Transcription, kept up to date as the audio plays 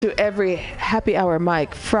to every happy hour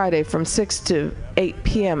mic Friday from 6 to 8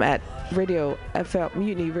 p.m. at Radio FL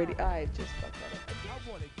Mutiny Radio. I just fucked that up. I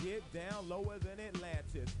want to get down lower than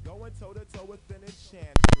Atlantis, going toe to toe with an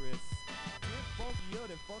enchantress. Get funkier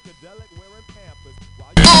than Funkadelic wearing Pampers.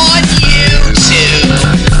 On YouTube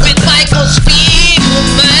with Michael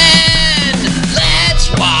Spiegelman. Let's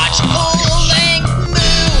watch full-length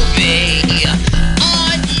movie.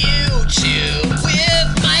 On YouTube with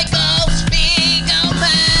Michael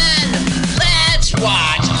Spiegelman. Let's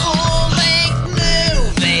watch full-length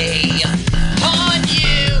movie. On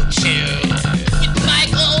YouTube with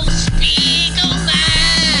Michael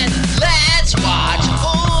Spiegelman. Let's watch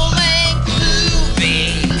full-length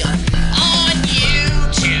movie. On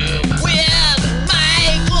YouTube with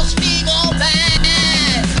Michael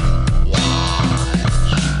Spiegelman.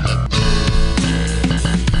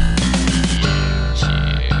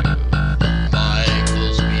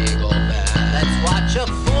 Michael Spiegelman. Let's watch a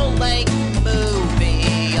full-length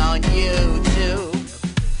movie on YouTube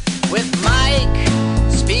with Mike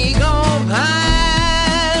Spiegelman.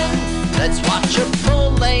 Let's watch a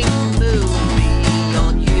full-length movie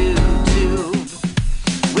on YouTube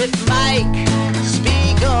with Mike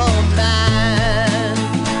Spiegelman.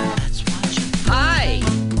 Let's watch it. Hi,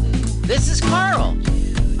 this is Carl.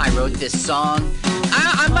 I wrote this song.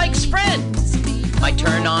 I'm Mike's friend. My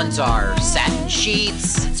turn-ons are satin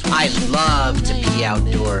sheets. I love to be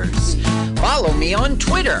outdoors. Follow me on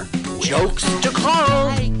Twitter. Jokes to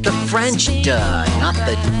Carl. The French duh, not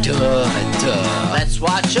the duh. Let's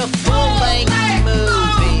watch a full-length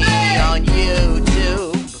movie on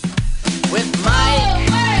YouTube with Mike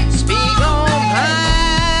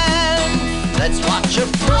Spiegelman. Let's watch a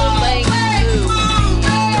full-length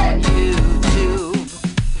movie on YouTube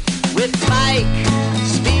with Mike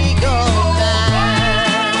Spiegelman.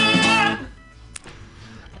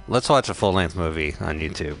 Let's watch a full-length movie on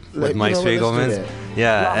YouTube with Like, Mike you know what, let's do Spiegelman.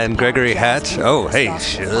 Yeah, and Gregory Hatch. Oh, hey,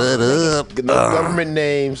 shut up. No government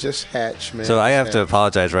names, just Hatch, man. So I have to Yeah.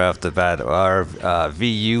 apologize right off the bat. Our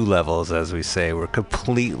VU levels, as we say, were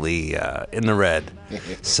completely in the red.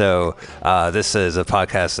 So this is a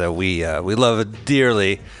podcast that we love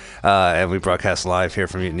dearly, and we broadcast live here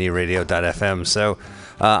from MutinyRadio.fm. So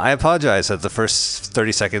I apologize that the first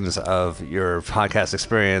 30 seconds of your podcast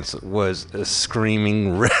experience was a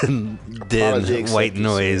screaming red din, Apology white accepted,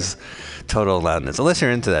 noise, total loudness. Unless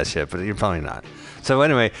you're into that shit, but you're probably not. So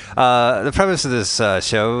anyway, the premise of this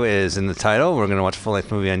show is in the title. We're going to watch a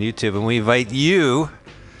full-length movie on YouTube, and we invite you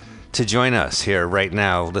to join us here right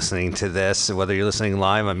now listening to this, whether you're listening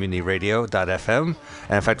live on MutinyRadio.fm.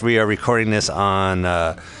 And in fact, we are recording this on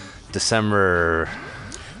December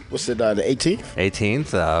What's it, the 18th?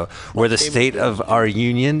 18th, where the state of our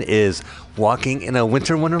union is walking in a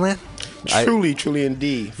winter wonderland. Truly, truly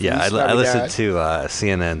indeed. Yeah, I Feliz listened Navidad. to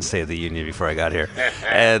CNN State of the Union before I got here.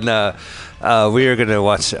 And we are going to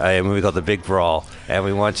watch a movie called The Big Brawl. And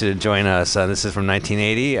we want you to join us. This is from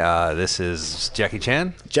 1980. This is Jackie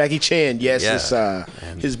Chan. Jackie Chan, yes. Yeah.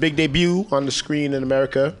 It's his big debut on the screen in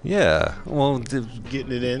America. Yeah. Well,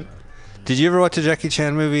 Getting it in. did you ever watch a Jackie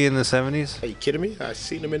Chan movie in the 70s? Are you kidding me? I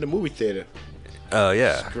seen him in the movie theater. Oh,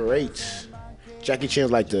 yeah. Great. Jackie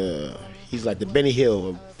Chan's he's like the Benny Hill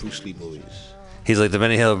of Bruce Lee movies. He's like the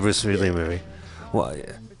Benny Hill Bruce Lee movie. Well,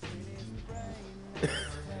 yeah.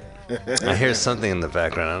 I hear something in the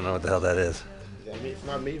background. I don't know what the hell that is. It's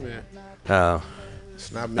not me, man. Oh.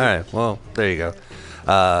 It's not me. All right. Well, there you go.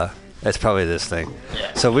 That's probably this thing.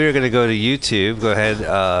 So we are going to go to YouTube. Go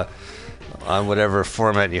ahead on whatever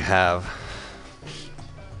format you have.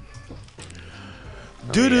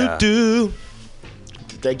 Do.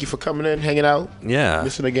 Thank you for coming in, hanging out, Yeah.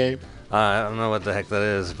 missing a game. I don't know what the heck that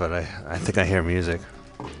is, but I think I hear music.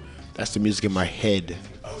 That's the music in my head.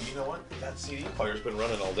 Oh, you know what? That CD player's been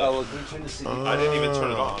running all day. well, can you turn the CD? I didn't even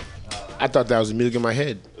turn it on. I thought that was the music in my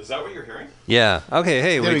head. Is that what you're hearing? Yeah. Okay.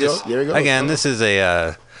 Hey, There we go. There we go. Again, this is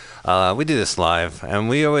a. We do this live, and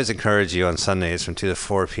we always encourage you on Sundays from 2 to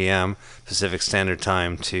 4 p.m. Pacific Standard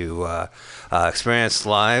Time to experience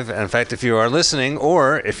live. And in fact, if you are listening,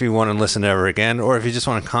 or if you want to listen ever again, or if you just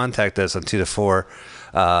want to contact us on 2 to 4,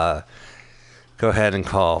 go ahead and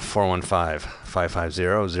call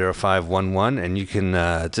 415-550-0511, and you can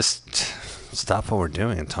just stop what we're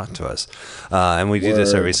doing and talk to us. And we do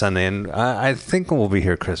this every Sunday, and I think we'll be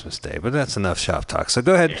here Christmas Day, but that's enough shop talk. So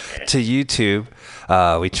go ahead to YouTube.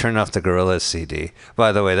 We turned off the Gorillaz CD.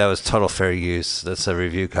 By the way, that was total fair use. That's a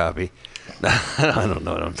review copy. I don't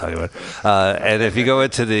know what I'm talking about. And if you go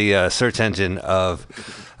into the search engine of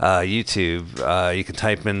YouTube, you can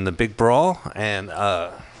type in The Big Brawl, and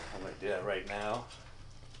I'm going to do that right now.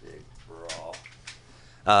 Big Brawl.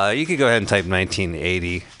 You could go ahead and type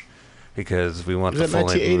 1980. because we want Was the it full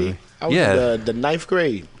length 1980? movie. I was Yeah. in the ninth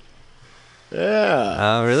grade. Yeah.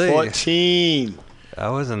 Oh, really? 14. I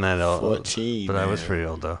wasn't that old. 14, But I was man. pretty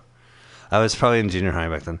old, though. I was probably in junior high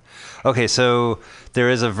back then. Okay, so there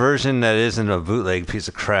is a version that isn't a bootleg piece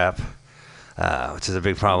of crap, which is a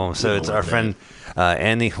big problem. So it's our friend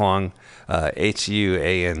Andy Huang, Huang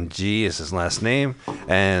is his last name,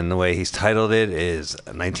 and the way he's titled it is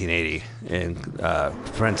 1980 in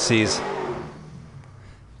parentheses.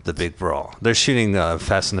 The Big Brawl. They're shooting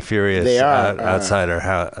Fast and the Furious They are, outside our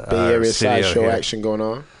house. Bay Area studio sideshow here. action going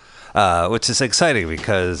on. Which is exciting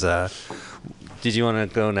because did you want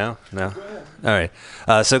to go now? No? All right.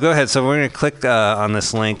 So go ahead. So we're going to click on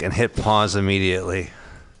this link and hit pause immediately.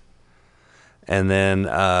 And then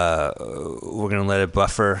we're going to let it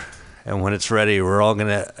buffer. And when it's ready, we're all going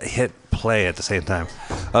to hit play at the same time.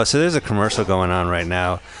 Oh, so there's a commercial going on right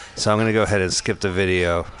now. So I'm going to go ahead and skip the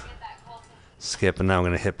video. Skip, and now I'm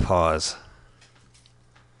going to hit pause.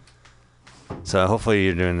 So hopefully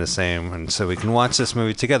you're doing the same, and so we can watch this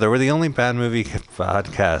movie together. We're the only bad movie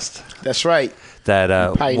podcast That's right. that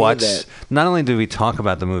Pioneered watch. that. Not only do we talk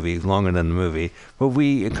about the movie longer than the movie, but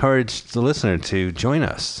we encourage the listener to join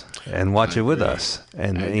us and watch it with us.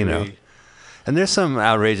 And I you know, agree. and there's some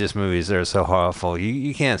outrageous movies that are so horrible.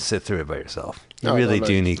 You can't sit through it by yourself. You really do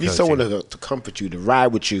need You need coaching. someone to comfort you, to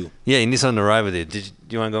ride with you. Yeah, you need someone to ride with you. Do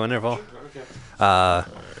you want to go in there, Paul?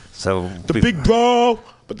 So The big brawl.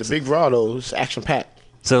 But the big brawl, though, is action-packed.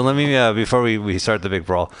 So let me, before we start the big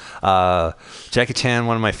brawl, Jackie Chan,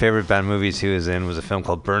 one of my favorite bad movies he was in was a film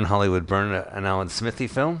called Burn Hollywood Burn, an Alan Smithy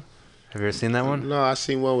film. Have you ever seen that one? No, I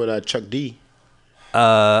seen one with Chuck D.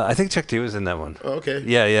 I think Chuck D was in that one. Oh, okay.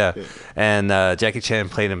 Yeah. And Jackie Chan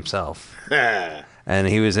played himself. And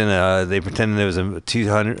he was in they pretended it was a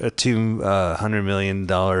 $200 million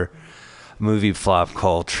movie flop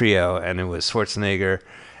called Trio, and it was Schwarzenegger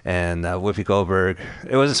and Whoopi Goldberg.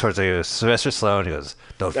 It wasn't Schwarzenegger, it was Sylvester Stallone. He goes,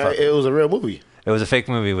 "Don't fuck." It was a real movie. It was a fake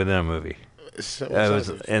movie within a movie. It was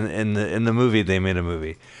in the movie they made a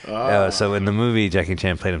movie. So in the movie Jackie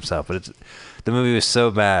Chan played himself, but the movie was so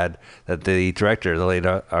bad that the director, the late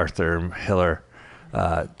Arthur Hiller,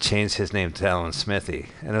 changed his name to Alan Smithy,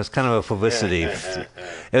 and it was kind of a publicity.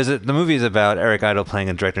 The movie is about Eric Idle playing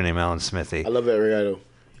a director named Alan Smithy. I love Eric Idle.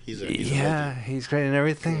 He's He's great in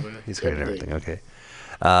everything. Yeah, He's great in everything. everything. Okay,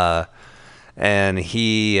 and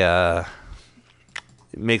he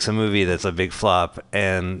makes a movie that's a big flop,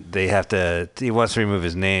 and he wants to remove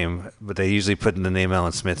his name, but they usually put the name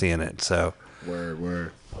Alan Smithy in it. So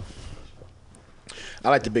Word. I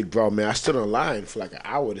like the big brawl, man. I stood on line for like an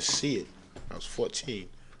hour to see it. I was 14.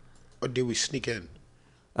 Or did we sneak in?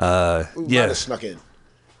 We might yeah. have snuck in.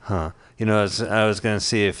 Huh. You know, I was gonna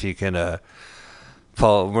see if you can,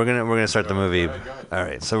 Paul. We're gonna start the movie. All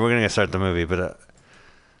right, so we're gonna start the movie, but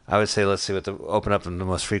I would say let's see open up the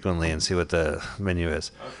most frequently and see what the menu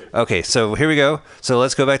is. Okay, so here we go. So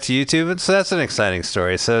let's go back to YouTube. And so that's an exciting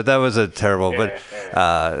story. So that was a terrible, but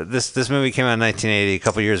this movie came out in 1980, a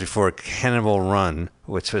couple years before Cannibal Run,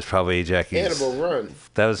 which was probably Jackie's. Cannibal Run.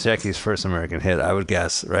 That was Jackie's first American hit, I would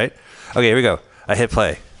guess, right? Okay, here we go. I hit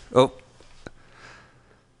play. Oh.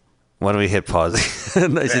 Why don't we hit pause?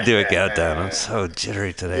 I should do a countdown. I'm so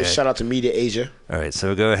jittery today. Shout out to Media Asia. All right,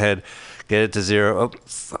 so go ahead. Get it to 0. Oh,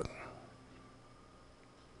 fuck.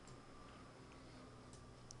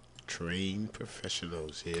 Trained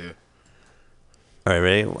professionals here. All right,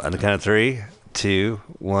 ready? On the count of 3, 2,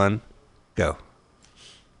 1, go.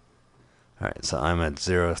 All right, so I'm at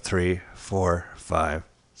 0, 3, 4, 5,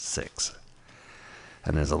 6.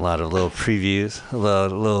 And there's a lot of little previews, a lot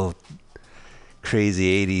of little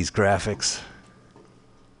crazy 80s graphics.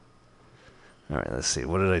 All right, let's see.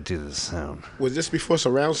 What did I do to the sound? Was this before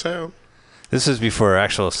surround sound? This is before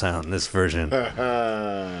actual sound, this version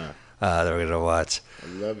I that we're going to watch.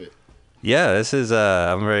 love it. Yeah, this is,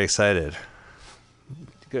 I'm very excited.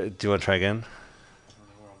 Do you want to try again?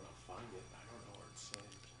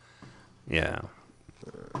 Yeah.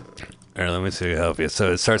 All right, let me see if I can help you.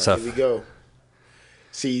 So it starts off. Here we go.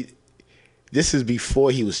 See, this is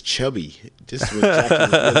before he was chubby. This is when Jackie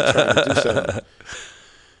was really trying to do something.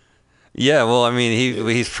 Yeah, well, I mean,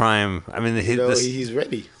 he's prime. I mean, He's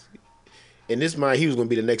ready. In his mind, he was going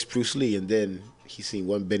to be the next Bruce Lee, and then he seen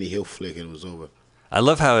one Benny Hill flick, and it was over. I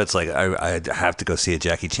love how it's like I have to go see a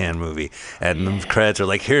Jackie Chan movie, and the credits are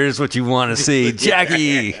like, "Here's what you want to see,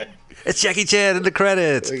 Jackie." It's Jackie Chan in the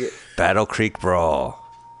credits. Battle Creek Brawl.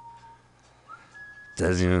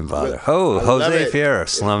 Doesn't even bother. Oh, I love Jose it. Fierro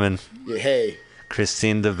slumming. Yeah, hey,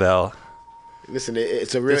 Christine DeBelle. listen,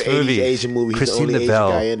 it's a real This 80s movie, Asian movie. He's Christine the only Asian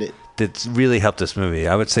DeBelle guy in it. did really help this movie.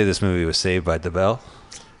 I would say this movie was saved by DeBelle.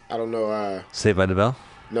 I don't know. Saved by DeBelle?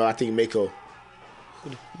 No, I think Mako. Who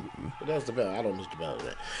the hell's the bell? I don't know the bell.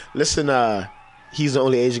 Man. Listen, he's the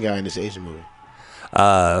only Asian guy in this Asian movie.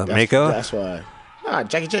 Mako? That's why. Nah,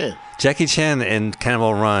 Jackie Chan. Jackie Chan in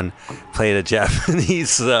Cannibal Run played a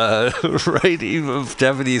Japanese, Japanese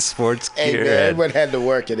sports Hey, gear. man, everyone had to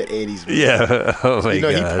work in the 80s. Man. Yeah. Oh, my He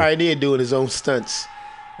God. pioneered doing his own stunts.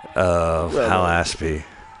 Hal Ashby.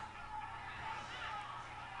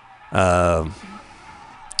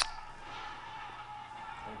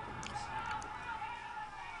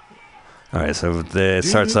 All right, so it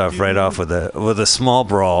starts off right off with a small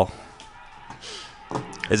brawl.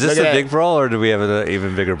 Is this Look a at big that. brawl, or do we have an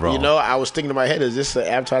even bigger brawl? You know, I was thinking in my head, is this an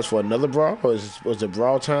advertise for another brawl, or was it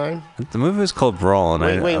brawl time? The movie was called Brawl, and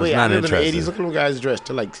I was I not know in the interested. 80s, look at them guys dressed.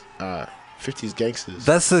 They're like 50s gangsters.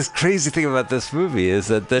 That's the crazy thing about this movie is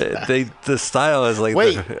that the style is like.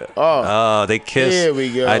 Wait. They kiss. Here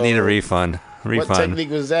we go. I need a refund. What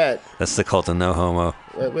technique was that? That's the cult of no homo.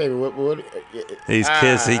 Wait, what? He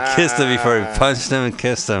kissed him before he punched him and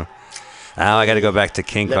kissed him. Now I got to go back to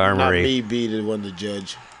Kink Let Armory. not me be the one to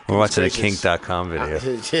judge. We're watching a Goodness kink.com video.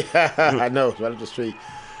 gracious. I know, right up the street.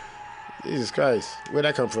 Jesus Christ. Where'd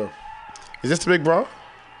that come from? Is this the big brawl?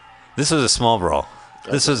 This was a small brawl.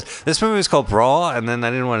 This movie was called Brawl, and then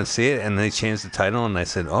I didn't want to see it, and they changed the title, and I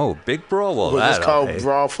said, "Oh, Big Brawl." Well, Was this that called okay.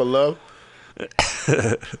 Brawl for Love?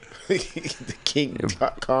 The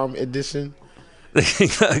King.com edition? The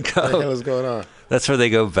Kink.com. What the hell is going on? That's where they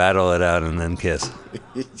go battle it out and then kiss.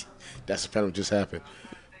 That's the panel just happened.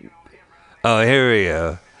 Oh, here we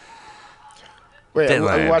go. Wait, are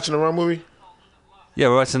Deadline. we watching the wrong movie? Yeah,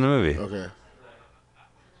 we're watching the movie. Okay.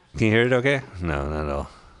 Can you hear it okay? No, not at all.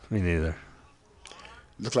 Me neither.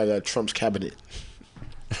 Looks like a Trump's cabinet.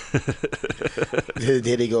 There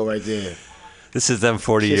they go right there. This is them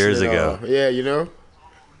 40 Kissing years it ago. all. Yeah, you know.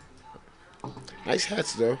 Nice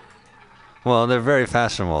hats, though. Well, they're very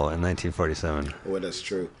fashionable in 1947. Well, that's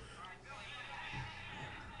true.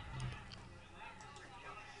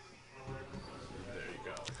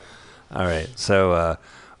 All right, so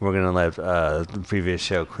we're going to let the previous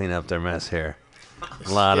show clean up their mess here.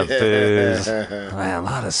 A lot of booze. Man, a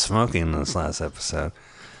lot of smoking in this last episode.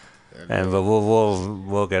 But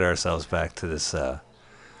we'll get ourselves back to this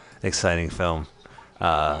exciting film.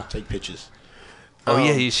 Take pictures.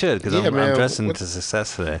 Yeah, you should, because yeah, I'm man, dressing what- to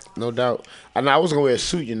success today. No doubt. And I was going to wear a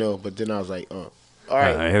suit, you know, but then I was like, oh. All All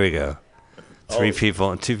right. right, here we go.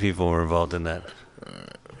 Two people were involved in that.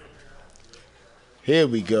 Here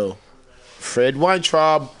we go. Fred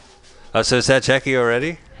Weintraub. Oh, so is that Jackie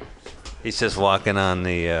already? He's just walking on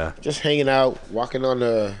the... Just hanging out, walking on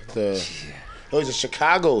the oh, he's in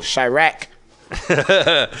Chicago, Chirac.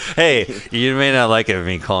 Hey, you may not like it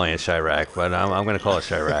me calling it Chirac, but I'm going to call it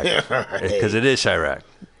Chirac. Because it is Chirac.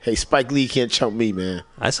 Hey, Spike Lee can't chump me, man.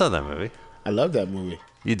 I saw that movie. I love that movie.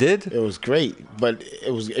 You did? It was great, but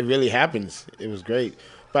it really happens. It was great.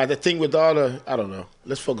 But the thing with all the, I don't know.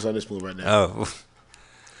 Let's focus on this movie right now. Oh.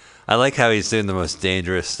 I like how he's doing the most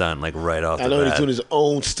dangerous stunt, like right off the I know bat. he's doing his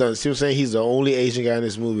own stunts. See what I'm saying? He's the only Asian guy in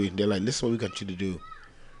this movie. They're like, listen, what we got you to do.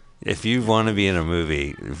 If you want to be in a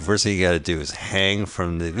movie, the first thing you got to do is hang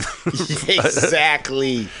from the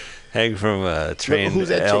Exactly. hang from a train who's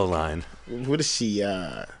that L chick? line. What is she?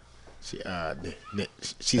 She's That's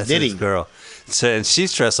knitting. this girl. So and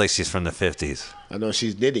she's dressed like she's from the 50s. I know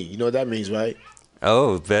she's knitting. You know what that means, right?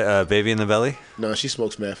 Oh, baby in the belly. No, she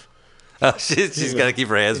smokes meth. Oh, she's got to keep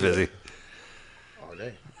her hands busy. All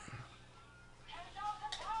day.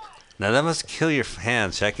 Now that must kill your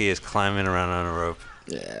hands. Jackie is climbing around on a rope.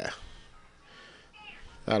 Yeah.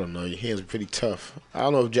 I don't know. Your hands are pretty tough. I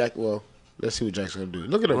don't know if Jack. Well, let's see what Jack's gonna do.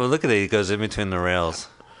 Look at him. Well, look at it. He goes in between the rails.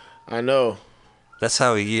 I know. That's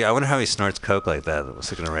how he. I wonder how he snorts coke like that.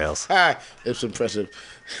 Sticking to rails. It's impressive.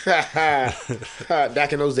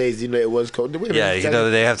 Back in those days, you know, it was cold. Wait a Yeah, minute, you know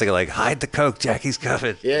they have to like hide the coke. Jackie's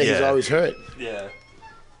covered. Yeah, he's always hurt. Yeah.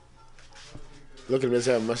 Look at him. Let's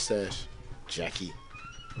have a mustache. Jackie.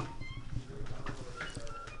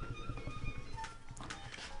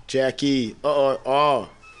 Jackie.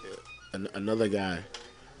 Another guy.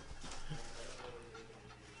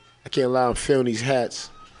 I can't lie. I'm feeling these hats.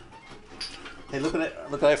 Hey, look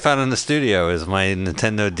what I found in the studio is my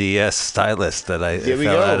Nintendo DS stylus that I There we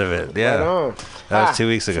fell go. out of it. Yeah, Right on. that was 2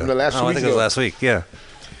 weeks ago. From the last I 2 think weeks it was ago. last week. Yeah,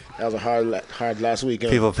 That was a hard last week. Huh?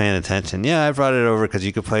 people paying attention. Yeah, I brought it over because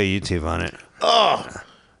you could play YouTube on it. Oh,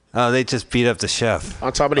 Oh, they just beat up the chef.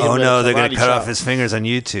 on top of the Oh him, no, the they're gonna karate cut chop. off his fingers on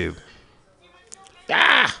YouTube.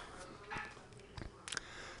 Ah!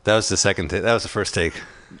 That was the second. That was the first take.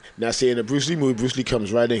 Now, see, in the Bruce Lee movie, Bruce Lee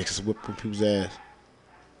comes right in just whipping people's ass.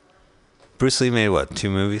 Bruce Lee made what? 2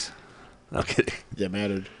 movies? No kidding. That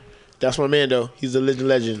mattered. That's my man, though. He's a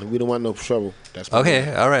legend. We don't want no trouble. That's my Okay,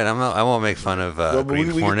 man. all right. I won't make fun of Well, but Green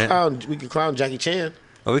Hornet. we can clown Jackie Chan.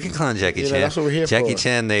 Oh, we can clown Jackie You know, Chan. that's what we're here Jackie for.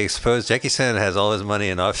 Chan, they exposed. Jackie Chan has all his money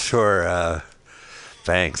in offshore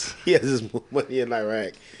banks. He has his money in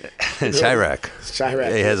Iraq. Chirac. Chirac.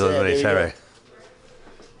 Yeah, he has all his Yeah, money in there you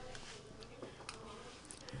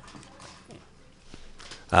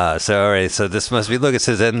Chirac. So, all right. So this must be. Look, it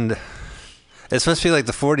says end. This must be like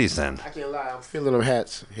the 40s then. I can't lie. I'm feeling them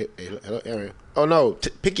hats. Hey, hello, Aaron. Oh, no.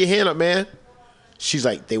 Pick your hand up, man. She's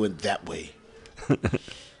like, they went that way. The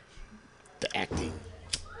acting.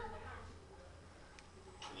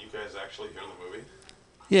 Can you guys actually hear the movie?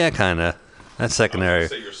 Yeah, kind of. That's I secondary. was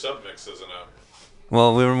gonna say your submix isn't up.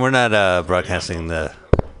 Well, we're not broadcasting the.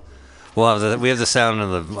 We have the sound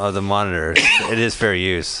of the monitors. It is fair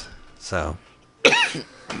use, so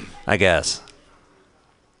I guess.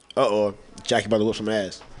 Uh-oh. Jackie about to whip some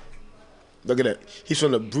ass. Look at that. He's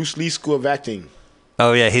from the Bruce Lee School of Acting.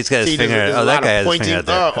 Oh yeah, he's got his See, finger. there's a Oh, lot that of guy has his pointing.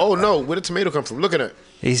 finger out there. Oh, no. Where did tomato come from? Look at it.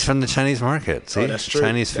 He's from the Chinese market. See, that's true.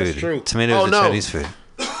 Chinese That's food. true. Tomatoes Oh, are no. Chinese food.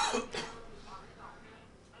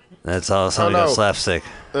 That's all. Somebody got no. slapstick.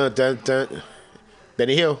 Dun.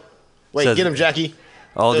 Benny Hill. Wait, So- get him, Jackie.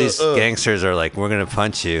 All these gangsters are like, "We're gonna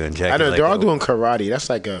punch you," and Jackie's I know. like, They're all doing karate. That's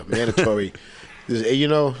like a mandatory. You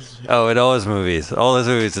know, "Oh, in all his movies,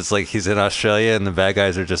 it's like he's in Australia, and the bad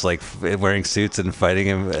guys are just like wearing suits and fighting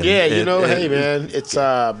him." And yeah, you know, hey, man. It's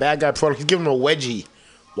bad guy product. He's giving him a wedgie.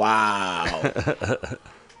 Wow.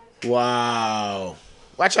 Wow.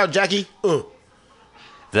 Watch out, Jackie.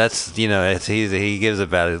 That's he leads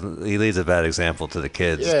a bad example to the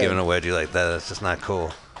kids. Yeah. Giving a wedgie like that, that's just not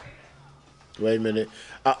cool. Wait a minute.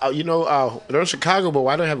 They're in Chicago, but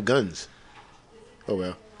why don't they have guns? Oh,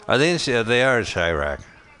 well. Are they? They are in Chirac.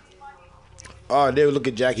 Oh, they would look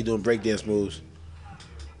at Jackie doing breakdance moves.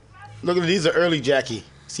 Look at these are early Jackie.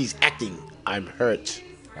 He's acting. I'm hurt.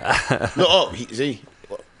 No, see?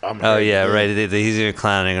 I'm hurt. Oh yeah, right. He's even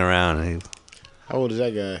clowning around. How old is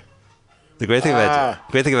that guy? The great thing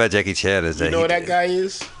about Jackie Chan is that You know what that guy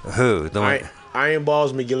is? Who? The one? Iron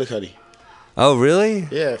Balls McGillicuddy. Oh really?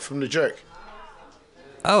 Yeah, from The Jerk.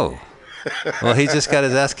 Oh. Well, he just got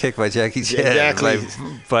his ass kicked by Jackie Chan. Exactly.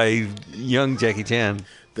 By young Jackie Chan.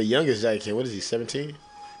 The youngest Jackie Chan. What is he, 17?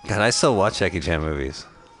 God, I still watch Jackie Chan movies.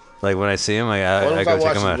 Like when I see him, I What go if I check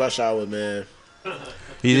watch him out. Rush Hour, man?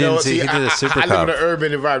 You know, didn't see? He did a Super I live Cop. in an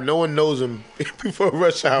urban environment. No one knows him before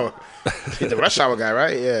Rush Hour. He's the Rush Hour guy,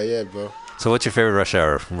 right? Yeah, bro. So what's your favorite Rush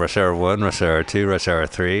Hour? Rush Hour 1, Rush Hour 2, Rush Hour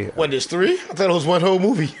 3? What, there's 3? I thought it was one whole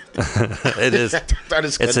movie. It is.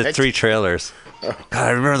 It's at 3 trailers. God, I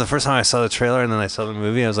remember the first time I saw the trailer and then I saw the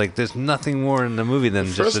movie. I was like, "There's nothing more in the movie than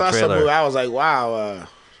just First the time I saw the trailer." movie, I was like, wow,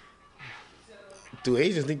 do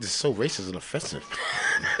Asians think this is so racist and offensive?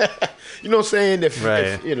 You know what I'm saying?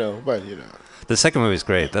 Right. But The second movie's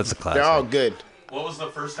great. That's a classic. they're all good. What was the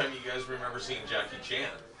first time you guys remember seeing Jackie Chan?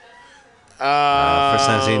 First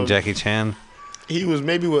time seeing Jackie Chan. He was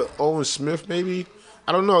maybe with Owen Smith, maybe.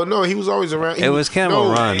 I don't know. No, he was always around. It was Cannibal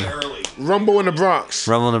Run. Way early. Rumble in the Bronx.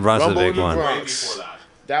 Rumble in the Bronx was a Rumble big in the one. Bronx. Way before that.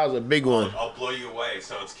 That was a big one. I'll blow you away.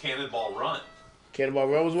 So it's Cannonball Run. Cannonball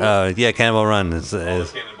Run was one? Yeah, Cannibal Run. It's, All the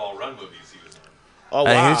it's, Cannonball Run movies he was in. Oh,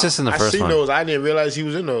 he wow. was just in the I first seen one. those. I didn't realize he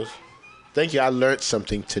was in those. Thank you. I learned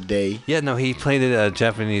something today. yeah, no, he played a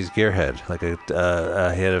Japanese gearhead. Like he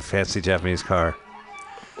had a fancy Japanese car.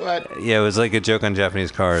 What? Yeah, it was like a joke on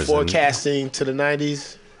Japanese cars. and- Forecasting to the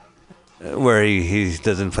 90s. where he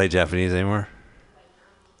doesn't play Japanese anymore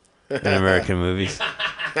in American movies.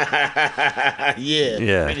 Yeah,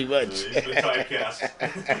 Yeah. pretty much. He's been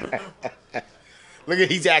typecast. Look at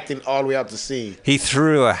he's acting all the way out the scene. He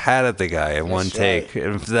threw a hat at the guy in one That's take.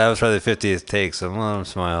 And that was probably the 50th take, so let him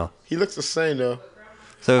smile. He looks the same though.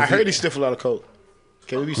 So I if heard you- he sniffed a lot of coke.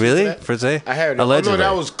 Can we be sure Really? of that? For say? I heard it. Allegedly. Oh, no,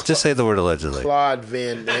 that was Just say the word allegedly. Claude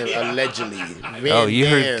Van Damme, allegedly. Van Oh, you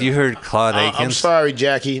Damme. heard Claude Akins? I'm sorry,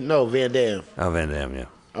 Jackie. No, Van Damme. Oh, Van Damme, yeah.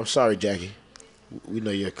 I'm sorry, Jackie. We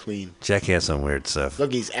know you're clean. Jackie has some weird stuff.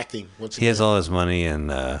 Look, he's acting once He again. has all his money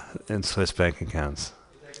in Swiss bank accounts.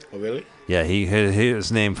 Oh, really? Yeah,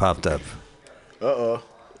 his name popped up. Uh-oh.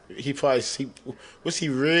 What's he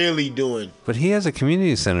really doing? But he has a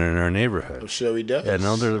community center in our I'm neighborhood. sure he does. An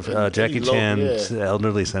elderly And Jackie pretty low, Chan's yeah.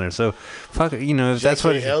 elderly center. So, fuck, if that's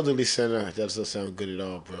what. Jackie Elderly Center, that doesn't sound good at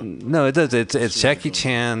all, bro. No, it does. It's Jackie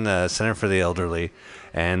Chan Center for the Elderly,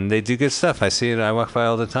 and they do good stuff. I see it. I walk by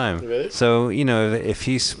all the time. Really? So if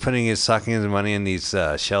he's socking his money in these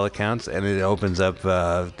shell accounts, and it opens up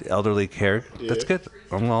elderly care, that's good.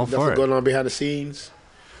 I'm all for Nothing it. going on behind the scenes.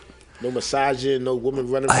 No massaging, no woman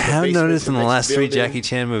running. I from the have basement noticed to in the next last 3 building. Jackie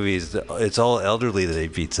Chan movies, it's all elderly that he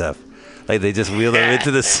beats up. Like they just wheel him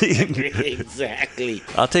into the scene. Exactly.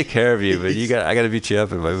 I'll take care of you, but I got to beat you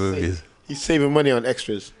up in my movies. He's saving money on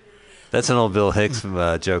extras. That's an old Bill Hicks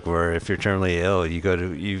joke where if you're terminally ill, you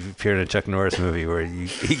appear in a Chuck Norris movie where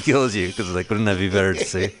he kills you because like, wouldn't that be better to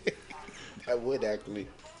see? I would actually.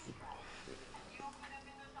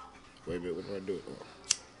 Wait a minute, what do I do?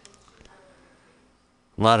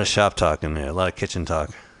 A lot of shop talk in there, a lot of kitchen talk.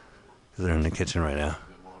 'Cause they're in the kitchen right now.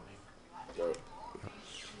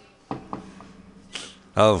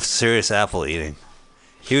 Oh, serious apple eating.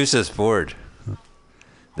 He was just bored.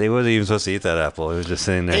 They wasn't even supposed to eat that apple. It was just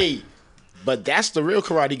sitting there. Hey, but that's the real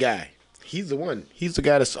karate guy. He's the one. He's the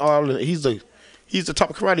guy that's all. He's the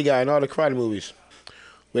top karate guy in all the karate movies.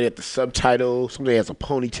 When they have the subtitle, somebody has a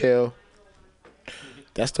ponytail.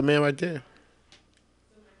 That's the man right there.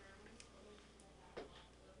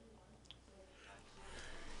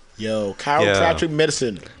 Yo, chiropractic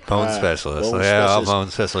medicine. Bone specialist.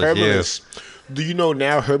 Bone specialist. Herbalist. Do you know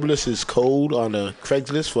now herbalist is cold on a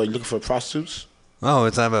Craigslist for looking for prostitutes? Oh,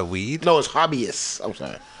 it's not about weed? No, it's hobbyists. I'm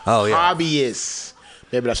sorry. Oh, yeah. Hobbyists.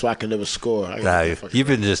 Maybe that's why I can never score. You've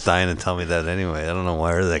been just dying to tell me that anyway. I don't know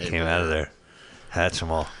where that came out of there.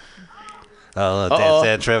 Hatchimal. Oh,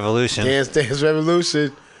 Dance Revolution. Dance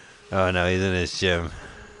Revolution. Oh, no, he's in his gym.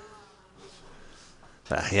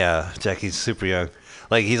 Yeah, Jackie's super young.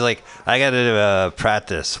 Like, he's like, I got to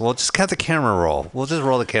practice. Well, just cut the camera roll. We'll just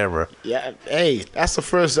roll the camera. Yeah, hey, that's the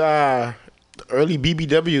first early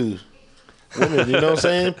BBW women, you know what I'm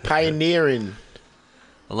saying? Pioneering.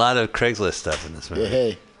 A lot of Craigslist stuff in this movie. Yeah,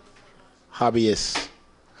 hey. Hobbyists.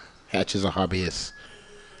 Hatch is a hobbyist.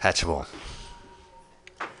 Hatchable.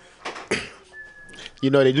 You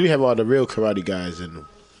know, they do have all the real karate guys in them.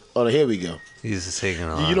 Oh, here we go. He's just taking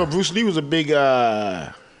a lot. You know, Bruce Lee was a big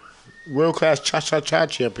world-class cha-cha-cha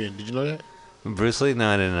champion. Did you know that? Bruce Lee? No,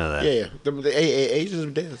 I didn't know that. Yeah. The Asians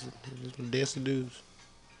were dancing. Dancing dudes.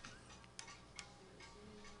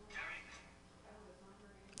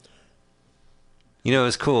 You know,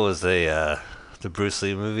 what's cool is the Bruce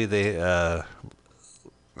Lee movie, the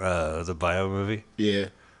bio movie. Yeah.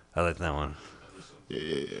 I like that one.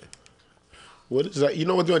 Yeah. What is that? You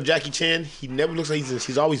know what's doing Jackie Chan? He never looks like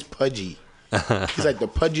he's always pudgy. He's like the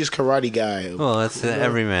pudgiest karate guy. Well, that's the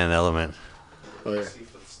everyman element. Oh, yeah.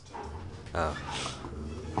 Oh.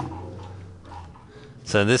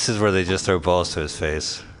 So this is where they just throw balls to his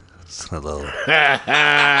face. It's a little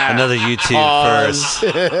another YouTube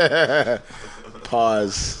first.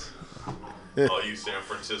 Pause. All you San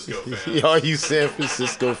Francisco fans. All you San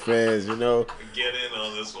Francisco fans, you know. Get in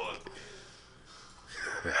on this one.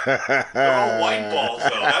 They're all white balls, though.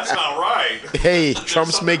 That's not right. Hey,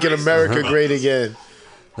 Trump's making America great again.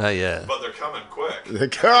 Not yet. But they're coming quick. They're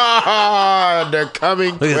coming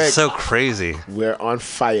Look, quick. it's so crazy. We're on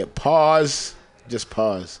fire. Pause. Just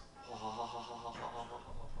pause.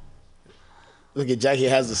 Look at Jackie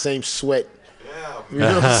has the same sweat. Yeah. You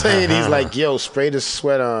know what I'm saying? He's like, yo, spray the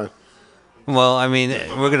sweat on. Well, I mean,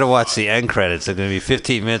 we're going to watch the end credits. It's going to be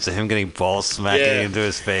 15 minutes of him getting balls smacking into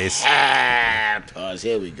his face. Pause.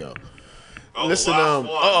 Here we go. Oh, Listen,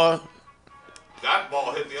 that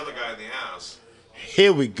ball hit the other guy in the ass.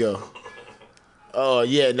 Here we go. Oh,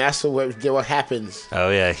 yeah, and that's what happens. Oh,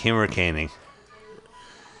 yeah, humor caning.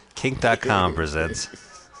 Kink.com presents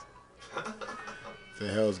What the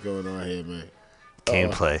hell's going on here, man?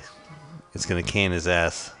 cane play. It's going to cane his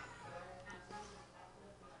ass.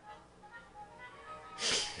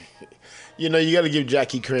 You know, you got to give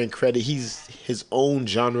Jackie Cran credit. He's his own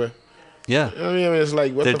genre. Yeah. I mean, it's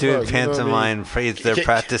like, what They're the doing fuck? You know what I mean? pantomime phrase. They're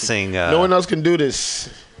practicing. No one else can do this.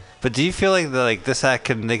 But do you feel like this act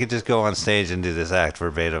they could just go on stage and do this act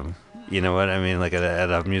verbatim? You know what I mean? Like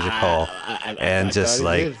at a music hall, and I just thought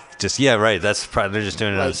like he did. yeah, right. That's probably they're just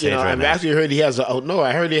doing it on Like, stage you know, right I've now. actually heard he has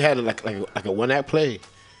I heard he had like a one act play.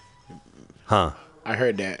 Huh? I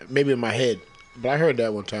heard that maybe in my head, but I heard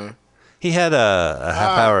that one time. He had a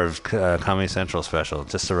half hour of Comedy Central special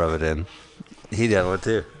just to rub it in. He did one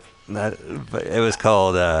too. But it was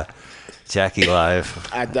called Jackie Live.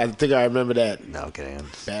 I think I remember that. No kidding.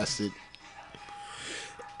 Bastard.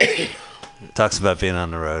 Talks about being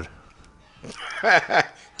on the road.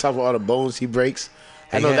 Talk about all the bones he breaks.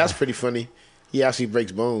 I know Yeah. that's pretty funny. He actually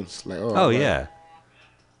breaks bones. Like, Oh wow. yeah.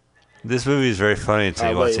 This movie is very funny until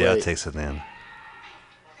you watch wait, the wait. outtakes at the end.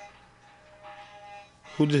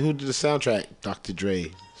 Who did the soundtrack? Dr.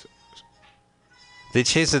 Dre. They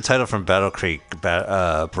changed the title from Battle Creek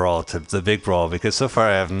Brawl to The Big Brawl because so far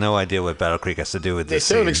I have no idea what Battle Creek has to do with They this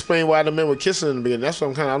still scene. explain why the men were kissing in the beginning. That's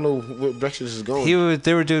what I'm I don't know what direction this is going.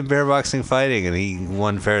 They were doing bear boxing fighting and he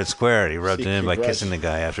won fair and square and he rubbed it in Secret by rush. kissing the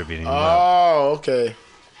guy after beating him up. Oh, okay.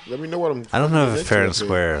 Let me know what I'm. I don't know if into it's fair and up here.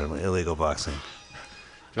 square illegal boxing.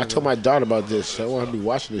 I told my daughter about this. I want to be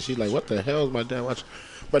watching this. She's like, "What the hell is my dad watching?"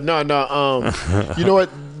 But no. You know what?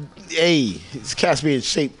 Hey, this cat's be in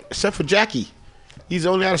shape, except for Jackie. He's the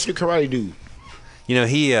only out of shape karate dude. You know,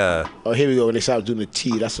 he. Oh, here we go. When they start doing the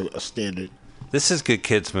T, that's a standard. This is a good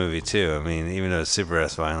kids movie too. I mean, even though it's super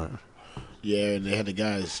ass violent. Yeah, and they had the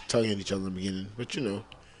guys tugging at each other in the beginning. But you know,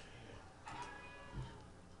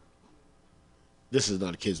 this is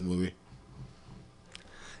not a kids movie.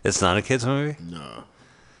 It's not a kids movie. No.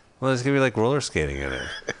 Well, there's gonna be like roller skating in it.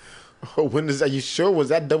 Oh, when is that? You sure? Was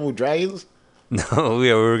that Double Dragons? No,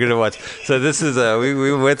 we were gonna watch. So this is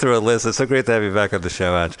we went through a list. It's so great to have you back on the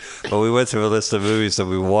show, Ange. But we went through a list of movies that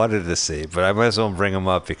we wanted to see. But I might as well bring them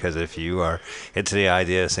up because if you are into the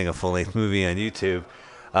idea of seeing a full length movie on YouTube,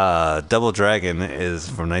 Double Dragon is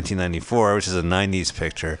from 1994, which is a 90s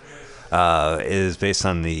picture. It is based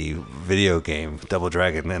on the video game Double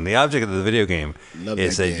Dragon, and the object of the video game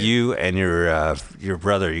is that you and your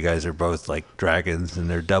brother, you guys are both like dragons, and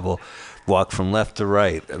they're double. Walk from left to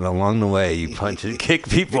right, and along the way, you punch and kick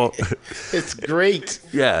people. It's great.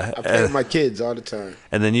 Yeah. I play with my kids all the time.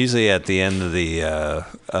 And then usually at the end of the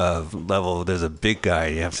level, there's a big guy.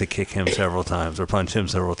 You have to kick him several times or punch him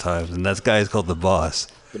several times, and that guy is called the boss.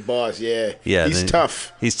 The boss, yeah. Yeah. He's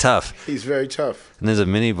tough. He's tough. He's very tough. And there's a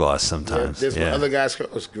mini boss sometimes. There's other guys.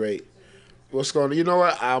 It's great. What's going on? You know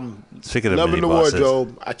what? I'm Speaking of loving mini the bosses,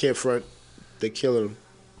 wardrobe. I can't front. They're killing him.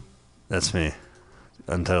 That's me.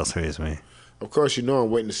 Untitled 3 is me. Of course, you know I'm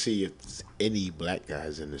waiting to see if there's any black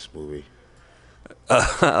guys in this movie. Oh,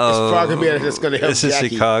 It's probably going to be that's going to help this is Jackie.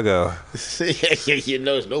 Chicago. You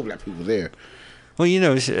know there's no black people there. Well, you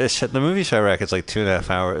know, the movie Chirac is like 2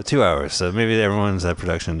 hours, so maybe everyone's at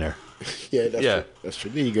production there. Yeah, that's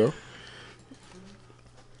true. There you go.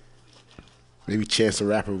 Maybe Chance the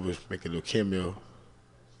Rapper would make a little cameo.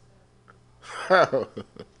 Oh,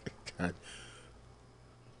 God.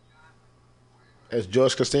 That's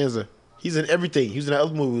George Costanza. He's in everything. He was in that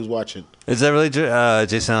other movie we was watching. Is that really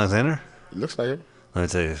Jason Alexander? It looks like him. Let me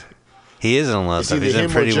tell you. He is in a lot of It's stuff. either He's in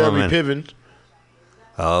him or Pretty Jeremy Woman. Piven.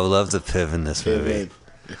 Oh, I love the Piv in this movie.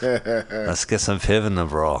 Let's get some Piv in the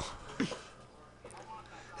brawl.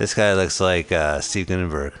 This guy looks like Steve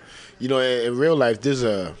Gutenberg. You know, in real life, there's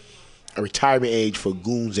a retirement age for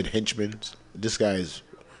goons and henchmen. This guy is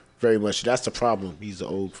very much. That's the problem. He's an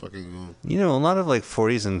old fucking goon. You know, a lot of like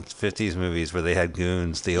 40s and 50s movies where they had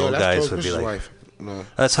goons, the old guys would be like. Wife. No.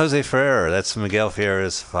 That's Jose Ferrer. That's Miguel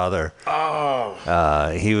Ferrer's father. Oh.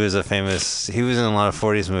 He was he was in a lot of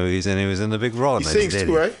 40s movies, and he was in The Big Brawl in He sings 1980.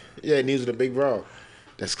 too, right? Yeah, and he was in The Big Brawl.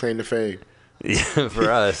 That's claim to fame. Yeah,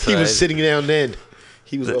 for us. He right? was sitting down then.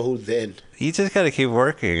 He was old then. You just got to keep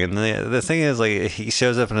working. And the thing is, like, he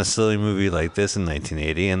shows up in a silly movie like this in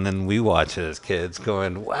 1980, and then we watch it as kids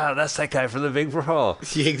going, wow, that's that guy from The Big Brawl.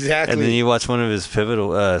 Yeah, exactly. And then you watch one of his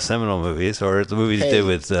pivotal, seminal movies, or the movies he did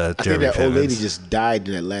with Jeremy I think that old lady Piven. just died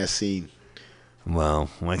in that last scene. Well,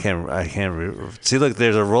 I can't see, look,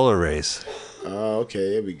 there's a roller race. Oh, okay,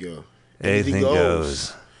 there we go. Anything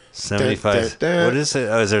goes. 75. Dun, dun, dun. What is it?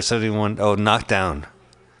 Oh, is there 71? Oh, knockdown.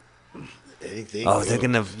 Anything Oh,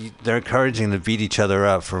 goes. they're encouraging to beat each other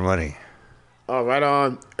up for money. Oh, right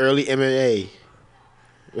on. Early MMA.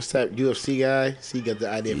 What's that UFC guy? See, he got the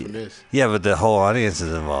idea from this. Yeah, but the whole audience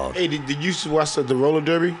is involved. Hey, did you used to watch the roller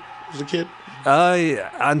derby as a kid?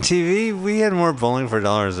 On TV, we had more bowling for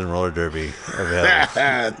dollars than roller derby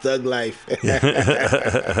available. Thug life. There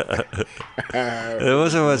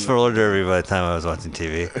wasn't much roller derby by the time I was watching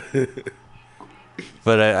TV.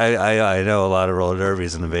 But I know a lot of roller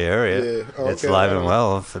derbies in the Bay Area. Yeah. Okay, It's live and right.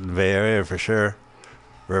 well in the Bay Area for sure.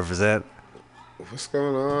 Represent. What's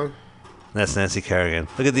going on? That's Nancy Kerrigan.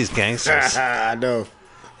 Look at these gangsters. I know.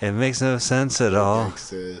 It makes no sense at all.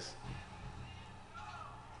 Gangsters.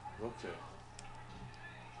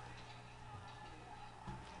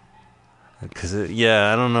 Because,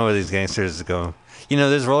 I don't know where these gangsters go. You know,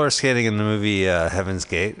 there's roller skating in the movie Heaven's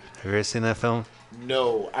Gate. Have you ever seen that film?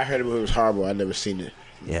 No, I heard it was horrible. I never seen it.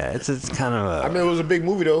 Yeah, it's kind of a... I mean, it was a big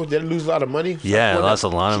movie though. Did it lose a lot of money? Yeah, it Wasn't lost a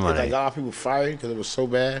lot of Like money. a lot of people fired because it was so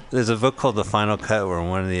bad. There's a book called The Final Cut where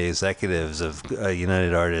one of the executives of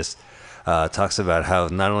United Artists talks about how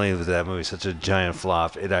not only was that movie such a giant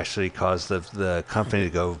flop, it actually caused the company to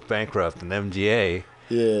go bankrupt, and MGA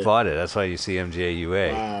Yeah. bought it. That's why you see MGA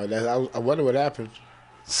UA. Wow, I wonder what happened.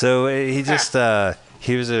 So he just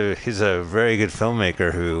he's a very good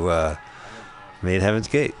filmmaker who made Heaven's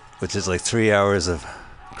Gate, which is like 3 hours of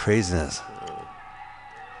craziness.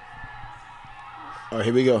 Oh,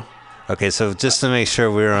 here we go. Okay, so just to make sure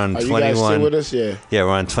we're on Are you 21. guys still with us? Yeah. Yeah,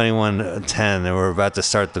 we're on 21:10, and we're about to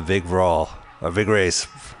start the big brawl. A big race.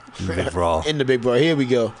 Big brawl. In the big brawl. Here we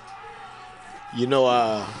go. You know,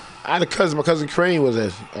 I had a cousin. My cousin Crane was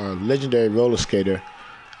a legendary roller skater.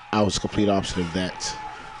 I was the complete opposite of that.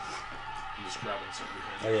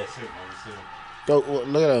 Oh, yeah, Go,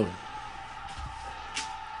 look at him.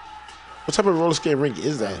 What type of roller skating rink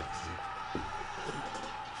is that?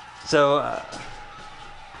 So,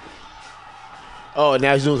 Oh,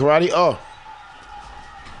 now he's doing karate? Oh.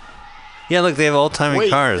 yeah, look, they have old-timey Wait,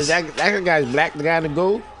 cars. is that guy's black, the guy in the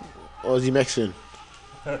gold? Or is he Mexican?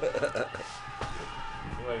 You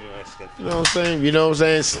know what I'm saying? You know what I'm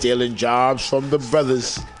saying? Stealing jobs from the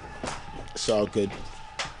brothers. It's all good.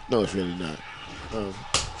 No, it's really not.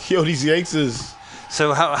 Yo, these gangsters.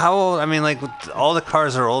 So how old? I mean, like, all the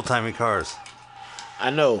cars are old-timey cars. I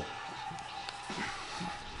know.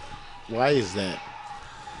 Why is that?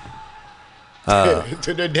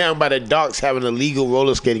 They're down by the docks having a legal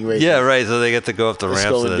roller skating race. Yeah, right. So they get to go up the It's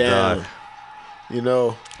ramps to going the down. dock. You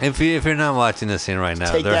know. If you're not watching this scene right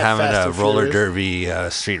now, Take they're that, having Fast a and roller Furious. derby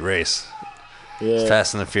street race. Yeah. It's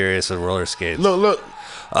Fast and the Furious with roller skates. Look.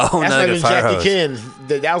 Oh, That's not another even fire Jackie hose.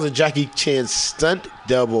 Chan. That was a Jackie Chan stunt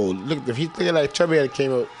double. Look at like Chubby that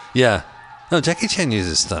came up. Yeah. No, Jackie Chan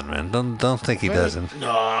uses stunt, man. Don't think he doesn't.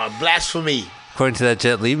 No, blasphemy. According to that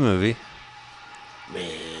Jet Li movie, Man.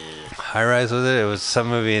 High Rise was it? It was some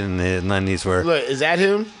movie in the 90s where... Look, is that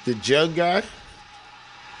him? The jug guy?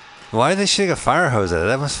 Why did they shoot a fire hose at it?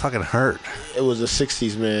 That must fucking hurt. It was the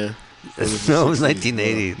 60s, man. No, it was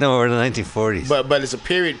 1980. No, or the 1940s. But it's a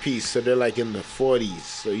period piece, so they're like in the 40s.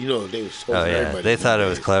 So, you know, they was Oh, yeah. They thought it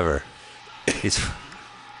was clever. These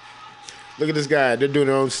Look at this guy. They're doing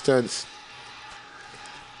their own stunts.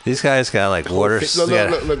 guys got, like, water...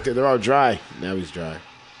 Look, they're all dry. Now he's dry.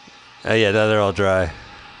 Oh, yeah, now they're all dry.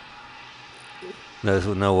 There's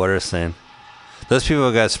no water stain. Those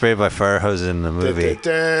people got sprayed by fire hoses in the movie.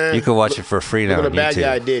 You can watch it for free now Look on what the bad YouTube.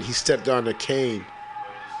 guy did. He stepped on the cane.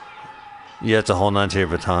 You have to hold on to your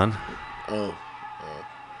baton. Oh.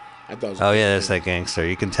 I thought it was Oh, yeah, that's that gangster.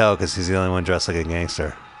 You can tell because he's the only one dressed like a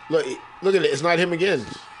gangster. Look at it. It's not him again.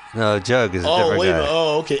 No, Jug is a Oh, different wait a guy. minute.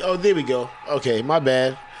 Oh, okay. Oh, there we go. Okay, my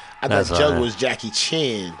bad. I That's thought Jug fine. was Jackie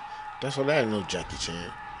Chan. That's what I didn't know, Jackie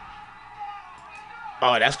Chan.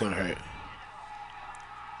 Oh, that's going to hurt.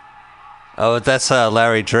 Oh, that's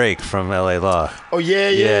Larry Drake from L.A. Law. Oh,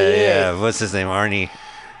 yeah. What's his name? Arnie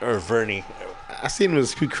or Vernie? I seen him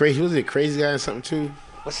as crazy. Was he a crazy guy or something, too?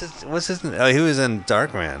 What's his? Oh, he was in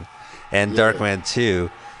Darkman, and Darkman 2,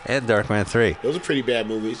 and Darkman 3. Those are pretty bad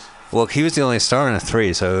movies. Well, he was the only star in the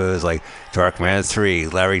 3, so it was like Darkman 3,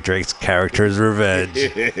 Larry Drake's character's revenge.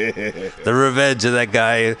 The revenge of that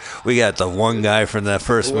guy. We got the one guy from that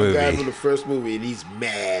first One movie. guy from the first movie, and he's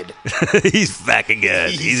mad. He's back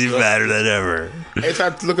again. He's even madder than ever. Every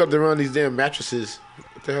time I look up, they're on these damn mattresses.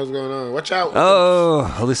 What the hell's going on? Watch out.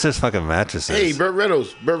 Oh, at least there's fucking mattresses. Hey, Burt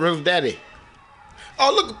Reynolds. Burt Reynolds' daddy.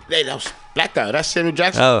 Oh, look. Hey, that was black guy. That's Samuel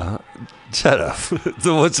Jackson. Oh, shut up.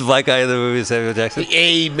 What's the black guy in the movie, Samuel Jackson?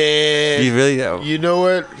 Hey, man. You really? You know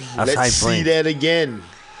what? Outside Let's see blink. that again.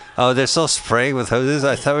 Oh, they're still spraying with hoses?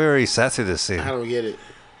 I thought we already sat through this scene. I don't get it.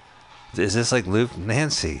 Is this like Luke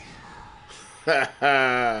Nancy?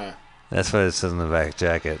 I That's what it says in the back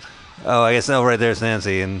jacket. Oh, I guess, no, right there's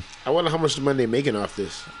Nancy. And wonder how much money they're making off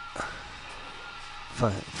this.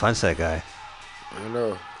 punch that guy. I don't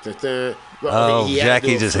know. Well, Oh, he had to Jackie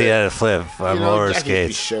do a just, flip. he had a flip on You know, roller Jackie be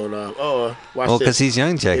skates. showing off. Oh, watch Well, this. because he's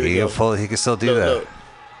young, Here Jackie. we go. He can still do that. Look.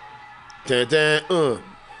 Dun, dun,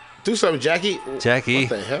 Do something, Jackie. Jackie. What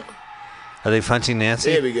the hell? Are they punching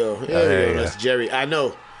Nancy? There we go. There there we you go. go. That's Jerry. I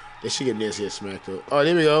know. They should give Nancy a smack, though. Oh,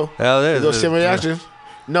 there we go. Oh, There there's goes Samuel Jackson.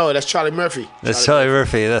 No, that's Charlie Murphy. That's Charlie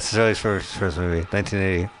Murphy. That's Charlie's first movie,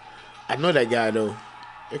 1980. I know that guy, though.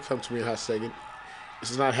 It come to me in a hot second. This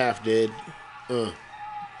is not half dead.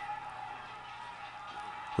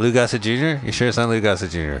 Lou Gossett Jr.? You sure it's not Lou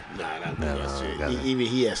Gossett Jr.? Nah, not No, that. got it. Even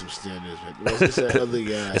he has some standards. But what's this other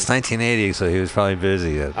guy? It's 1980, so he was probably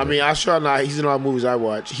busy. I mean, I'm sure not. He's in all the movies I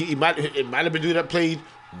watch. It might have been dude that played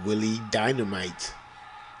Willie Dynamite.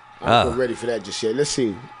 I'm not ready for that just yet. Let's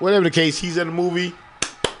see. Whatever the case, he's in the movie.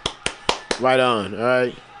 Right on. All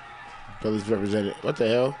right. Brothers represented. What the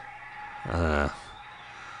hell? I don't know.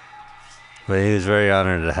 But he was very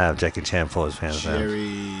honored to have Jackie Chan pull his pants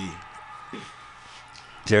down.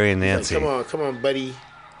 Jerry and Nancy. Like, come on, buddy.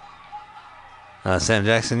 Sam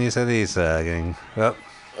Jackson, you said he's getting up.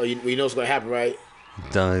 Oh, you know what's gonna happen, right?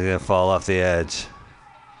 Don't gonna fall off the edge.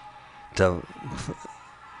 Don't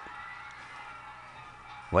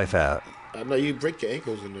wipe out. I know you break your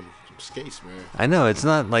ankles in them skates, man. I know it's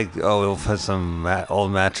not like we'll put some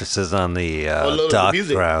old mattresses on the look, dock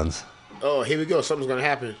music. grounds. Oh, here we go. Something's gonna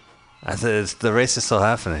happen. I said the race is still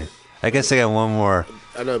happening. I guess they got one more.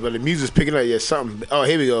 I know, but the music's picking up. Yeah, something. Oh,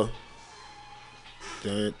 here we go.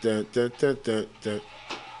 Dun, dun, dun, dun, dun, dun.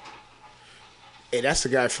 Hey, that's the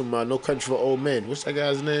guy from No Country for Old Men. What's that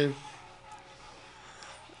guy's name?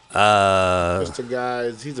 What's the guy?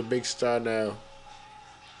 He's a big star now.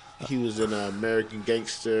 He was in American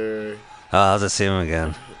Gangster. Oh, I'll have to see him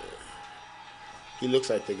again. He looks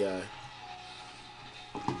like the guy.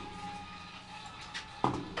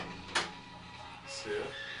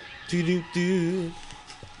 Do.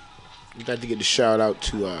 We'd like to get a shout out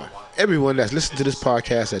to everyone that's listening to this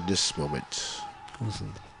podcast at this moment.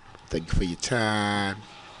 Thank you for your time.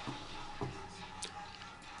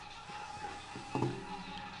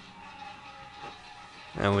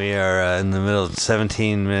 And we are in the middle of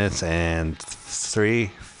 17 minutes and 3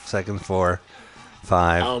 seconds, 4,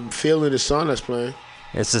 5. I'm feeling the song that's playing.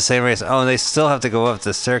 It's the same race. Oh, and they still have to go up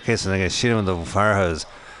the staircase and they're going to shoot him with the fire hose.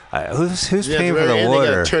 Who's paying for the water?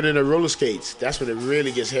 They got to turn into roller skates. That's when it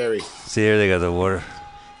really gets hairy. See, here they got the water.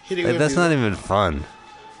 That's not even fun.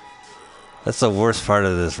 That's the worst part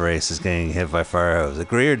of this race is getting hit by fire hose.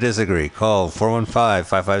 Agree or disagree? Call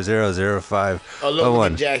 415-550-0501. Oh,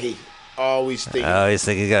 look at Jackie. Always thinking. Oh, he's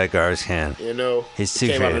thinking he got a garbage can. You know, he's too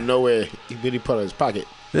came out of nowhere. He really put it in his pocket.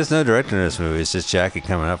 There's no director in this movie. It's just Jackie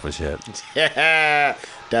coming up with shit.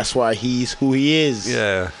 That's why he's who he is.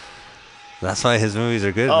 Yeah. That's why his movies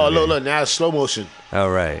are good. Oh, look, now it's slow motion. Oh,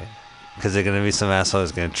 right. Because they're going to be some asshole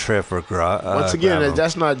who's going to trip or once again, is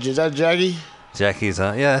that Jackie? Jackie's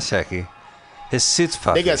on. Yeah, that's Jackie. His suit's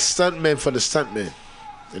puffy. They got stuntmen for the stuntmen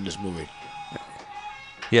in this movie.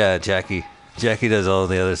 Yeah, Jackie. Jackie does all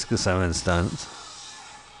the other stuntmen stunts.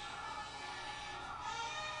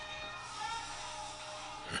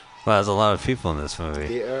 Wow, there's a lot of people in this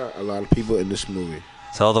movie. There are a lot of people in this movie.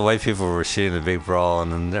 So all the white people were shooting the big brawl,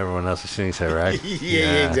 and then everyone else was shooting each other, right?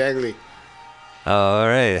 yeah, exactly. Oh, all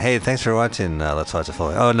right. Hey, thanks for watching. Let's watch it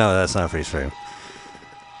fully. Oh, no, that's not freeze frame.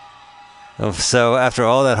 So after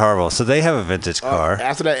all that horrible, so they have a vintage car.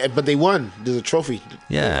 After that, but they won. There's a trophy.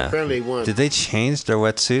 Yeah. Apparently they won. Did they change their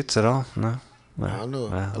wetsuits at all? No. I don't know.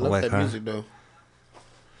 I love that music, though.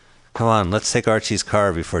 Come on, let's take Archie's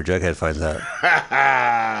car before Jughead finds out.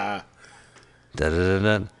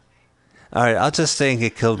 Da-da-da-da. All right, I'll just stay and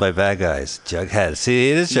get killed by bad guys. Jughead.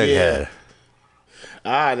 See, it is Jughead.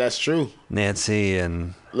 Yeah. That's true. Nancy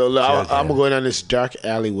and look, I'm going to go down this dark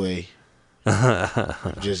alleyway.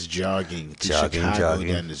 Just jogging. Jogging.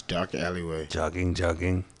 Down this dark alleyway.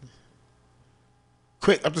 Jogging.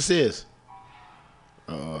 Quick, up the stairs.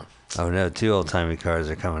 Oh, no, 2 old-timey cars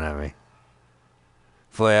are coming at me.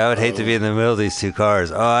 Boy, I would hate to be in the middle of these 2 cars.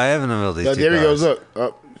 Oh, I am in the middle of these 2 cars. There he goes, look.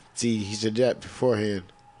 See, he said that beforehand.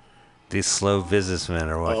 These slow businessmen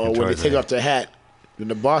are walking towards me. When they take off their hat. When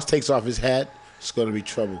the boss takes off his hat, it's going to be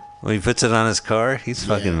trouble. When he puts it on his car, he's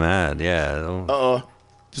fucking mad. Yeah.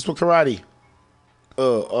 Just for karate.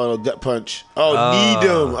 Gut punch. Need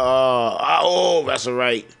him. That's all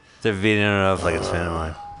right. They're beating it up like it's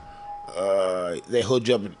pantomime. They hold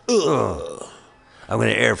you up and I'm going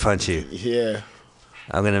to air punch you. Yeah.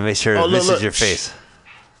 I'm going to make sure it misses your face.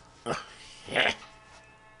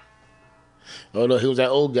 Oh, no, he was that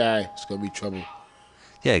old guy. It's going to be trouble.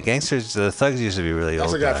 Yeah, gangsters, the thugs used to be really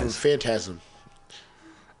old guys. That's a guy from Phantasm.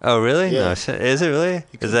 Oh, really? Yeah. No shit. Is it really?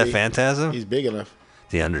 Is that Phantasm? He's big enough.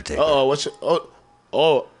 The Undertaker. It's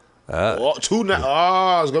going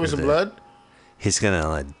to be some blood? He's going to,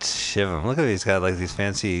 like, shiv him. Look at him. He's got, like, these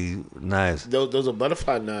fancy knives. Those are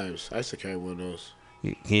butterfly knives. I used to carry one of those.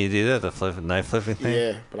 Can you do that, the knife flipping thing?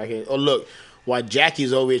 Yeah, but I can't. Oh, look. While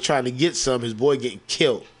Jackie's over here trying to get some, his boy getting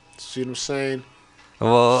killed. See what I'm saying?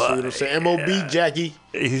 Well, see what I'm saying? M.O.B. Jackie.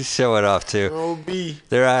 He's showing off, too. M.O.B.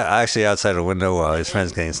 They're actually outside a window while his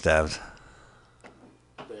friend's getting stabbed.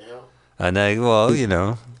 What the hell? And he's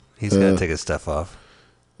going to take his stuff off.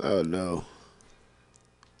 Oh, no.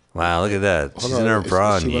 Wow, look at that. She's in her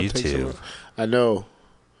bra on YouTube. I know.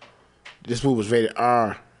 This movie was rated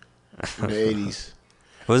R in the 80s.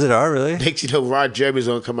 Was it R, really? Next, Rod Jeremy's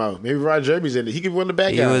going to come out. Maybe Rod Jeremy's in it. He could be one of the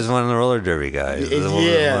bad guys. He was one of the roller derby guys.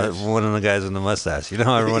 One of the guys with the mustache. You know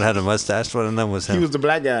how everyone had a mustache? One of them was him. He was the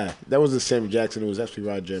black guy. That wasn't Sam Jackson. It was actually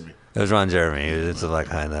Rod Jeremy. It was Ron Jeremy. He was the black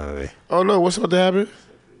guy in that movie. Oh, no. What's about to happen?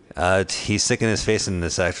 He's sticking his face in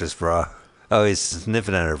this actress' bra. Oh, he's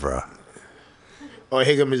sniffing at her bra. Oh,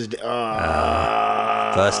 here comes his...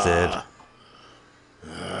 busted.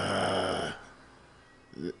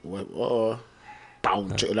 What? What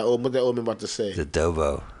that old man about to say? The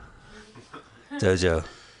Dojo. The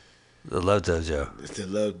Love Dojo. It's the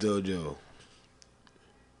Love Dojo.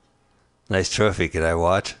 Nice trophy. Can I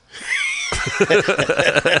watch?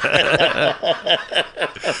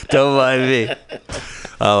 Don't mind me.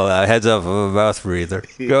 Oh, heads up, I'm a mouth breather.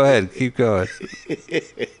 Go ahead, keep going.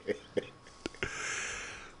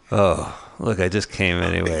 Oh, look, I just came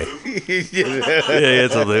anyway. Yeah,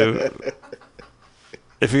 it's a lube.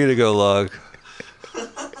 If you're gonna go long.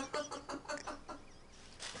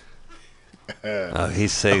 Oh,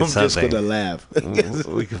 he's saying something. I'm just gonna laugh.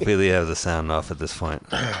 We completely have the sound off at this point.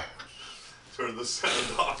 Turn the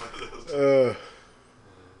sound off.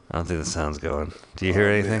 I don't think the sound's going. Do you hear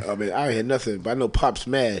anything? I mean, I don't hear nothing, but I know Pop's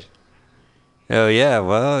mad. Oh, yeah,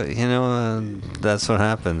 well, that's what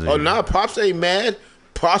happens. Oh, nah, Pops ain't mad.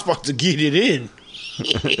 Pop's about to get it in.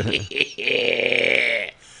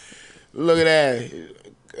 Look at that.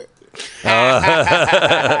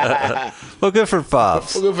 Well, good for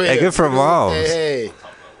Pops. Good for Hey, good for Moms. Hey.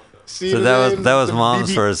 See So what I'm that was saying?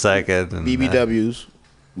 Moms for a second. and, BBWs.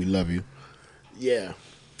 We love you. Yeah.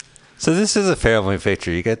 So this is a family picture.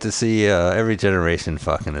 You get to see every generation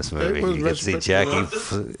fucking this movie. It was You get to see rich-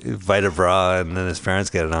 Jackie bite a bra, and then his parents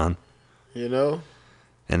get it on. You know?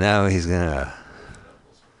 And now he's gonna.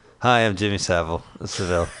 Hi, I'm Jimmy Savile.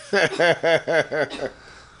 Seville.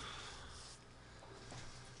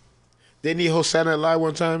 Didn't he host Saturday Night Live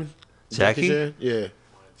one time? Jackie? Chan? Yeah.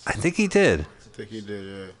 I think he did. I think he did,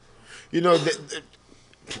 yeah. You know,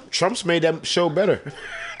 Trump's made that show better.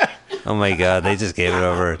 Oh my God! They just gave it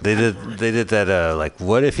over. They did that. Like,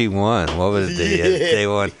 what if he won? What would it be? Yeah. They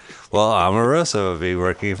won. Well, Omarosa would be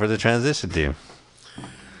working for the transition team.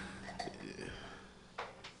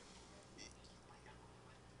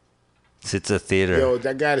 It's a theater. Yo,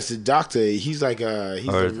 that guy that's a doctor, he's like he's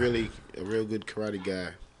Or- a real good karate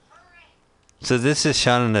guy. So this is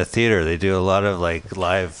shot in a theater. They do a lot of like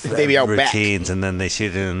live They be out back. routines, and then they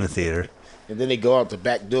shoot it in the theater. And then they go out the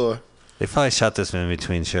back door. They probably shot this in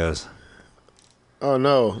between shows. Oh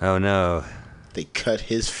no. Oh no! They cut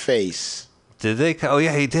his face. Did they? Oh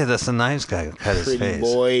yeah, he did. That's the knives guy who cut his Pretty face.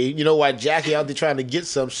 boy. You know why Jackie out there trying to get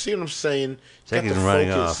some? See what I'm saying? Got Jackie's the running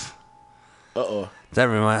focus. off. Uh-oh. That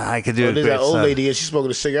remind. I could do Oh, a there's great that old stuff. lady and she's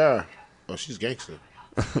smoking a cigar. Oh, she's gangster.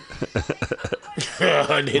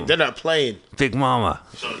 They're not playing. Big Mama.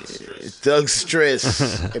 Doug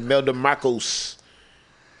Stress and Melda Marcos.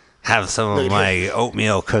 Have some of my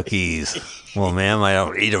oatmeal cookies. Well, ma'am, I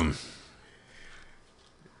don't eat them.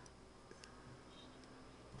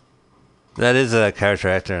 That is a character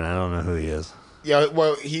actor, and I don't know who he is. Yeah,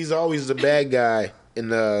 well, he's always the bad guy in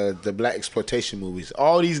the black exploitation movies.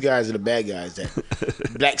 All these guys are the bad guys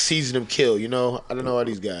that black season them kill. You know, I don't know all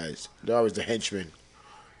these guys. They're always the henchmen.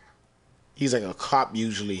 He's like a cop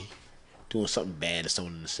usually doing something bad to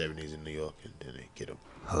someone in the 70s in New York, and then they get him.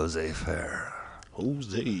 Jose Fair.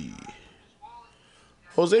 Jose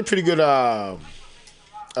pretty good. The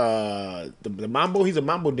mambo. He's a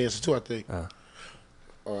mambo dancer too, I think. You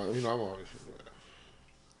know, I'm always.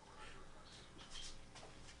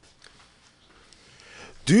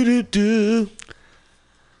 Do.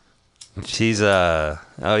 She's oh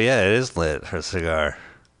yeah, it is lit. Her cigar.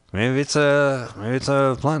 Maybe it's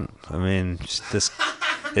a blunt. I mean, this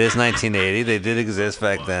it is 1980. They did exist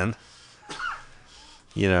back then.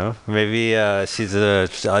 You know, maybe she's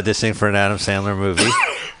auditioning for an Adam Sandler movie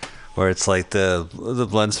where it's like the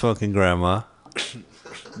blunt smoking grandma.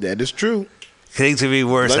 That is true. Things could be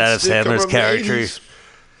worse. Blunt Adam still come Sandler's from the character. 80s.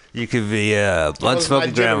 You could be blunt That was smoking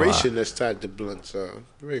my grandma. generation that's tied to blunt, so I'm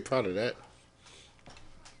very proud of that.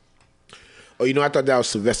 Oh, you know, I thought that was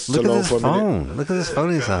Sylvester Look at Stallone this for a minute. phone. Look at this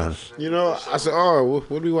phone he's on. You know, I said, oh,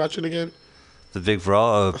 what are we watching again? The big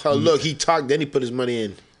brawl. Oh, look, he talked, then he put his money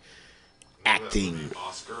in acting.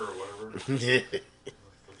 Oscar or whatever.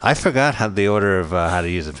 I forgot how the order of how to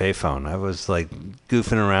use a payphone. I was like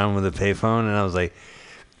goofing around with a payphone, and I was like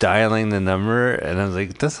dialing the number, and I was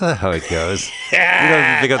like, "That's not how it goes." You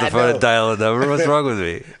don't pick up the I phone know. and dial a number. What's wrong with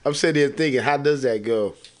me? I'm sitting there thinking, how does that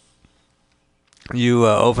go? You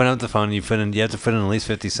open up the phone. You have to put in at least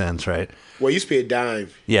 50 cents, right? Well, it used to be a dime.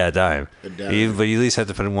 Yeah, a dime. A dime. But you at least have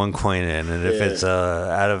to put in one coin in, and if Yeah. it's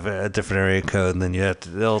out of a different area code, then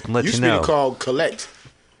they'll let Used you to know. be called collect.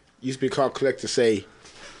 Used to be called collect to say,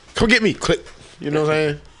 come get me, click. You know what I'm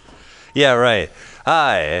saying? Yeah, right.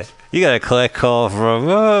 Hi. You got a collect call from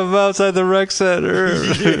I'm outside the rec center.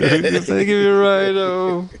 They give you a ride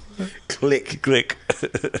home. Click. Click.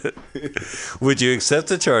 Would you accept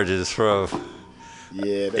the charges from?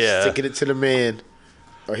 Yeah, that's Yeah. sticking it to the man.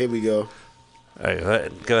 Oh, here we go. All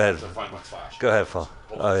right, go ahead. Find my flash. Go ahead, Paul.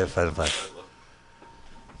 Oh yeah, fine.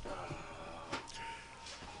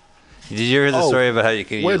 Did you hear the Oh, story about how you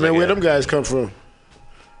can Wait a use minute, like where them guys come from?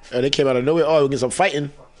 They came out of nowhere. Oh, we get some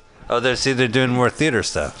fighting. Oh, they're doing more theater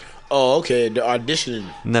stuff. Oh, okay. The auditioning.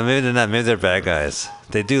 No, maybe they're not. Maybe they're bad guys.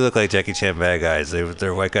 They do look like Jackie Chan bad guys.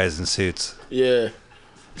 They're white guys in suits. Yeah.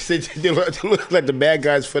 They look like the bad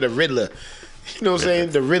guys for the Riddler. You know what I'm saying?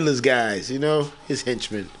 The Riddler's guys, you know? His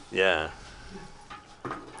henchmen. Yeah.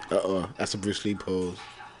 That's a Bruce Lee pose.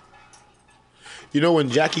 You know when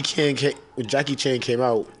Jackie Chan came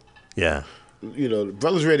out, Yeah. you know, the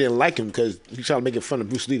brothers really didn't like him because he started making fun of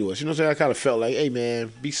Bruce Lee to us. You know what I'm saying? I kind of felt like, hey,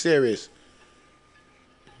 man, be serious.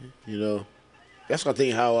 You know? That's what I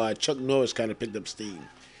think how Chuck Norris kind of picked up steam.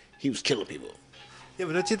 He was killing people. Yeah,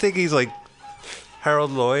 but don't you think he's like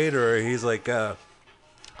Harold Lloyd, or he's like a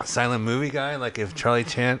silent movie guy? Like if Charlie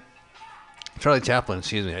Chaplin,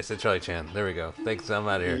 excuse me, I said Charlie Chan. There we go. Thanks, I'm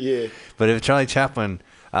out of here. Yeah. But if Charlie Chaplin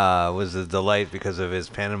was a delight because of his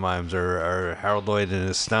pantomimes, or Harold Lloyd and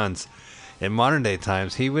his stunts, in modern day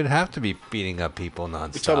times, he would have to be beating up people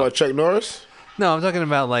nonstop. You talking about Chuck Norris? No, I'm talking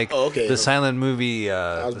about like the silent movie.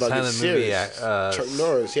 I was the about to silent get movie. serious. Chuck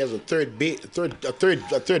Norris, he has a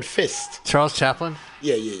third fist. Charles Chaplin.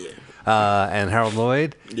 Yeah. And Harold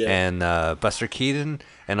Lloyd, Yeah. and Buster Keaton,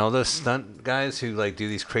 and all those stunt guys who like do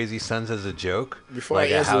these crazy stunts as a joke. Before like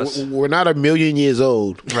I a answer, house, we're not a million years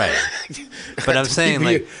old. right? But I'm saying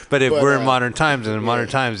like, but if But, we're in modern times, and in modern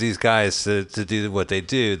times, these guys to do what they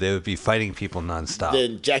do, they would be fighting people nonstop.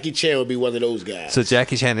 Then Jackie Chan would be one of those guys. So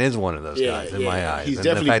Jackie Chan is one of those guys in my eyes. He's And the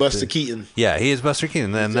definitely fact Buster that- Keaton. Yeah, he is Buster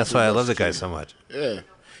Keaton, and that's why I definitely love the Buster guy Keaton. so much. Yeah.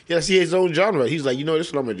 He has his own genre. He's like, you know, this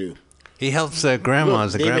is what I'm gonna do. He helps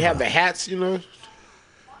grandmas. Look, the they grandma. even have the hats, you know.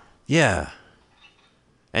 Yeah.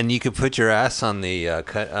 And you could put your ass on the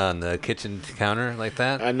on the kitchen counter like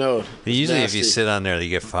that. I know. Usually, Nasty. if you sit on there, you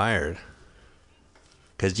get fired.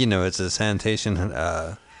 Because you know it's a sanitation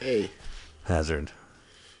hazard.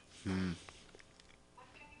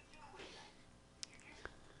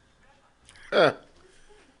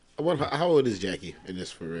 I wonder how old is Jackie in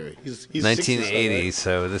this for real? He's 1980. 60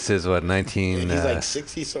 So this is what 19. he's like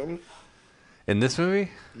 60 something. in this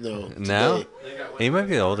movie. No. Now today. he might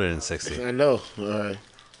be older than 60. I know. All right.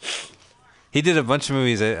 He did a bunch of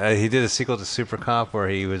movies. He did a sequel to Super Cop where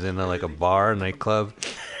he was in like a bar nightclub,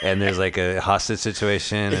 and there's like a hostage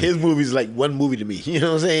situation. And, His movie's like one movie to me. You know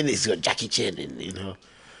what I'm saying? It's got Jackie Chan in, you know.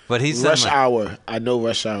 but he's Rush done, Hour. I know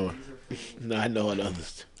Rush Hour. No, I know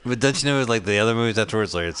others. But don't you know like the other movies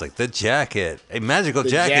afterwards? Like it's like The Jacket, a magical The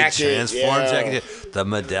jacket, Jacket, transformed yeah. jacket, the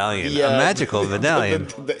medallion, Yeah. a magical medallion.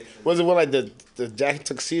 Was it one like the Jacket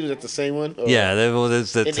tuxedo? That's the same one? Or- Yeah,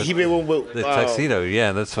 there's the And he made one with the tuxedo.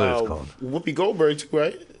 Yeah, that's what it's called. Whoopi Goldberg too,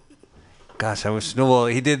 right? Gosh, I wish. No, well,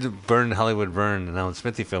 he did Burn Hollywood Burn, an Alan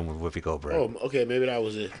Smithy film with Whoopi Goldberg. Oh, okay, maybe that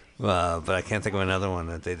was it. But I can't think of another one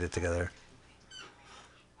that they did together.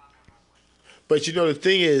 But you know the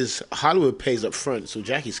thing is, Hollywood pays up front, so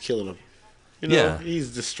Jackie's killing him. You know, Yeah.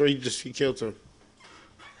 he's destroyed. He killed him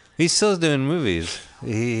He's still doing movies.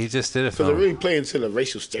 He just did a because they're film. really playing to the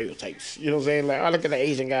racial stereotypes. You know what I'm saying? Like, oh, look at the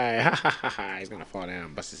Asian guy. Ha ha ha ha. He's gonna fall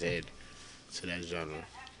down, bust his head. To that genre.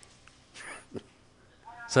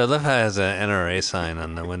 So I love how it has an NRA sign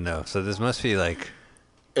on the window. So this must be like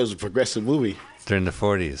It was a progressive movie. during the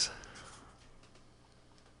 40s.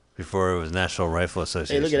 Before it was National Rifle Hey,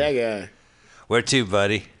 Association. look at that guy. Where to,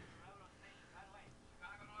 buddy?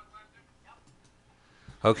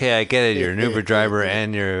 Okay, I get it. You're an Uber driver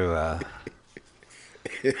and you're...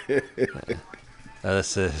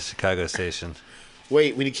 that's the Chicago station.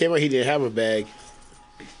 Wait, when he came out, he didn't have a bag.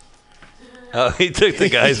 Oh, he took the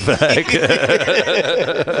guy's bag.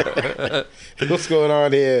 What's going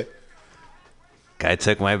on here? Guy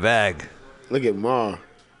took my bag. Look at Ma.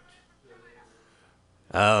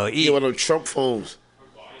 Oh, He got one of them Trump phones.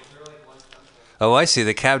 Oh, I see.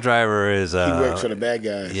 The cab driver is... He works for the bad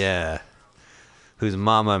guys. Yeah. Whose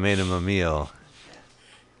mama made him a meal.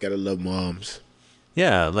 Gotta love moms.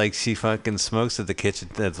 Yeah, like she fucking smokes at the kitchen,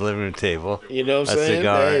 at the living room table. You know what I'm a saying?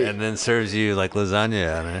 cigar, Hey. and then serves you like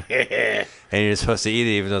lasagna on it. And you're supposed to eat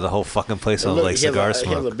it even though the whole fucking place smells Look, like he has cigar a, He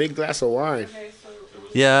has a smoke. big glass of wine.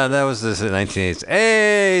 Yeah, that was this in 1980s.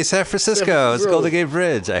 Hey, San Francisco. It's Francisco. Golden Gate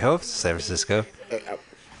Bridge. I hope it's San Francisco.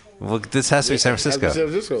 Well, this has to be San Francisco. San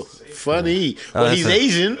Francisco. Funny. Oh, Well, that's he's a-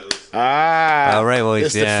 Asian. Ah. Oh, right, well,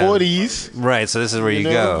 it's yeah. the 40s. Right, so this is where you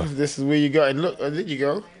know? go. This is where you go. And look, there you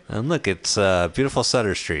go. And look, it's beautiful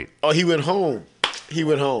Sutter Street. Oh, he went home. He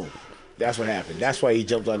went home. That's what happened. That's why he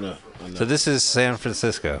jumped on the. So this is San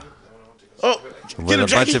Francisco. Oh, With get him, a bunch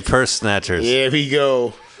Jackie. of purse snatchers. There we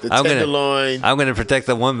go. The I'm tenderloin. I'm gonna protect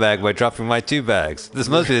the one bag by dropping my two bags. This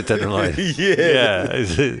must be the tenderloin. Yeah.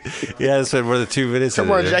 Yeah, I spent more than 2 minutes. Come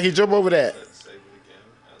in on, there. Jackie, jump over that.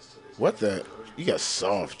 What the? You got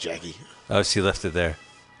soft, Jackie. Oh, she left it there.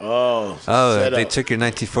 Oh. Oh, set they up. took your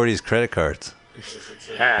 1940s credit cards.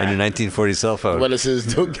 on your 1940 cell phone. What it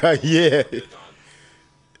says, don't got, yeah.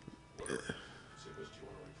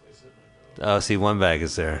 Oh, see, one bag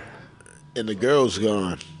is there. And the girl's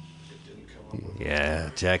gone. Yeah,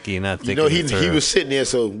 Jackie, not You thinking. know, it he through. was sitting there,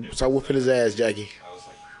 so start whooping his ass, Jackie.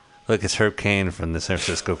 Look, it's Herb Cain from the San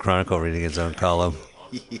Francisco Chronicle reading his own column.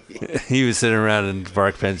 He was sitting around in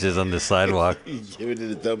park benches on the sidewalk. Giving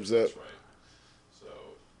it a thumbs up.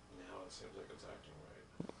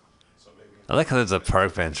 I like how there's a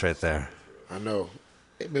park bench right there. I know.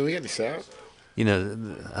 Hey, man, we got the sound. You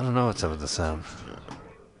know, I don't know what's up with the sound.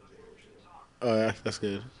 Oh, yeah, that's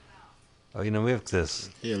good. Oh, you know, we have this.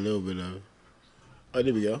 Yeah, a little bit of it. Oh,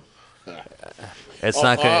 there we go. It's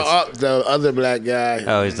not good. The other black guy.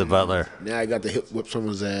 Oh, he's the butler. Now I got to whip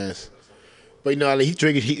someone's ass. But, you know, he's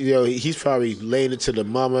drinking. He's probably laying into the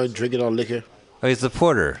mama, drinking all liquor. Oh, he's the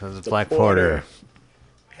porter. The black porter.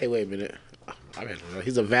 Hey, wait a minute. I don't know.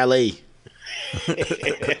 He's a valet.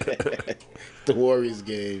 The Warriors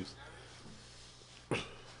games.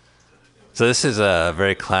 So this is a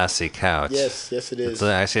very classy couch. Yes, it is. It's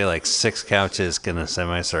actually like 6 couches in a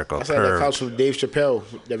semicircle. That's like that curved. couch from Dave Chappelle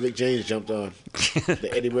that Rick James jumped on. The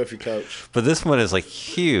Eddie Murphy couch. But this one is like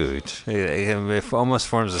huge. It almost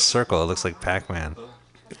forms a circle. It looks like Pac-Man.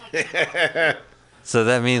 So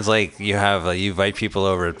that means like you invite people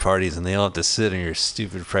over at parties and they all have to sit on your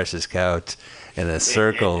stupid precious couch in a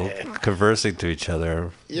circle conversing to each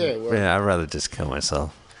other. Yeah, well, Yeah, I'd rather just kill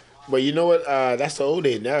myself. but you know what? That's the old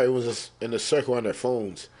days. Now it was just in a circle on their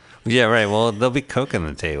phones. Yeah, right. Well, there'll be Coke on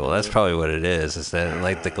the table. That's probably what it is. Is that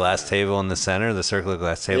like the glass table in the center, the circular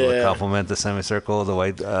glass table to Yeah. complement the semicircle, the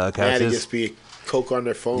white Now they couches? just be Coke on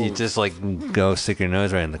their phones. You just like go stick your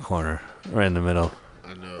nose right in the corner, right in the middle.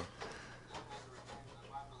 I know.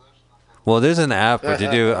 Well, there's an app. What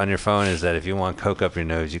you do on your phone is that if you want Coke up your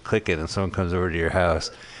nose, you click it, and someone comes over to your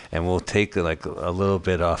house, and we'll take like a little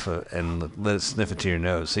bit off and let it sniff it to your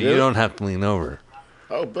nose, so you Really? don't have to lean over.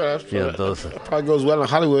 Oh, but that's Yeah, those. that probably goes well in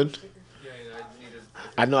Hollywood.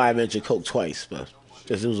 I know I mentioned Coke twice, but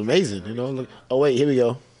it was amazing. You know. Look, oh wait, here we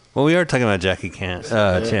go. Well, we are talking about Jackie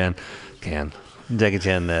Jackie Chan,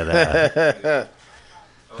 that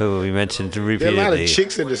who we mentioned There are a lot repeatedly. of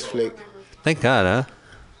chicks in this flick. Thank God, huh?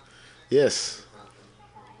 Yes.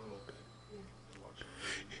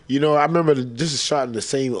 You know, I remember this is shot in the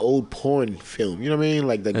same old porn film. You know what I mean?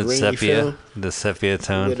 Like the And grainy film. the sepia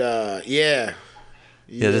tone. With yeah.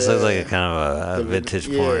 Yeah, this looks like a kind of a vintage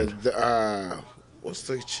porn. What's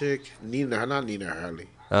the chick? Not Nina Harley.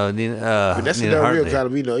 Oh, But that's Nina the real Hartley. kind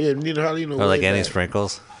of, you know. Yeah, Nina Harley. You know, Or like way Annie back.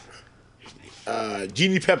 Sprinkles.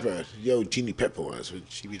 Jeannie Pepper. Yo, Jeannie Pepper was when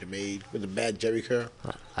she be the maid with the bad Jerry curl.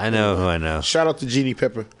 I know who I know. Shout out to Jeannie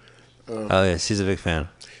Pepper. Oh yeah, she's a big fan.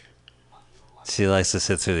 She likes to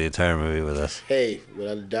sit through the entire movie with us. Hey,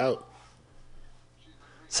 without a doubt.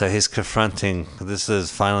 So he's confronting. This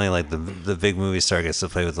is finally like the big movie star gets to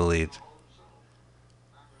play with the lead.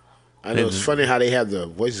 I know it's funny how they have the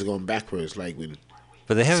voices going backwards. Like when,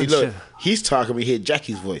 But they see, haven't. look, he's talking, we hear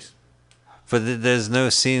Jackie's voice. But there's no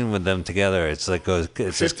scene with them together. It's like it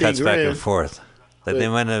just 50 cuts back and grand. forth. Like Wait. they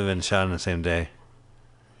might have been shot on the same day.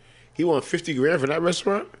 He won $50,000 for that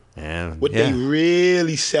restaurant. And What yeah. they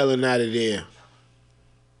really selling out of there?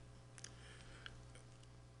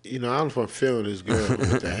 You know, I don't know if I'm feeling this girl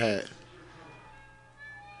with the hat.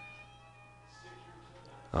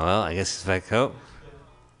 Well, I guess he's back up.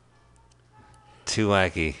 Too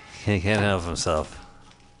wacky. He can't help himself.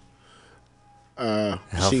 Help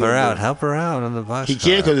she her gonna out. do- Help her out on the box. He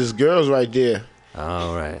can't because his girl's right there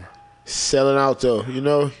Oh right. selling out though. You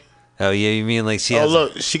know. Oh yeah, you mean like she Oh has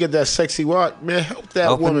look, she got that sexy walk. Man, help that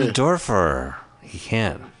open woman. the door for her. He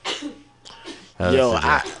can't. Oh, Yo,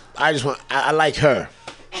 that's a joke. I just want. I like her.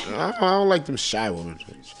 I don't like them shy women.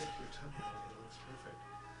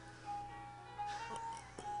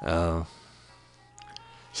 Oh.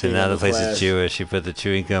 She So ain't now got the no place class. is Jewish. She put the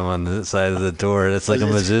chewing gum on the side of the door. It's like a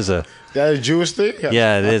mezuzah. That a Jewish thing?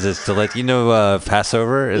 Yeah, it is. It's to let you know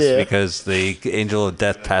Passover is Yeah. because the angel of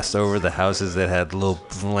death passed over the houses that had little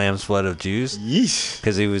lamb's blood of Jews Yeesh.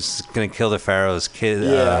 because he was going to kill the Pharaoh's kid.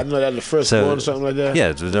 Yeah, I know that the first so- one or something like that.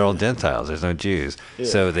 Yeah, they're all Gentiles. There's no Jews.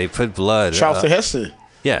 So they put blood. Charlton Heston.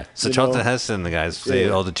 Yeah, so You Charlton know? Heston, the guys, Yeah.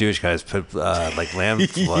 all the Jewish guys put like lamb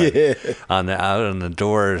blood Yeah. out on the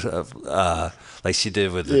doors of like she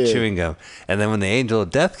did with the Yeah. chewing gum. And then when the angel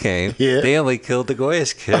of death came, Yeah. they only killed the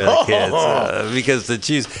Goyish kids because the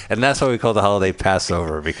Jews, and that's why we call the holiday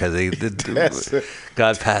Passover because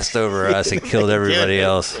God passed over us and killed everybody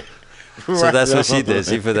else. So that's what she did.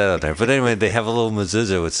 She put that on there. But anyway, they have a little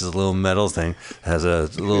mezuzah, which is a little metal thing. It has a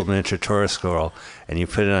little miniature Torah scroll, and you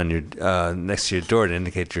put it on your next to your door to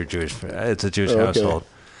indicate you're Jewish. It's a Jewish household,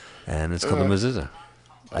 and it's called a mezuzah.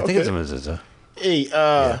 I think it's a mezuzah. Hey, wait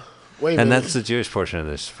a minute. And that's the Jewish portion of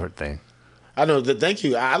this thing. I know. Thank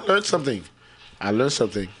you. I learned something.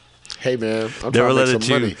 Hey, man. I'm Never trying let to a make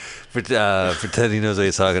some money. Jew pretend he knows what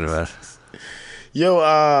he's talking about. Yo,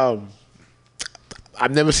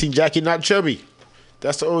 I've never seen Jackie not chubby.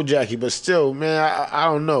 That's the old Jackie. But still, man, I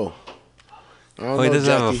don't know. I don't know,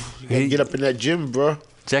 Jackie. You got to get up in that gym, bro.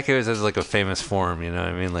 Jackie always has like a famous form, you know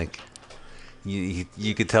what I mean? Like,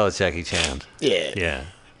 you could tell it's Jackie Chan. Yeah. Yeah.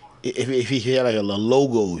 If he had like a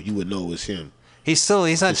logo, you would know it was him. He's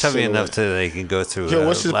not chubby enough to they can go through. Yo,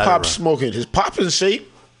 what's his pop smoking? His pop's in shape.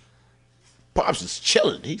 Pops is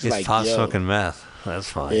chilling. He's like, pop smoking meth. That's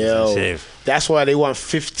fine. Yo, that's why they want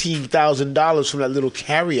 $15,000 from that little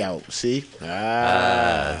carry-out. See?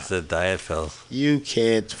 It's a diet pill. You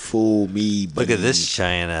can't fool me. Buddy. Look at this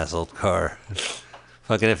giant ass old car.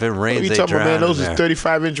 Fucking if it rains, what are you they talking drown. about, man? Those are are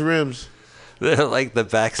 35-inch rims. They're like the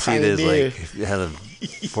back seat is Pioneer. like you had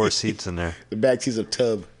 4 seats in there The back seat's a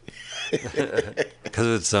tub. because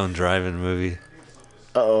of its own driving movie.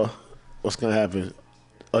 Uh-oh. What's going to happen?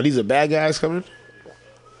 Oh, these are bad guys coming?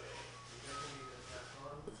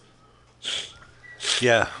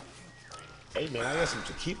 Yeah. Hey, man, I got some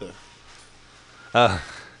tequila.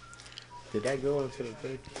 Did that go into the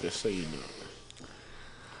thing? Just so you know.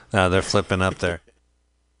 No, they're flipping up there.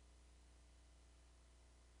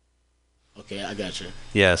 Okay, I got you.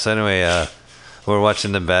 Yeah, so anyway, we're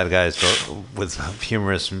watching the bad guys with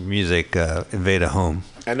humorous music invade a home.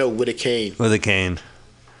 I know, with a cane. With a cane.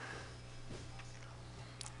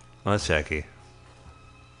 Well, that's Jackie.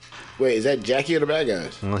 Wait, is that Jackie or the bad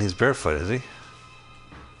guys? Well, he's barefoot, is he?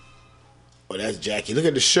 Oh, that's Jackie. Look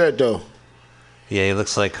at the shirt, though. Yeah, he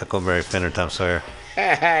looks like Huckleberry Finn or Tom Sawyer.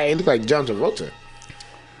 He looks like John Travolta.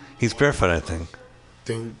 He's barefoot, I think.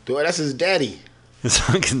 Dude, that's his daddy. He's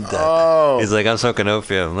fucking dead. Oh. He's like, I'm smoking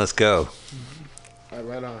opium. Let's go.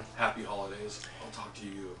 Right on. Happy holidays. I'll talk to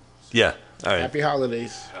you. Yeah. All right. Happy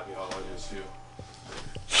holidays. Happy holidays too.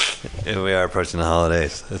 Here we are approaching the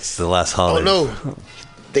holidays. It's the last holiday. Oh, no.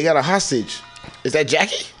 They got a hostage. Is that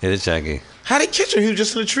Jackie? It is Jackie. How'd they catch him? He was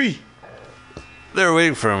just in a tree. They were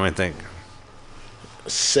waiting for him, I think.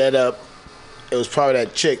 Set up. It was probably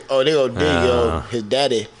that chick. Oh, they go dig his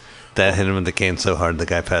daddy. Dad hit him with the cane so hard the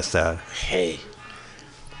guy passed out. Hey.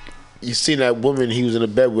 You seen that woman he was in a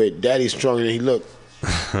bed with. Daddy's stronger than he looked.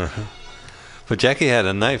 But Jackie had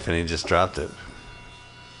a knife and he just dropped it.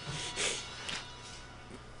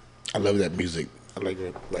 I love that music. I like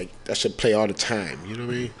it. Like, that should play all the time. You know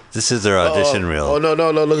what I mean? This is their audition reel. Oh, no.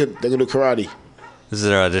 Look at, they're going to do karate. This is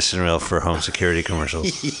their audition reel for home security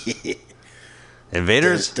commercials.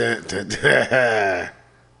 Invaders? Dun, dun, dun, dun.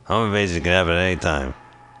 Home invasion can happen at any time.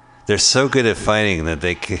 They're so good at fighting that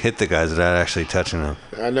they can hit the guys without actually touching them.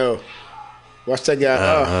 I know. Watch that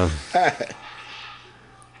guy.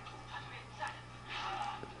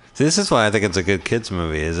 See, this is why I think it's a good kids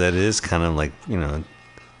movie, is that it is kind of like, you know,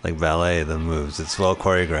 like ballet, the moves. It's well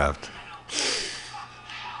choreographed.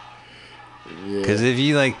 Because if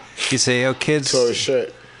you say, oh, kids, Tore his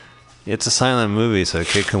shirt. it's a silent movie, so a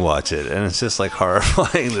kid can watch it. And it's just like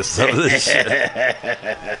horrifying to some of this shit.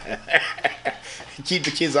 Keep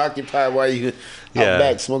the kids occupied while you out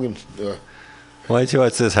back smoking. Why'd you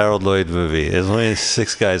watch this Harold Lloyd movie? There's only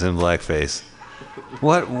 6 guys in blackface.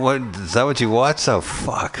 What is that what you watched? Oh,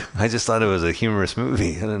 fuck. I just thought it was a humorous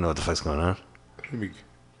movie. I didn't know what the fuck's going on. I'm going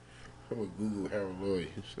to Google Harold Lloyd.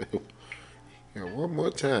 Yeah, one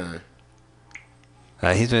more time.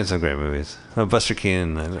 He's made some great movies. Buster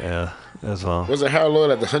Keaton as well. Was it Harold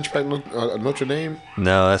Lloyd at the Hunchback of Notre Dame?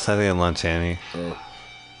 No, that's I think in Lon Chaney. Oh.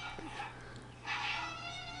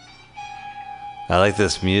 I like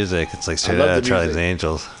this music. It's like straight out of Charlie's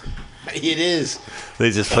Angels. It is.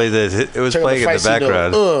 They just played it. It was Check playing in the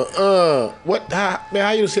background. What? Man,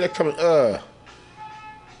 how you see that coming?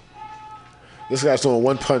 This guy's throwing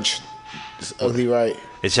one punch. It's ugly, right?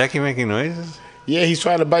 Is Jackie making noises? Yeah, he's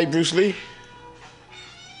trying to bite Bruce Lee.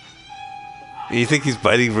 You think he's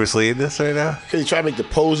biting Bruce Lee in this right now? Because he's trying to make the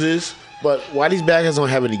poses. But why these bad guys don't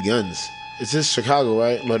have any guns? It's just Chicago,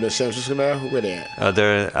 right? But San Francisco now? Where they at?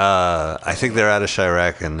 They're. I think they're out of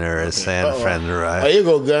Chirac and they're in San Fran. Oh, here you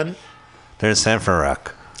go, gun. They're in San Fran.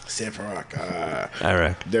 San Fran.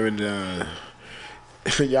 Iraq. They're in.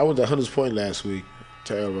 Yeah, I went to Hunters Point last week.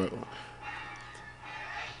 Terrible.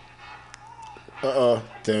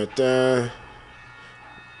 Dun, dun.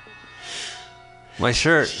 My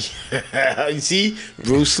shirt. You see?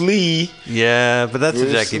 Bruce Lee. Yeah, but that's Bruce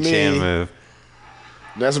a Jackie Lee. Chan move.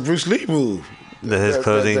 That's a Bruce Lee move. His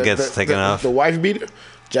clothing gets taken off. The wife beater?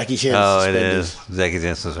 Jackie Chan suspenders. It is. Jackie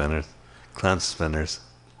Chan suspenders. Clown suspenders.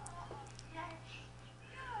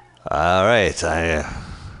 All right.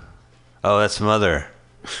 Oh, that's Mother.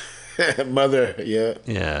 Mother, yeah.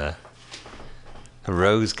 Yeah. A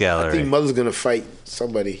Rose I Gallery. think Mother's going to fight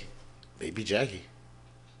somebody. Maybe Jackie.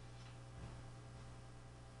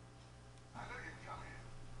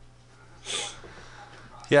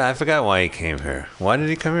 Yeah, I forgot why he came here. Why did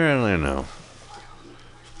he come here? I don't even know.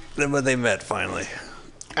 Then when they met finally.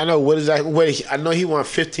 I know I know he won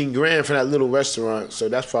 15 grand for that little restaurant, so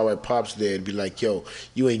that's probably why Pop's there to be like, yo,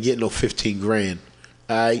 you ain't getting no 15 grand.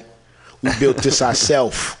 All right? We built this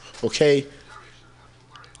ourselves, okay?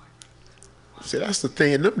 See, that's the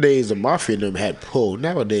thing. In them days, the mafia and them had pull.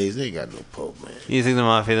 Nowadays, they ain't got no pull, man. You think the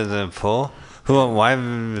mafia doesn't pull? Why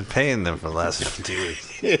haven't we been paying them for the last 50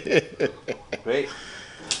 weeks? Great.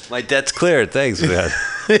 My debt's cleared. Thanks, man.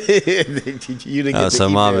 You didn't get So the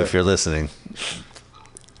Mom, email. if you're listening.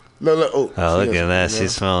 Look. Oh, look at that.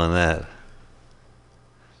 She's smelling that.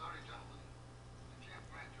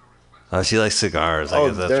 Oh, she likes cigars. I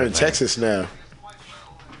guess that's they're her in thing. Texas now.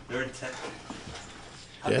 They're in Texas.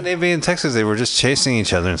 How can they be in Texas? They were just chasing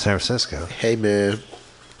each other in San Francisco. Hey, man.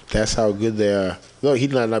 That's how good they are. Look,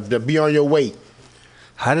 he's not be on your way.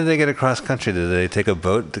 How did they get across country? Did they take a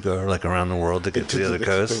boat to go like around the world to get to the other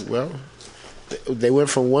coast? Well, they went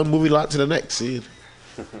from one movie lot to the next. See,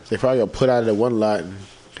 they probably got put out of the one lot and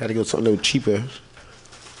had to go something a little cheaper.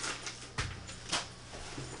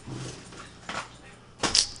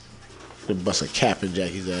 They bust a cap in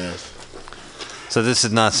Jackie's ass. So this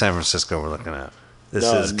is not San Francisco we're looking at. This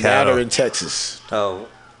No, is now cattle. they're in Texas. Oh,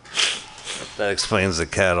 that explains the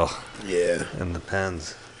cattle Yeah. and the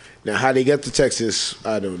pens. Now, how they get to Texas,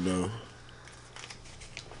 I don't know.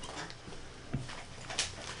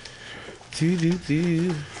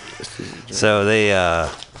 So they,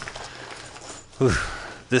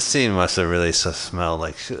 this scene must have really smelled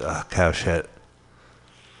like cow shit.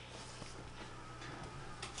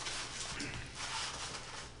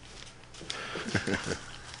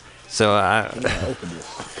 So I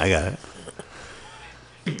got it.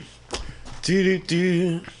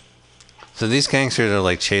 So these gangsters are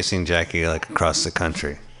like chasing Jackie like across the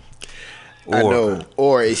country. I know.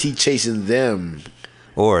 Or is he chasing them?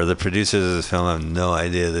 Or the producers of the film have no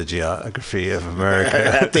idea the geography of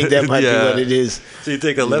America. I think that might be what it is. So you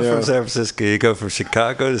take a left from San Francisco, you go from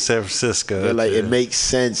Chicago to San Francisco. They're like, it makes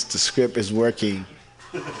sense. The script is working.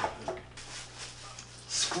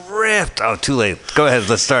 Script. Oh, too late. Go ahead.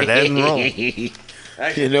 Let's start. And roll.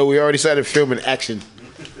 You know, we already started filming action.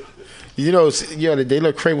 You know, they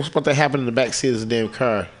look crazy. What's about to happen in the backseat of this damn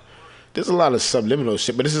car? There's a lot of subliminal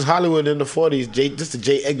shit, but this is Hollywood in the 40s. This is the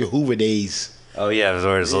J. Edgar Hoover days. Oh, yeah, it was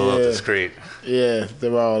always a little discreet. Yeah, they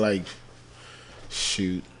were all like,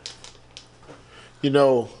 shoot. You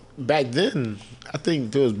know, back then, I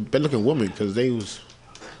think there was better-looking women because they was,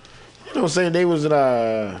 you know what I'm saying? They was in,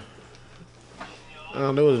 I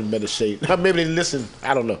don't know, they was in better shape. Maybe they listened.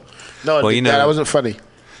 I don't know. No, Well, you know- that wasn't funny.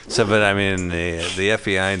 So, but I mean, the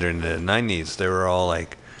FBI during the 90s, they were all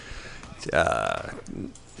like,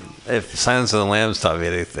 if Silence of the Lambs taught me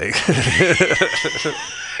anything.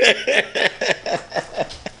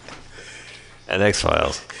 And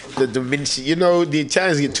X-Files. The Da Vinci, you know, the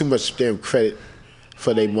Italians get too much damn credit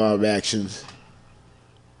for their mob actions.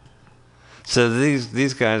 So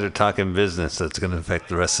these guys are talking business that's going to affect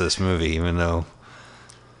the rest of this movie, even though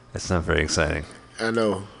it's not very exciting. I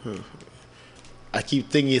know. I keep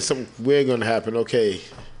thinking something weird gonna happen. Okay,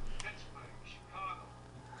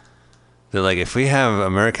 They're like, if we have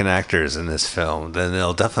American actors in this film, then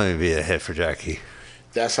it'll definitely be a hit for Jackie.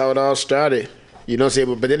 that's how it all started. You know what I'm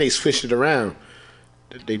saying? But then they switched it around.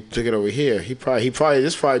 They took it over here.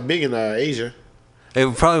 This probably big in Asia.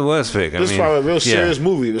 It probably was big. This is probably a real serious yeah.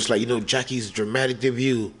 movie. It was like, you know, Jackie's dramatic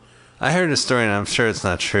debut. I heard a story, and I'm sure it's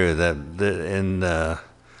not true, that in I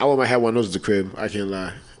might have one of those at the crib. I can't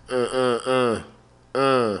lie.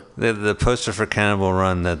 the poster for Cannibal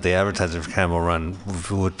Run, that the advertiser for Cannibal Run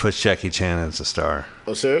would put Jackie Chan as a star.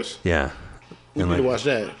 Oh, serious? Yeah. We And need to like- watch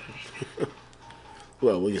that.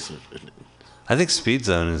 Well, we'll get some. I think Speed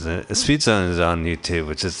Zone is on YouTube,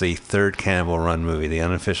 which is the third Cannibal Run movie, the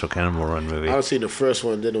unofficial Cannibal Run movie. I was seeing the first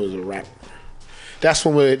one, then it was a rap. That's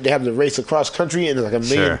when they have the race across country and there's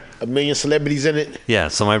like a million celebrities in it. Yeah,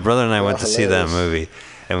 so my brother and I went to see that hilarious. movie,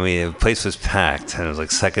 and the place was packed, and it was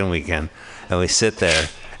like second weekend, and we sit there.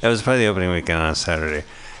 It was probably the opening weekend on a Saturday,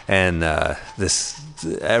 and this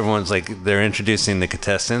everyone's like, they're introducing the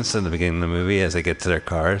contestants in the beginning of the movie as they get to their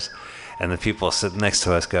cars, and the people sitting next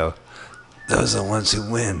to us go, "Those are the ones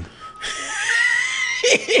who win."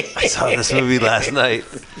 I saw this movie last night,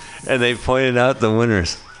 and they pointed out the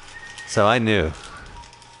winners, so I knew.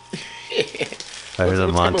 There's a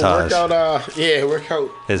montage.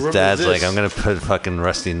 Workout. His dad's like, "I'm gonna put fucking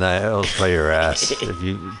rusty nails by your ass if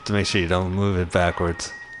you to make sure you don't move it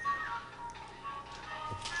backwards."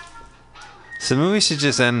 So the movie should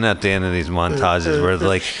just end at the end of these montages where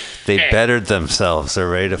like they bettered themselves, they're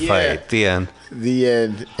ready to fight. The end. The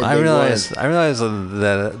end. I realized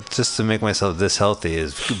that just to make myself this healthy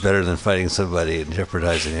is better than fighting somebody and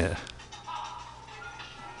jeopardizing it.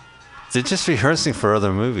 They're just rehearsing for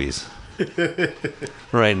other movies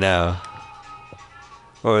right now,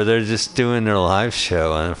 or they're just doing their live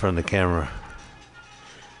show in front of the camera.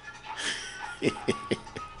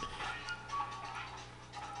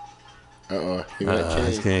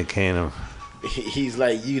 He's gonna cane him. He's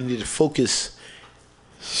like, you need to focus.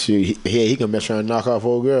 Shoot, he gonna mess around and knock off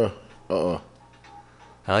old girl.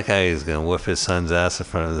 I like how he's gonna whip his son's ass in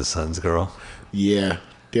front of his son's girl. Yeah,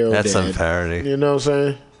 that's some parody. You know what I'm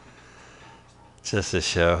saying? Just a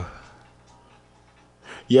show.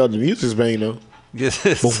 Yo, the music's banging though.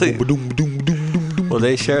 Well,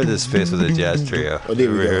 they shared this space with a jazz trio. Oh, there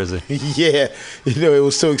we go. Yeah, you know, it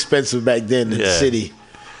was so expensive back then in the city.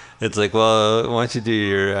 It's like, well, why don't you do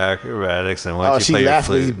your acrobatics and why don't you play your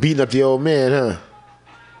flute? He's beating up the old man, huh?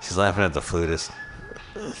 She's laughing at the flutist.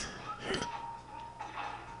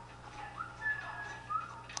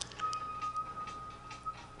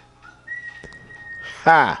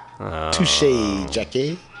 Ha! Touche,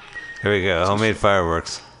 Jackie. Here we go. Homemade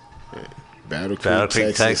fireworks. Battle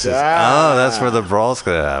Creek, Texas. Oh, that's where the brawl's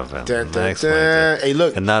gonna happen. Dun, dun, dun. Hey,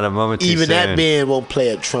 look. And not a moment too even soon. that band won't play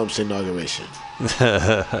at Trump's inauguration.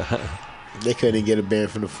 They couldn't get a band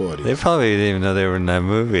from the 40s. They probably didn't even know they were in that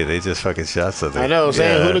movie. They just fucking shot something. I know. I'm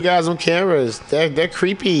saying, who the guys on cameras? They're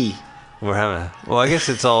creepy. We're having. Well, I guess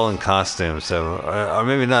it's all in costume, so or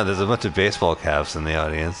maybe not. There's a bunch of baseball caps in the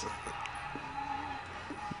audience.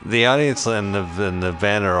 The audience and the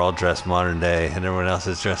band are all dressed modern day, and everyone else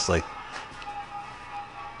is dressed like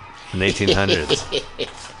in the 1800s.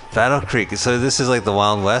 Battle Creek. So this is like the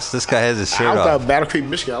Wild West. This guy has his shirt off. I was Battle Creek,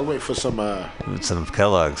 Michigan. I was waiting for some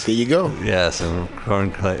Kellogg's. There you go. Yeah, some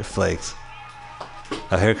corn flakes.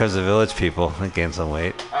 Oh, here comes the Village People. I gained some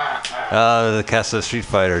weight. The cast of Street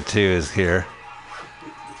Fighter 2 is here.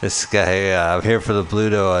 This guy, I'm here for the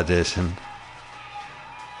Bluto audition.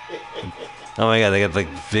 Oh my god, they got like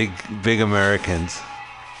big Americans.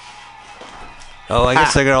 Oh, I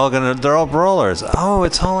guess they're all brawlers. Oh,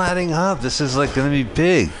 it's all adding up. This is like gonna be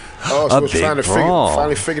big. Oh, so a we're big trying to brawl.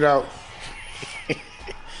 finally figured out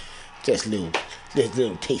just little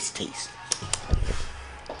taste.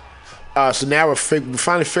 So now we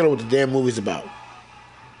finally figured out what the damn movie's about.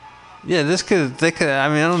 Yeah, they could. I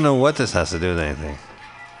mean, I don't know what this has to do with anything.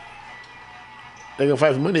 They're gonna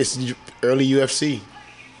fight for money. It's early UFC.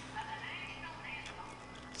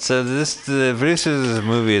 So the producers of this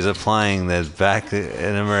movie is applying that back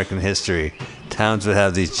in American history, towns would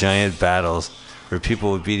have these giant battles where people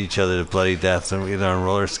would beat each other to bloody death, either on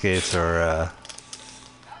roller skates or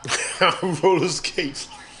roller skates.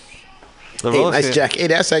 Nice jacket. Hey,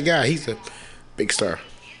 that's that guy. He's a big star.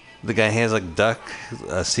 The guy has like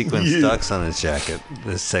sequins ducks on his jacket.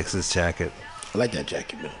 This sexist jacket. I like that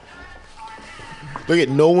jacket, man. Look at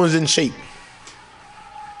no one's in shape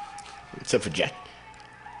except for Jack.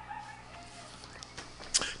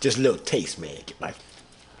 Just a little taste, man.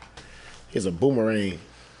 Here's a boomerang.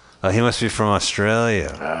 Oh, he must be from Australia.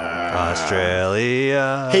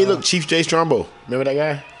 Australia. Hey, look, Chief J. Strombo. Remember that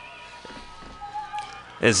guy?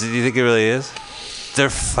 Do you think it really is? They're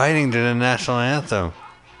fighting to the national anthem.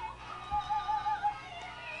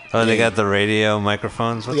 Oh, they got the radio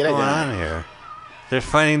microphones. What's going on here? They're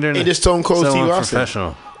fighting during. Hey, this Stone Cold Steve Austin.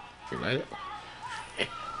 Professional. You like it?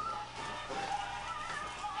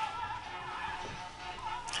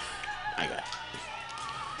 I got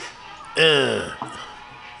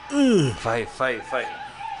it. Fight.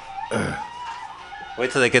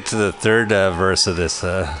 Wait till they get to the third verse of this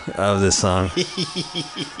song.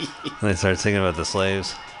 And they start singing about the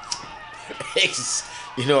slaves.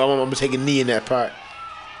 You know, I'm gonna take a knee in that part.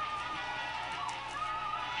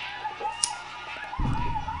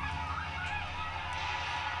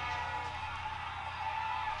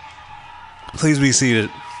 Please be seated.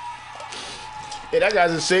 Hey, that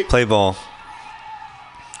guy's in sick. Play ball.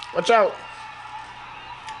 Watch out.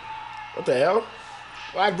 What the hell?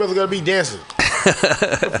 Why is brother gonna be dancing? What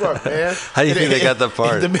the fuck, man? How do you think they got the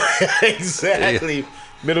part? Exactly. Yeah.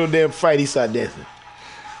 Middle of the damn fight, he started dancing.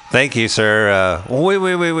 Thank you, sir.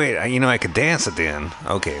 Wait. You know, I could dance at the end.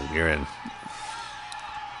 Okay, you're in.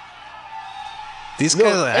 These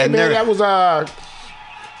guys, Hey, man, that was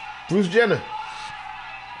Bruce Jenner.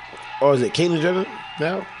 Or is it Caitlyn Jenner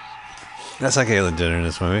now? That's not Caitlyn Jenner in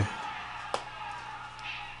this movie.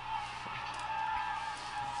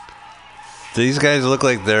 These guys look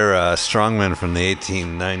like they're strongmen from the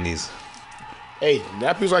 1890s. Hey,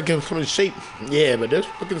 that feels like him coming in shape. Yeah, but they're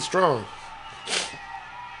looking strong.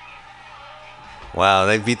 Wow,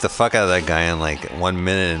 they beat the fuck out of that guy in like 1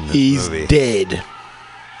 minute in this movie. He's dead.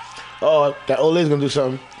 Oh, that old lady's gonna do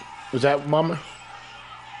something. Was that Mama?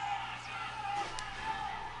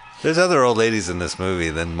 There's other old ladies in this movie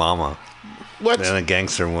than Mama. What? And a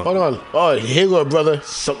gangster woman. Hold on. Oh, here you go, brother.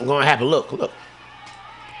 Something gonna happen. Look.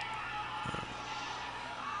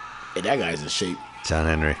 Hey, that guy's in shape. John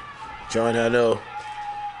Henry. John, I know.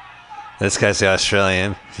 This guy's the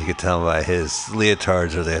Australian. You can tell by his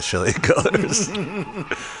leotards are the Australian colors. I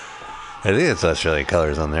think it's Australian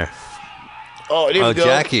colors on there. Oh, there we go.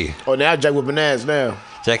 Jackie. Oh, now Jack with bananas now.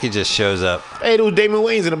 Jackie just shows up. Hey, there was Damon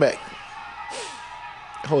Wayans in the back.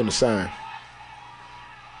 Holding the sign.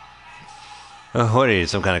 Oh, what are you,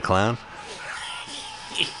 some kind of clown?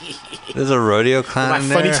 There's a rodeo clown Am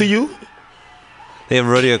in I funny there? to you? They have a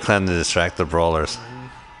rodeo clown to distract the brawlers.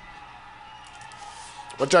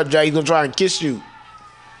 Watch out, Jack. He's gonna try and kiss you.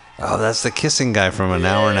 Oh, that's the kissing guy from an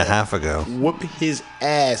hour and a half ago. Whoop his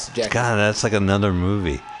ass, Jack. God, that's like another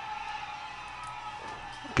movie.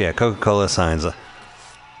 Yeah, Coca-Cola signs.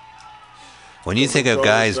 When you think of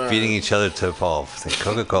guys beating each other to a pulp, think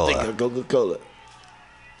Coca-Cola. Think of Coca-Cola.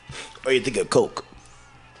 Or you think of Coke.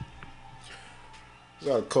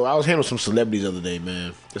 Coke. I was handling some celebrities the other day,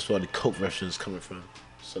 man. That's where the Coke reference is coming from.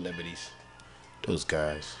 Celebrities. Those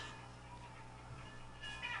guys.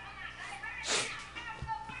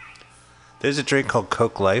 There's a drink called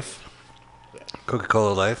Coke Life.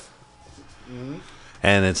 Coca-Cola Life. Mm-hmm.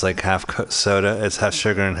 And it's like half soda. It's half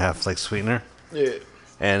sugar and half like sweetener. Yeah.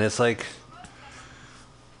 And it's like...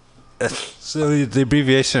 So the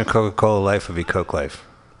abbreviation of Coca-Cola Life would be Coke Life.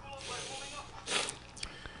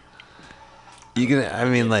 You can, I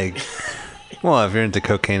mean, like... Well, if you're into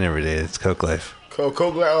cocaine every day, it's Coke Life. Coke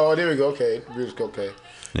Life. Oh, there we go. Okay. Here's cocaine.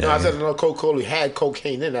 Yeah, no, I said no, Coca-Cola had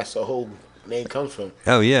cocaine in. That's the whole name comes from.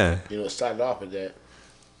 Oh, yeah. You know, it started off with that.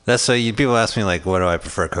 That's so people ask me, like, what do I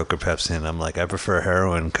prefer, Coke or Pepsi? And I'm like, I prefer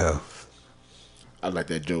heroin and Coke. I like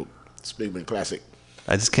that joke. It's Big Man classic.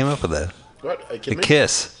 I just came up with that. What? The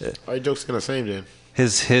Kiss. All your jokes kind of same then.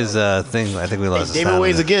 His thing, I think we lost Damon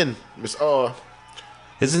Wayans again. It's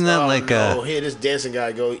Isn't that like oh, here this dancing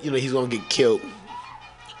guy go. You know he's gonna get killed.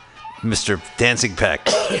 Mr. Dancing Peck?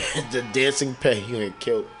 The dancing pay. He gonna get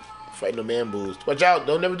killed fighting the man bulls. Watch out!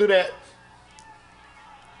 Don't never do that.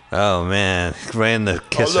 Oh man, ran the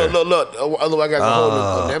kisser. Oh look! Otherwise, I got to hold him.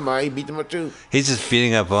 Oh, never mind. He beat them up too. He's just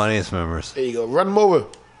beating up audience members. There you go. Run him over.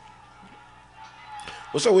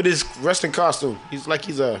 What's up with his wrestling costume? He's like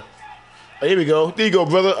he's a. Oh, here we go. There you go,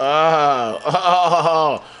 brother.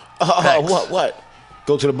 What?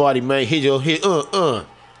 Go to the body, man. Hit your hit.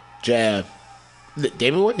 Jab.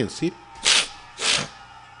 Damon Wayans, see?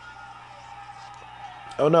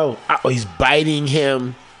 Oh no! Oh, he's biting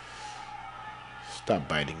him. Stop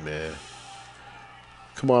biting, man.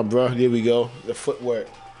 Come on, bro. Here we go. The footwork.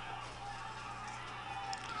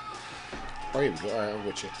 Oh, here we go. All right, I'm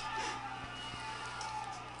with you.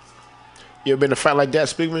 You ever been in a fight like that,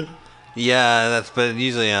 Spigman? Yeah, but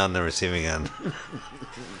usually on the receiving end.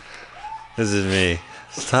 This is me.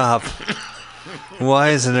 Stop. Why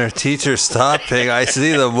isn't our teacher stopping? I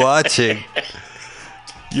see them watching.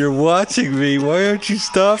 You're watching me. Why aren't you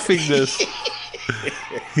stopping this?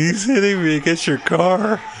 He's hitting me against your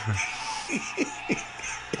car.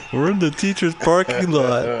 We're in the teacher's parking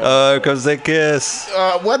lot. Oh, here comes the kiss.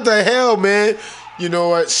 What the hell, man? You know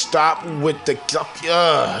what? Stop with the...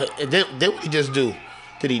 and then what did he just do?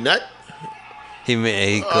 Did he nut? He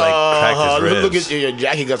cracked his ribs. Look at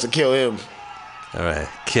Jackie got to kill him. All right,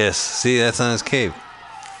 kiss. See, that's on his cape.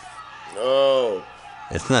 Oh.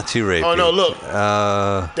 It's not too rapey. Oh, no, look.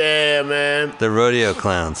 Damn, man. The rodeo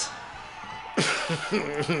clowns.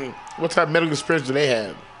 What type of medical experience do they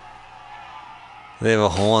have? They have a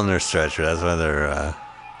hole in their stretcher. That's why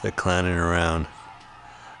they're clowning around.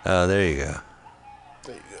 Oh, there you go.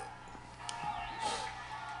 There you go.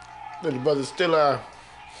 Little brother's still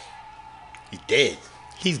he's dead.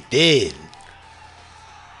 He's dead.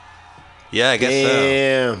 Yeah, I guess so.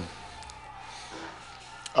 Damn.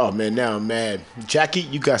 Oh man, now I'm mad. Jackie,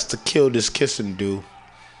 you got to kill this kissing dude.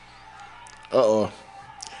 Yo,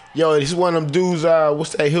 this is one of them dudes.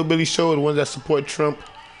 What's that hillbilly show? The ones that support Trump.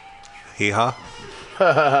 Hee haw.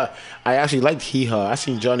 I actually liked Hee Haw. I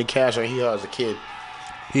seen Johnny Cash on Hee Haw as a kid.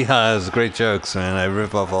 He has great jokes, man. I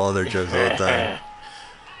rip off all their jokes all the time.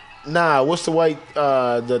 Nah, what's the white,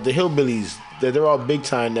 the hillbillies? They're all big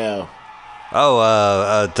time now.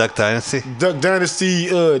 Oh, Duck Dynasty? Duck Dynasty,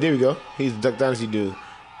 there we go. He's the Duck Dynasty dude.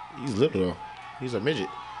 He's little though. He's a midget.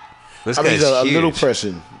 This I mean, guy's he's a huge. little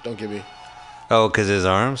person. Don't get me. Oh, because his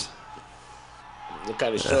arms? Look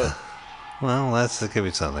at his shirt. Well, that could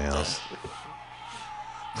be something else.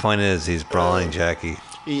 Point is, he's brawling Jackie.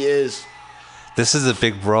 He is. This is a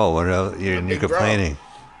big brawl. What else? You're big complaining.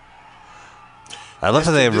 I love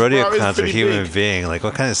how they have This rodeo brawl is concert, pretty human big. being. Like,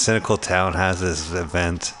 what kind of cynical town has this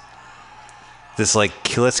event? This,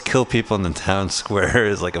 like, let's kill people in the town square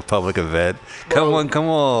is like a public event. Come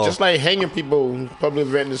on. Just like hanging people in public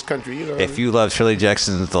event in this country, you know. If you love Shirley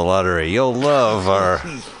Jackson's The Lottery, you'll love our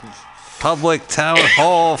public town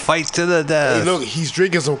hall fight to the death. Hey, look, he's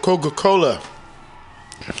drinking some Coca-Cola.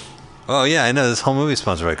 Oh, yeah, I know. This whole movie is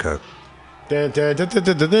sponsored by Coke. Get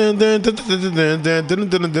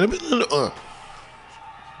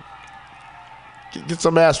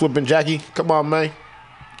some ass whipping, Jackie. Come on, man.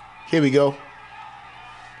 Here we go.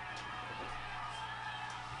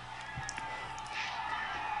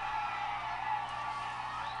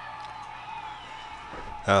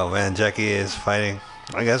 Oh, man, Jackie is fighting.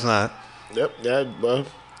 I guess not. Yep, yeah, well.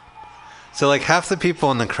 So, like, half the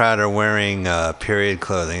people in the crowd are wearing period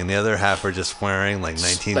clothing, and the other half are just wearing, like,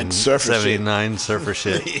 1979 surfer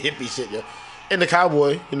shit. Hippie shit, yeah. And the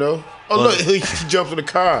cowboy, you know. Oh, Well, look, he jumps in the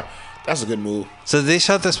car. That's a good move. So they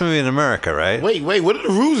shot this movie in America, right? Wait, what are the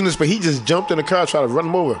rules in this? But he just jumped in the car, tried to run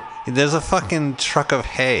him over. There's a fucking truck of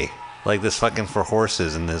hay, like this fucking for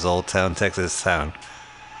horses in this old town, Texas town.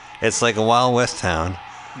 It's like a Wild West town.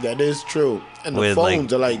 That is true. And the With,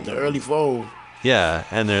 phones are like the early phone. Yeah,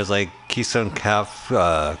 and there's like Keystone Cap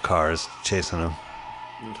cars chasing them.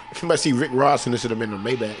 You might see Rick Ross in this in a minute,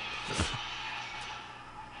 Maybach.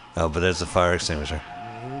 Oh, but there's a fire extinguisher.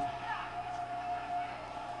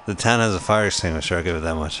 The town has a fire extinguisher, I'll give it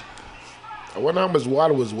that much. I wonder how much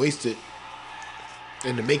water was wasted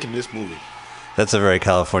in the making of this movie. That's a very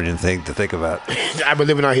Californian thing to think about. I've been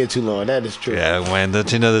living out here too long. That is true. Yeah, man,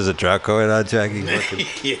 don't you know there's a drought going on, Jackie?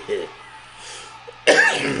 Yeah.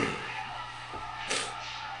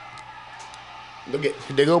 Look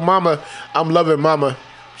at, there go Mama. I'm loving Mama.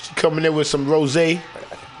 She coming in with some rosé.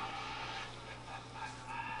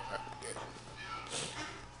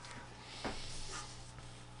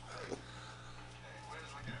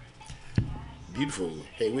 Beautiful.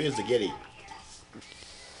 Hey, where's the Getty?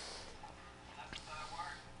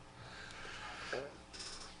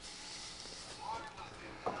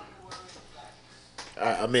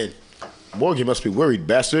 I'm in. Morgan must be worried,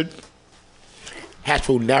 bastard. Hatch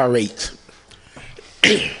will narrate.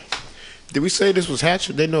 Did we say this was Hatch?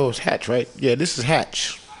 They know it's Hatch, right? Yeah, this is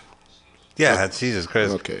Hatch. Yeah, Jesus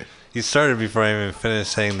Christ. Okay. You started before I even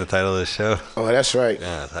finished saying the title of the show. Oh, that's right.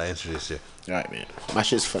 Yeah, I introduced you. All right, man. My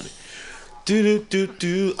shit's funny. Do.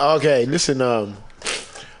 Okay, listen.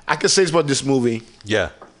 I can say this about this movie. Yeah.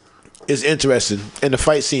 It's interesting, and the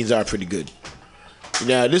fight scenes are pretty good.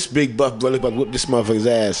 Now, this big buff brother about to whip this motherfucker's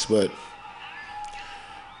ass, but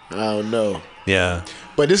I don't know. Yeah.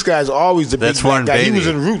 But this guy's always the big That's black Warren guy. Beatty. He was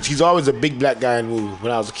in Roots. He's always a big black guy in the movie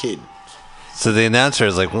when I was a kid. So the announcer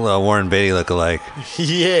is like, well, a Warren Beatty look-alike.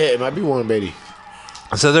 Yeah, it might be Warren Beatty.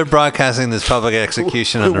 So they're broadcasting this public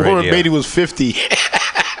execution on the Warren radio. Beatty was 50.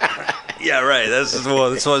 Yeah, right. This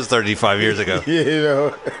was 35 years ago. You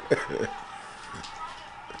know.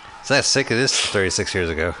 So that's sick. It is 36 years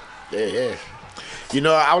ago. Yeah. You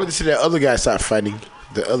know, I wanted to see that other guy start fighting.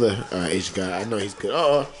 The other Asian guy. I know he's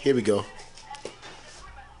good. Here we go.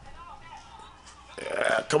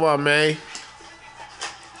 Come on, man.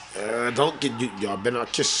 Don't get you. Y'all been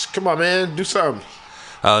out. Just come on, man. Do something.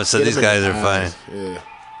 Oh, so Get these him in guys the are fine. eyes. Yeah.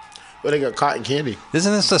 Well, they got cotton candy.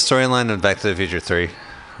 Isn't this the storyline of Back to the Future 3?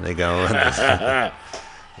 They go.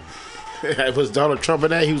 It was Donald Trump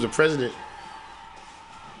in that. He was the president.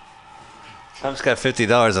 Trump's got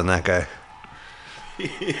 $50 on that guy.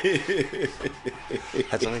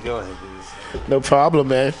 That's only go ahead. No problem,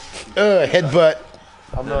 man. Headbutt.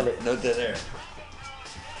 I'm on it. No dead air.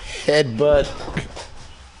 Headbutt.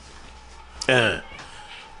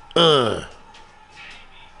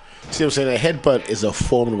 See what I'm saying? That headbutt is a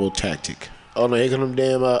formidable tactic. Oh no, here come them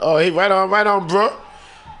damn. Hey, right on, bro.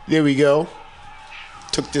 There we go.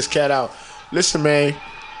 Took this cat out. Listen, man.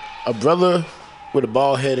 A brother with a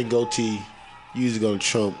bald head and goatee usually gonna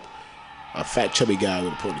trump a fat chubby guy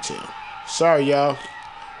with a ponytail. Sorry, y'all.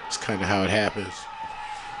 It's kind of how it happens.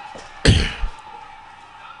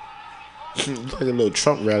 It's like a little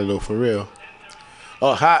Trump rally though, for real.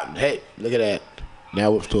 Oh, hot. Hey, look at that.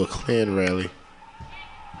 Now we're up to a Klan rally.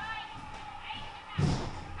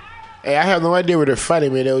 Hey, I have no idea where they're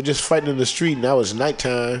fighting, man. They were just fighting in the street. Now it's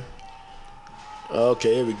nighttime.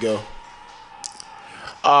 Okay, here we go.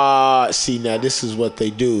 See, now this is what they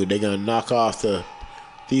do. They're going to knock off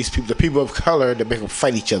these people, the people of color. They make them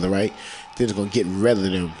fight each other, right? Then they're going to get rid of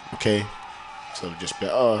them, okay? So just be,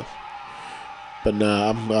 but nah,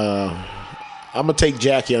 I'm going to take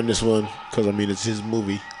Jackie on this one because, I mean, it's his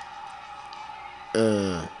movie.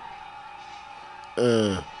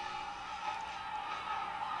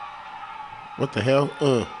 What the hell?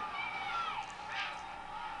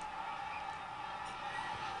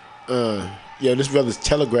 Yo, this brother's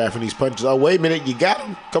telegraphing these punches. Oh, wait a minute. You got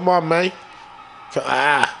him? Come on, man.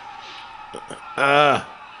 I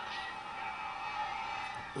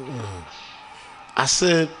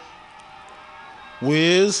said,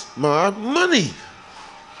 where's my money?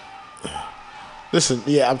 Listen,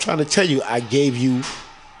 yeah, I'm trying to tell you, I gave you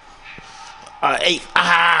 8.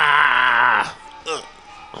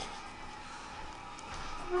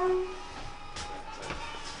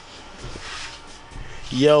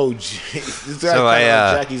 Yo, this guy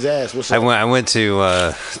So Jackie's ass. What's up? I went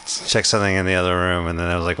to check something in the other room, and then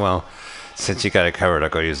I was like, well, since you got it covered, I'll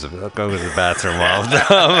go to the bathroom while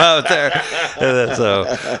I'm out there. And then, so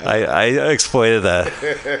I exploited that.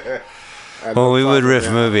 When we would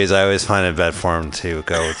riff movies, I always find it bad form to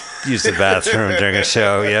go use the bathroom during a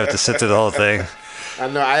show. You have to sit through the whole thing. I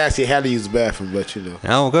know. I actually had to use the bathroom, but you know.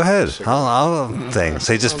 Oh, go ahead. I'll thing.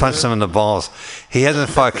 So he just punched him in the balls. He hasn't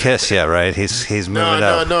fought Kiss yet, right? He's moving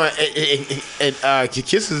up. No. And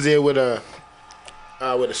Kiss is there with a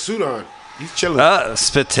suit on. He's chilling.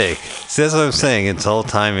 Spit take. See, that's what I'm saying. It's old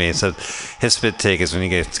timey. So his spit take is when he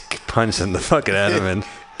gets punched in the fucking abdomen.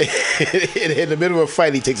 In the middle of a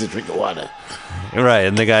fight, he takes a drink of water. Right,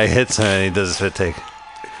 and the guy hits him, and he does a spit take.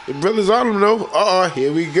 The brother's on him, though.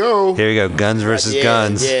 Here we go. Here we go. Guns versus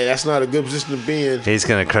guns. Yeah, that's not a good position to be in. He's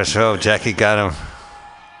going to crush. Oh, Jackie got him.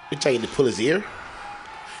 You're trying to pull his ear?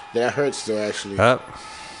 That hurts, though, actually. Up.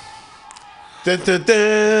 Dun, dun,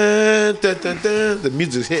 dun, dun, dun, dun. The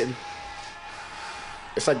music's hitting.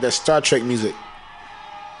 It's like that Star Trek music.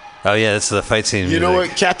 Oh, yeah, that's the fight scene. You know what?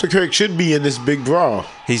 Captain Kirk should be in this big brawl.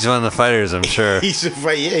 He's one of the fighters, I'm sure. He should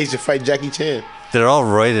fight Jackie Chan. They're all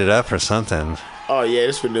roided up or something. Oh, yeah,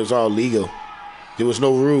 this one was all legal. There was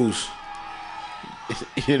no rules.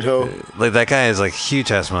 You know? Like, that guy has, like,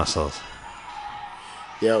 huge-ass muscles.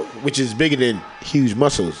 Yeah, which is bigger than huge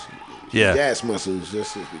muscles. Yeah. Ass muscles.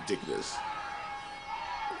 This is ridiculous.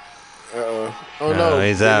 Oh, no.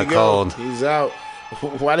 He's out cold. He's out.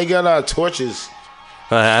 Why they got torches?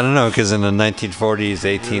 I don't know, because in the 1940s,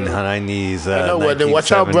 1890s, I know what. Then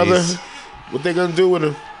watch out, brother. What they gonna do with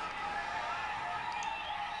him?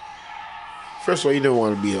 First of all, you don't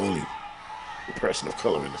want to be the only person of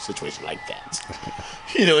color in a situation like that.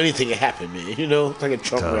 You know, anything can happen, man. You know, it's like a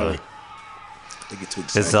Trump rally. They get too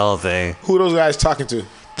excited. It's the whole thing. Who are those guys talking to?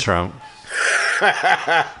 Trump.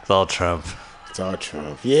 It's all Trump. It's all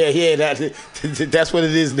Trump. Yeah. That's what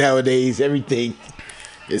it is nowadays. Everything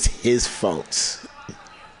is his faults.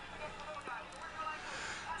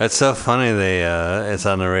 That's so funny. It's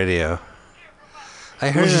on the radio. I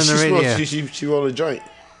heard it on the radio. She rolled a joint.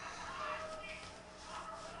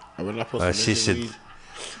 She should.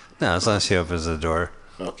 No, as long as she opens the door.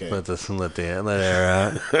 Okay. Let air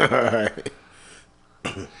out. All right.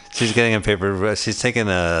 She's getting a paper. She's taking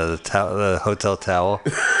the hotel towel.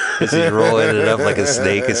 And she's rolling it up like a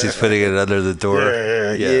snake, and she's putting it under the door.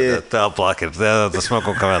 Yeah. That'll block it. The smoke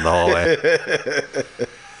will come out the hallway.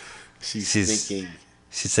 She's thinking.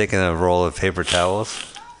 She's taking a roll of paper towels.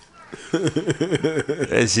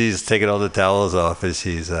 And she's taking all the towels off as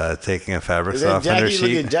she's taking a fabric off under her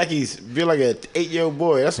sheet. Look at Jackie's feel like an 8-year-old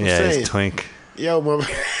boy. That's what I'm saying. Yeah, he's twink. Yo, mama.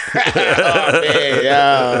 Oh, man.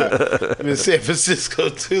 Yeah. I'm in San Francisco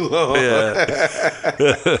too long. Yeah.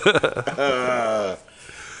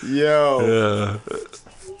 Yeah.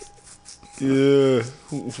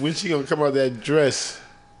 When she gonna come out of that dress?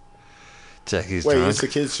 Jackie's Wait, drunk. it's a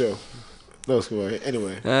kid's show. No, it's cool.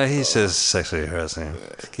 Anyway. He's just sexually harassing.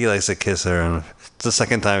 He likes to kiss her, and it's the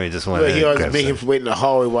second time he just went. He always make him wait in the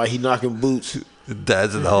hallway while he knocking boots.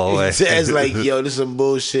 Dad's in the hallway. Dad's like, yo, this is some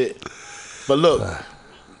bullshit. But look.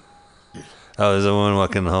 There's a woman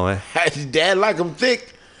walking in the hallway. Dad like him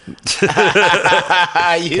thick.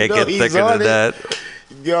 Can't get thicker than that.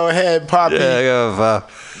 Go ahead, Poppy. Yeah, go, Pop.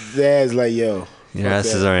 Dad's like, yo. Your ass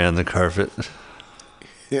is already on the carpet.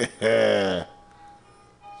 Yeah.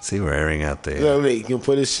 See, we're airing out there. Look, he can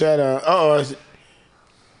put his shirt on. Oh,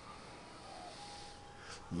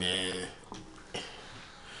 man.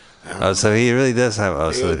 Oh, so he really does have. Oh,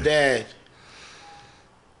 Yo, so Dad.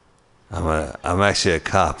 I'm actually a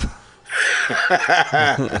cop.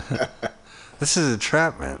 This is a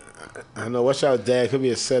trap, man. I know. Watch out, Dad. Could be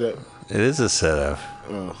a setup. It is a setup.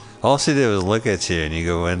 Oh. All she did was look at you, and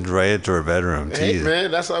you went right into her bedroom. Hey, Jeez.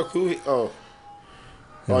 man, that's how cool. Oh.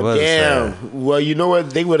 It Oh, was a damn. setup. Well, you know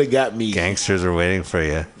what? They would have got me. Gangsters are waiting for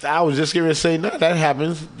you. I was just going to say, no, that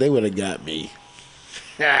happens. They would have got me.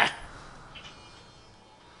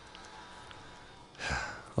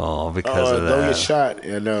 Oh, because of that. Don't get shot.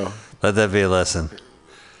 I know. Let that be a lesson.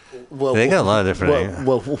 Well, They got a lot of different.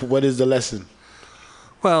 What is the lesson?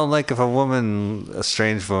 Well, like if a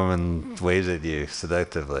strange woman waves at you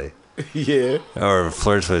seductively Yeah. or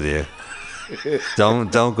flirts with you,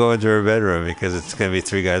 don't go into her bedroom because it's gonna be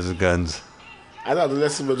 3 guys with guns. I thought the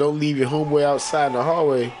lesson was don't leave your homeboy outside in the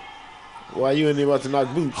hallway while you in there about to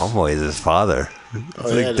knock boots. Homeboy is his father. It's Oh,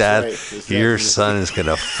 yeah, like, that's Dad, right. That's your right. son is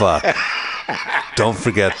gonna fuck. Don't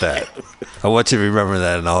forget that. I want you to remember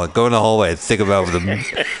that and all. Go in the hallway and think about them.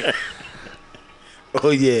 Oh,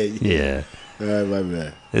 yeah. Yeah. All right, my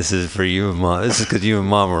man. This is for you and Mom. This is because you and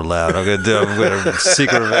Mom were loud. I'm gonna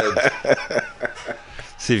secret revenge.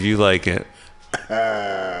 See if you like it.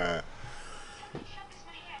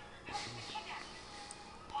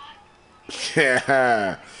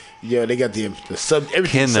 Yo, they got the sub.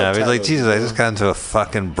 Everything Kidnap. He's like, subtitled, Jesus, I bro. just got into a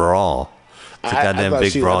fucking brawl. It's a goddamn thought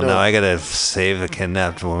big she- brawl. no. Now I gotta save a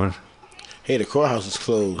kidnapped woman. Hey, the courthouse is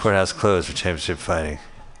closed. Courthouse closed for championship fighting.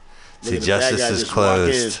 See, Look at the bad justice guy is just walk in.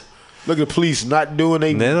 closed. Look at the police not doing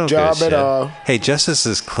They their don't give a job shit. at all. Hey, justice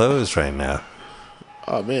is closed right now.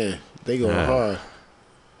 Oh man, they going Yeah. hard.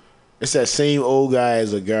 It's that same old guy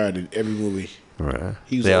as a guard in every movie. Right.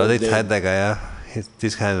 He was Yeah, old they then. tied that guy up.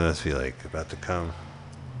 These guys must be like about to come.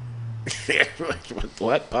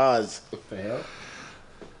 What? Pause. What the hell?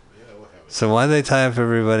 So why they tie up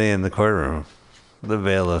everybody in the courtroom? The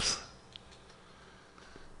bailiffs.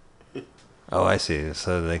 Oh, I see.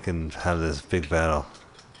 So they can have this big battle.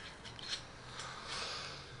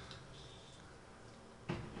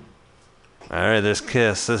 All right, there's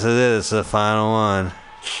Kiss. This is it. It's the final one.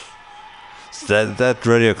 So that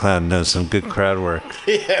rodeo clown knows some good crowd work.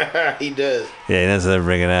 Yeah, he does. Yeah, he knows how to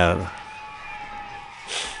bring it out.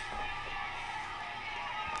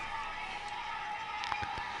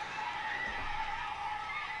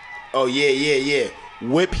 Oh yeah.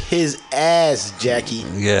 Whip his ass, Jackie.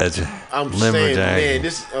 Yeah, I'm saying, lumberjack. man,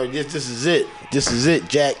 this is it. This is it,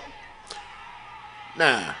 Jack.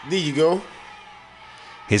 Nah, there you go.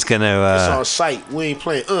 He's It's gonna. on sight. We ain't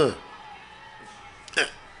playing.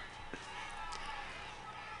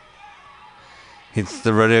 He's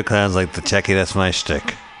the rodeo clown's like the Jackie. That's my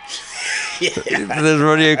shtick. There's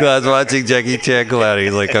rodeo clowns watching Jackie Chan go out.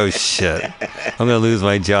 He's like, oh shit, I'm gonna lose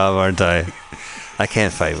my job, aren't I? I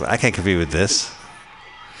can't fight. I can't compete with this.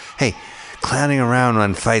 Hey, clowning around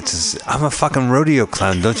on fights is. I'm a fucking rodeo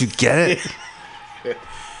clown. Don't you get it?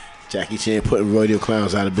 Jackie Chan putting rodeo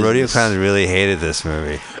clowns out of business. Rodeo clowns really hated this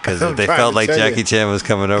movie because I'm they trying felt to like tell Jackie you. Chan was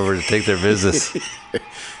coming over to take their business.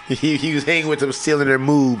 He was hanging with them, stealing their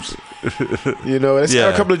moves. You know, let's have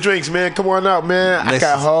Yeah. a couple of drinks, man. Come on out, man. I Next-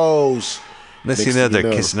 got hoes. Next thing Next you know, thing you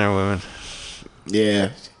they're know. kissing our women. Yeah.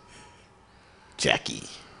 Jackie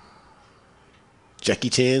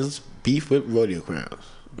Chan's beef with rodeo clowns.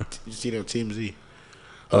 You see that on Team Z?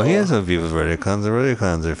 Oh, he has no beef with rodeo clowns. The rodeo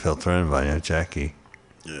clowns are filtering by Jackie.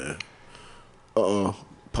 Yeah.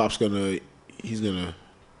 Pop's he's gonna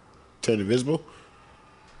turn invisible.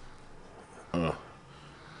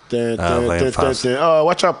 Playing Pops. Oh,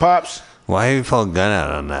 watch out, Pops. Why have you pulled a gun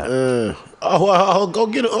out on that? Go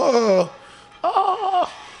get it.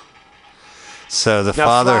 So the Now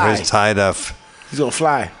father fly. who's tied up, He's gonna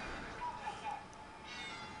fly.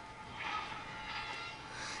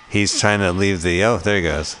 he's trying to leave the. Oh, there he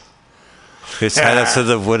goes. He's tied up to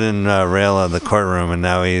the wooden rail of the courtroom, and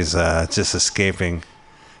now he's just escaping.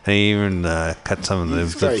 And he even cut some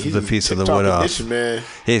of the piece of the wood off. Edition, man.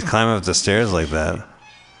 He's climbing up the stairs like that.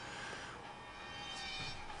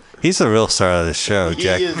 He's the real star of the show. He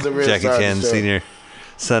is the real Jackie star of the Chan, show. senior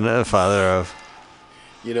son, father of.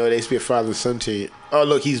 You know, they used to be a father and son team. Oh,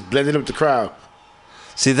 look, he's blending up the crowd.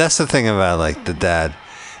 See, that's the thing about like the dad,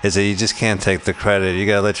 is that you just can't take the credit. You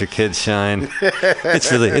gotta let your kids shine.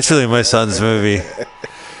 It's really my son's movie.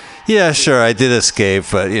 Yeah, sure, I did escape,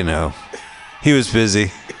 but you know, he was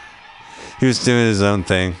busy. He was doing his own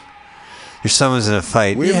thing. Your son was in a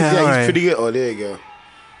fight. Where was Yeah, that? all He's right. pretty good. Oh, there you go.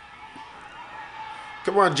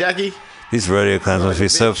 Come on, Jackie. These rodeo clowns must be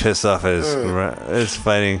so bitch. pissed off at his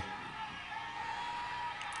fighting.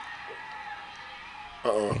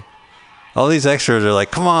 All these extras are like,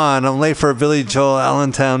 come on, I'm late for a Billy Joel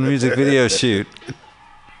Allentown music video shoot.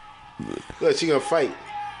 Look, she gonna fight.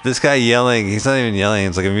 This guy yelling, he's not even yelling,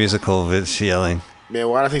 it's like a musical bitch yelling. Man,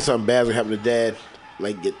 why do I think something bad's gonna happen to Dad?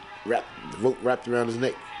 Like get rope wrapped around his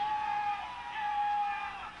neck.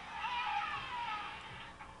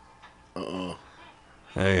 Uh-oh.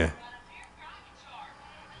 There you go.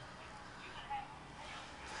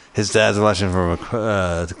 His dad's watching from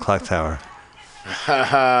the clock tower.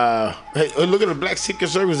 Hey, look at the black Secret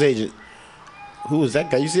Service agent. Who was that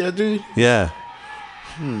guy? You see that dude? Yeah.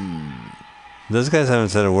 Those guys haven't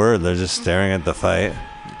said a word. They're just staring at the fight.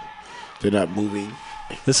 They're not moving.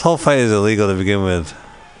 This whole fight is illegal to begin with.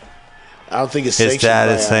 I don't think it's His sanctioned dad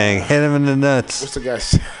by, is saying, hit him in the nuts. What's the guy?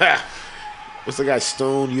 What's the guy?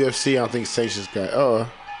 Stone UFC. I don't think sanctions guy. Oh,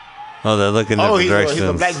 they're looking at the directions. He's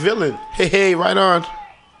a black villain. Hey, right on.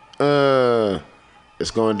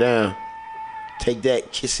 It's going down. Take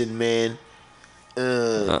that, kissing man.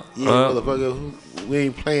 Motherfucker. We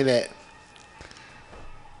ain't playing that.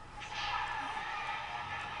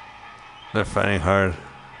 They're fighting hard.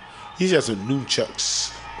 He's got some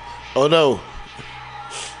nunchucks. Oh no.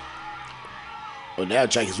 Oh, now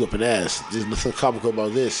Jackie's whooping ass. There's nothing comical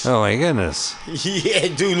about this. Oh my goodness. Yeah,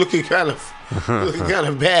 dude, looking kind of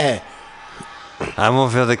bad. I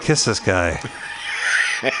won't be able to kiss this guy.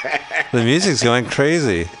 The music's going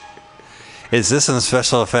crazy. Is this in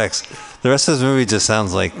special effects? The rest of this movie just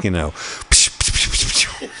sounds like,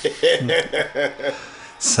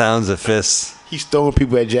 sounds of fists. He's throwing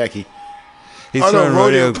people at Jackie. He's throwing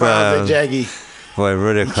rodeo clowns at Jackie. Boy,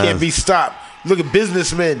 rodeo clowns. Can't be stopped. Look at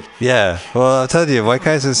businessmen. Yeah. Well, I'll tell you, white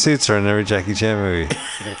guys in suits are in every Jackie Chan movie.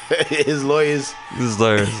 His lawyers. His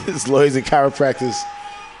lawyers. His lawyers and chiropractors.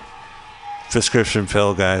 Prescription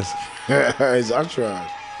pill guys. His entourage.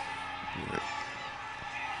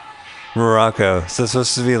 Morocco. Is this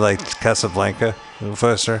supposed to be like Casablanca, the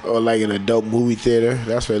poster? Or like an adult movie theater.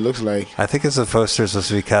 That's what it looks like. I think it's a poster supposed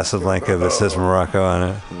to be Casablanca, but it says Morocco on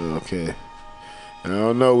it. Okay. I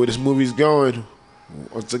don't know where this movie's going.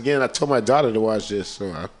 Once again, I told my daughter to watch this.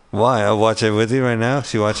 So Why? I'll watch it with you right now. Is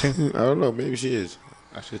she watching? I don't know. Maybe she is.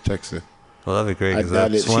 I should text her. Well, that'd be great because I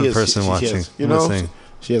that's one person watching. You know,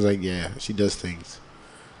 she has she does things.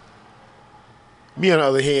 Me, on the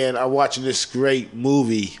other hand, I'm watching this great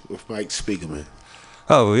movie with Mike Spiegelman.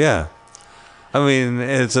 Oh, yeah. I mean,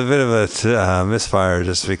 it's a bit of a misfire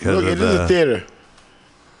just because Look, of it is a theater.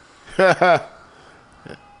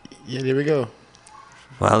 Yeah, there we go.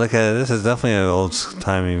 Wow, look at it. This is definitely an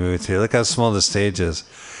old-timey movie theater. Look how small the stage is.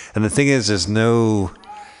 And the thing is, there's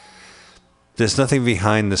nothing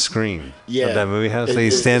behind the screen of that movie house.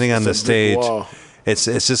 He's standing on the stage. It's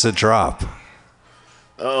just a drop.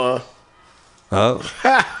 Oh.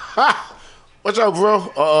 Watch out,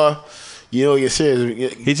 bro. You know, you're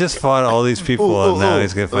serious. He just fought all these people, and now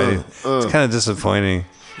he's going to fight. It's kind of disappointing.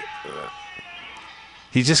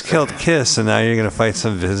 He just killed Kiss, and now you're going to fight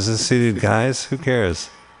some business-suited guys? Who cares?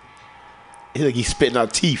 He's spitting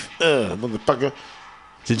out teeth. Motherfucker.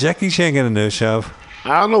 Did Jackie Chan get a no-shove?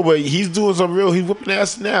 I don't know, but he's doing some real. He's whooping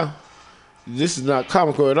ass now. This is not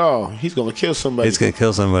comical at all. He's going to kill somebody. He's going to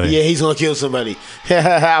kill somebody. Yeah, he's going to kill somebody.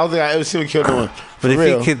 I don't think I ever seen him kill no one. But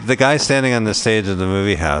if the guy standing on the stage of the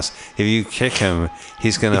movie house, if you kick him,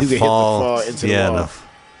 he's going to fall into the wall.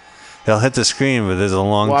 He'll hit the screen, but there's a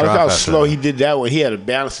long drop. Look how after slow that. he did that one. He had to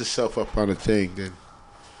balance himself up on the thing. Then,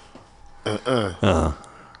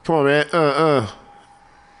 Come on, man.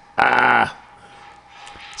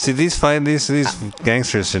 See, these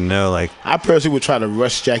gangsters should know, like... I personally would try to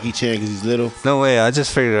rush Jackie Chan because he's little. No way. I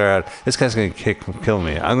just figured out, this guy's going to kill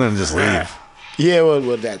me. I'm going to just leave. Yeah, well,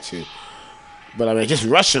 that too. But, I mean, just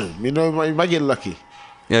rush him. You know, you might get lucky.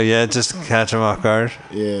 Yeah, just catch him off guard.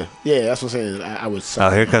 Yeah, that's what I'm saying. I would... Oh,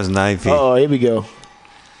 here comes Knifey. Oh, here we go.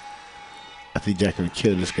 I think Jack going to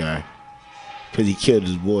kill this guy. Because he killed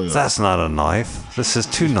his boy. That's not a knife. This is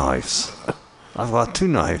 2 knives. I've got 2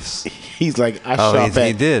 knives. He's like,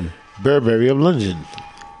 he did. Burberry of London.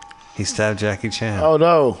 He stabbed Jackie Chan. Oh,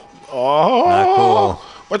 no. Oh. Not cool.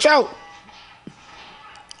 Watch out.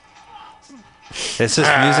 It's just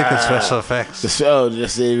music and special effects. There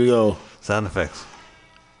we go. Sound effects.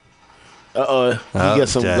 He got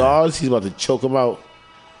some guards. He's about to choke him out.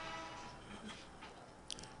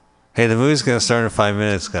 Hey, the movie's going to start in 5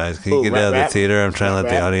 minutes, guys. Can you get out of the theater? I'm trying to let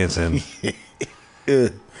the audience in.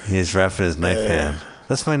 He's wrapping his knife hand.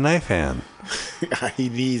 That's my knife hand. He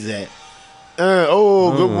needs that.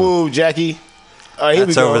 Good move, Jackie.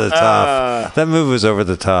 That's over the top. That move was over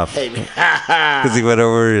the top. Hey, man. Because he went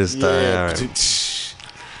over his thigh. Yeah. Right.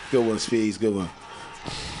 Good one, Speeds. Good one.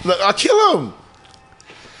 Look, I'll kill him.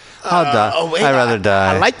 I'll die. I'd rather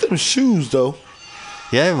die. I like them shoes though.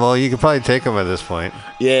 Yeah, well, you could probably take them at this point.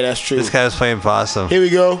 Yeah, that's true. This guy was playing possum. Here we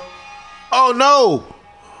go. Oh no!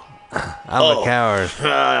 I'm a coward.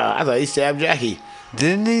 I thought he stabbed Jackie.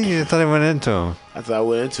 Didn't he? I thought he went into him. I thought I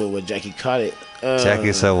went into it, but Jackie caught it.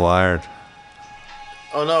 Jackie's so wired.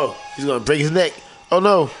 Oh no! He's gonna break his neck. Oh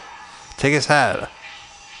no! Take his hat.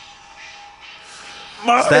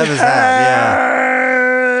 Stab his hat.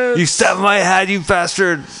 Yeah. You stabbed my hat, you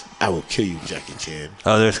bastard. I will kill you, Jackie Chan.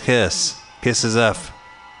 Oh, there's Kiss. Kiss is up.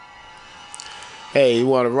 Hey, you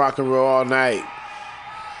want to rock and roll all night?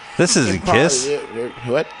 This isn't Kiss.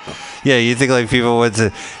 What? Yeah, you think like people went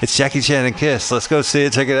to, it's Jackie Chan and Kiss. Let's go see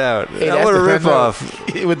it, check it out. Hey, What a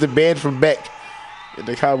ripoff. With the band from Beck in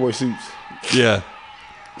the cowboy suits. Yeah.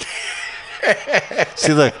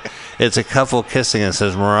 See, look, it's a couple kissing and it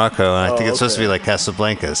says Morocco, and I think it's supposed to be like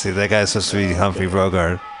Casablanca. See, that guy's supposed to be Humphrey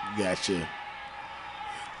Bogart. Gotcha.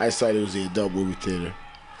 I just thought it was the adult movie theater.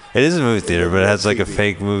 It is a movie theater, but it has like a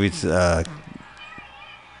fake movie.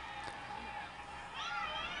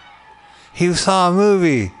 He saw a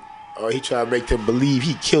movie. Oh, he tried to make them believe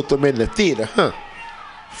he killed them in the theater, huh?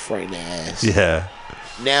 Frightened ass. Yeah.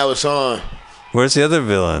 Now it's on. Where's the other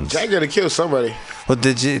villains? Jack gotta kill somebody. Well,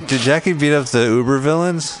 did Jackie beat up the Uber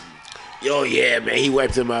villains? Oh yeah, man, he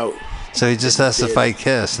wiped them out. So he just has to fight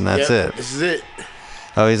Kiss, and that's it. This is it.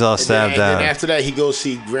 Oh, he's all stabbed And out. then after that, he goes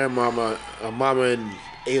see Grandmama, Mama, and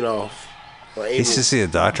Adolf. He should see a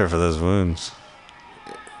doctor for those wounds.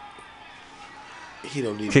 He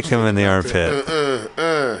don't need. Kick him in the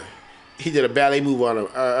armpit. He did a ballet move on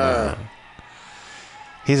him.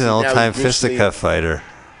 He's an old-time fisticuff fighter.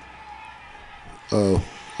 Oh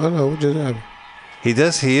no! What just happened? He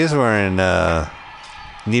does. He is wearing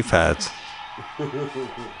knee pads.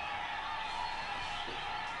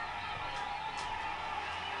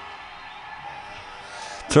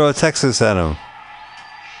 Throw a Texas at him.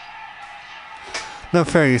 No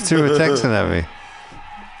fair. You threw a Texan at me.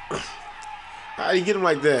 How did you get him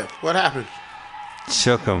like that? What happened?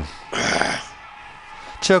 Choke him.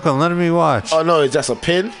 Choke him. Let me watch. Oh no! Is that a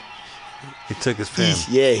pin? He took his pin.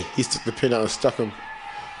 He took the pin out and stuck him.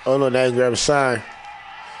 Oh no! Now he grabbed a sign.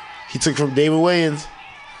 He took from David Wayans.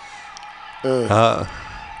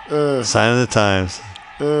 Sign of the times.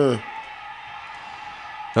 Oh.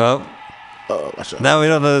 Watch out. Now we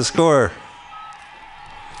don't know the score.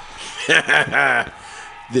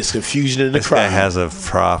 This confusion in the This crowd. guy has a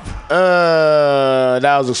prop.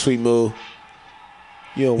 That was a sweet move.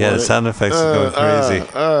 You don't Yeah, want the it. sound effects are going crazy.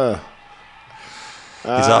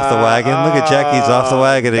 He's off the wagon. Look at Jackie. He's off the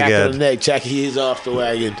wagon back again. of the neck. Jackie is off the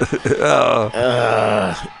wagon. Hit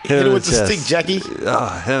Hit him it with the chest. stick, Jackie. Oh,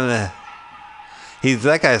 him there.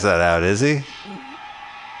 That guy's not out, is he?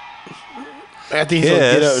 I think he's gonna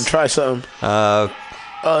get up and try something. Oh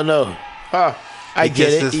no! I get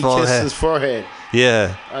kissed it. his He forehead. kissed his forehead.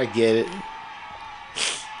 Yeah. I get it.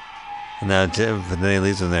 And now Jim, but then he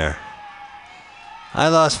leaves him there. I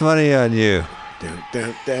lost money on you.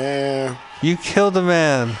 Damn. You killed a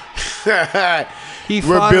man. You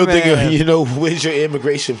We're fought building a man. where's your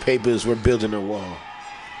immigration papers? We're building a wall.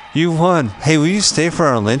 You won. Hey, will you stay for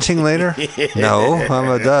our lynching later? No, I'm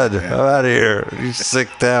a dud. I'm out of here. You sick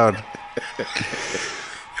down.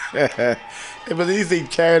 But at least they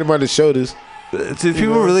carried him on the shoulders. Do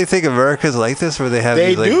people really think America's like this, where they have? They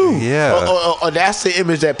these, like, do. Yeah. Oh, that's the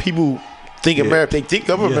image that people think America. They think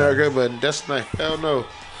of America, but that's not. Hell no.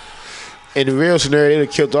 In the real scenario, they'd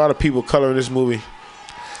have killed all the people coloring this movie.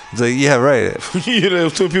 It's like, yeah, right.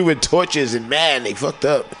 Two people with torches and man, they fucked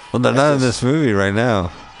up. Well, they're not in this movie right now.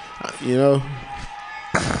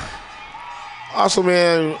 Also,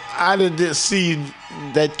 man, I didn't see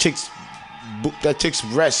that chick's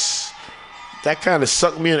breasts. That kind of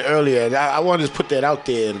sucked me in earlier. I wanted to put that out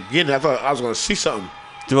there. And again, I thought I was going to see something.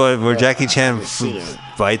 Where Jackie Chan haven't seen it.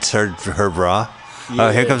 bites her bra. Yeah.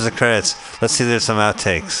 Oh, here comes the credits. Let's see. There's some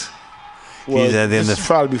outtakes. Well, He's at the end this is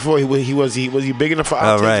probably before was he big enough for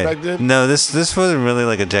outtakes back then? No, this wasn't really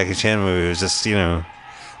like a Jackie Chan movie. It was just, I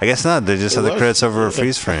guess not. They just had the credits over a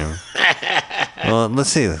freeze frame. Well, let's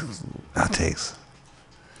see. Outtakes.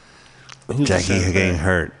 Jackie getting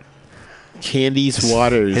hurt. Candice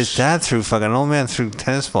Waters. His dad an old man threw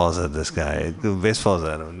tennis balls at this guy. Baseballs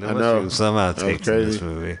at him. I know. Some outtakes in this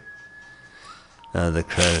movie. The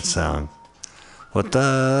credit song. What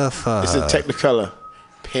the fuck? It's a Technicolor.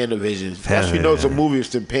 Panavision. That's how you know it's a movie.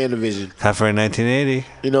 It's in Panavision. Copyright 1980.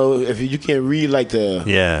 If you can't read like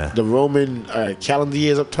the Roman calendar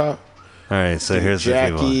years up top. All right, so here's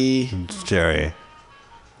Jackie, the people. Jerry,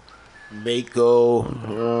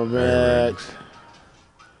 Mako, Max,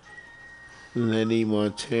 Lenny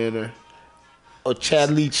Montana. or Chad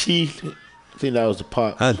Lee Chi. I think that was the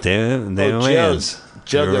part. Oh, David Jug. Wayans.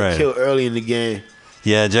 Jug You're got right. killed early in the game.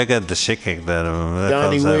 Yeah, Jug got the shit kicked out of him. That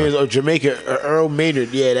Donnie fell's out. Williams or Jamaica or Earl Maynard.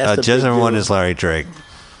 Yeah, that's the Just big number one deal. is Larry Drake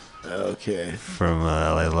Okay. from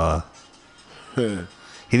LA Law. Huh.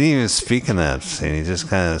 He didn't even speak in that scene. He just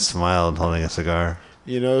kind of smiled holding a cigar.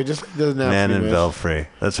 You know, it just doesn't have Man to in be, Belfry.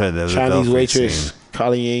 That's right. That was a Chinese Belfry waitress, scene.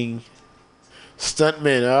 Colin Yang.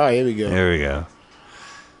 Stuntman. All right, here we go. Here we go.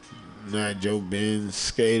 Not Joe Benz,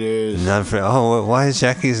 skaters. Not for, why is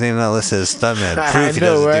Jackie's name not listed as stuntman? I Proof he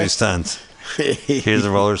know, doesn't right? do stunts. Here's the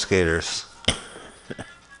roller skaters.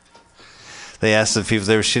 They asked the people,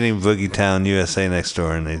 they were shooting Boogie Town, USA next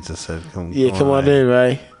door, and they just said, come on in,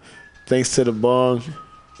 right? Thanks to the Bong.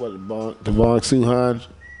 What, the Bong Suhan?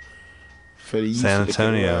 For the use San of the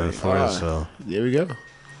Antonio and camera. Floresville. There we go.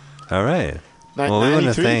 All right. Well, we want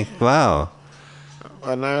to 93? thank, wow.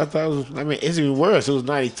 No, I thought it was, it's even worse. It was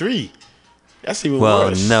 93. That's even Well,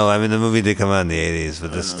 worse. no, I mean, the movie did come out in the 80s,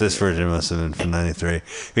 but this version must have been from 93,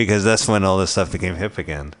 because that's when all this stuff became hip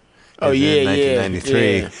again. Oh, In yeah,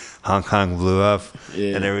 1993, yeah. Hong Kong blew up,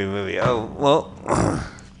 Yeah. and every movie, well,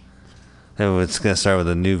 it's going to start with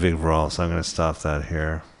a new big brawl, so I'm going to stop that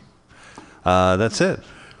here. That's it.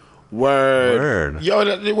 Word. Yo,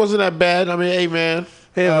 it wasn't that bad. I mean, hey, man.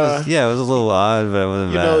 It was a little odd, but it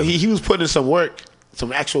wasn't You bad. know, he was putting in some work,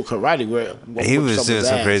 some actual karate work. He was Whooped doing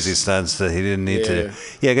some ass. crazy stunts that he didn't need to. Yeah.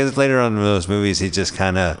 Yeah, because later on in those movies, he just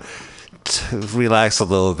kind of relaxed a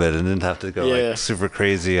little bit and didn't have to go Yeah. like super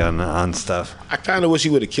crazy on stuff. I kind of wish he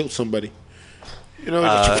would have killed somebody. You know,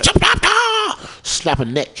 slap a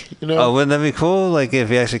neck. You know. Oh, wouldn't that be cool? Like if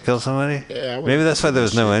he actually killed somebody? Yeah, I would've Maybe that's why there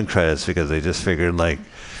was no end credits, because they just figured like,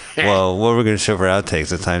 well, what we're going to show for outtakes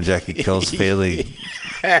the time Jackie kills Bailey,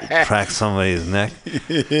 cracks somebody's neck.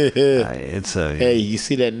 It's a Hey, you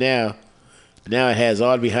see that now? Now it has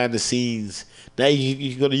all behind the scenes. Now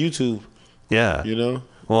you can go to YouTube. yeah. You know.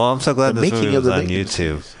 Well, I'm so glad The this making movie of was the on making.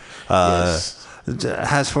 YouTube. Yes.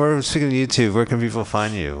 Speaking of YouTube, where can people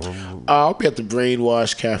find you? I'll be at the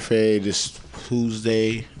Brainwash Cafe this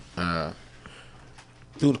Tuesday.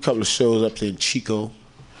 Doing a couple of shows up there in Chico.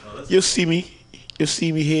 You'll see me. You'll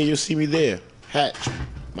see me here. You'll see me there. Hatch.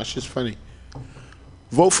 My shit's funny.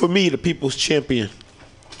 Vote for me, the people's champion.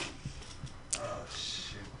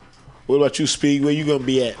 What about you, Speed? Where you gonna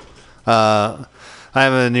be at? I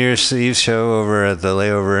have a New Year's Eve show over at the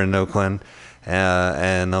Layover in Oakland,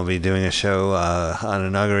 and I'll be doing a show on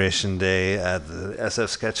Inauguration Day at the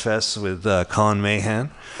SF Sketchfest with Colin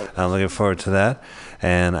Mahan. I'm looking forward to that,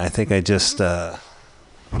 and I think I just Yeah,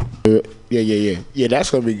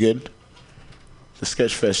 that's gonna be good. The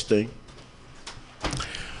Sketchfest thing.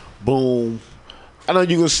 Boom. I know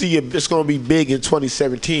you're gonna see it. It's gonna be big in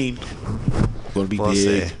 2017. Gonna be we'll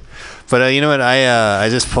big. see. But you know what? I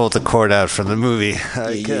just pulled the cord out from the movie,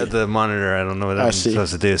 Yeah. the monitor. I don't know what I I'm see.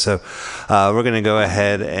 supposed to do. So we're gonna go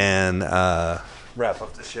ahead and wrap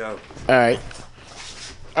up the show. All right.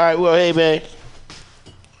 Well, hey man.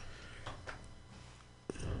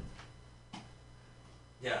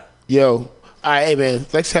 Yeah. Yo. All right, hey man.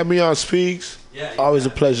 Thanks for having me on, Speaks. Yeah, Always a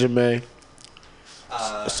pleasure, man.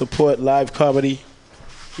 Support live comedy.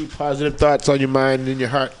 Keep positive thoughts on your mind and your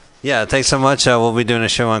heart. Yeah, thanks so much. We'll be doing a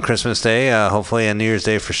show on Christmas Day, hopefully on New Year's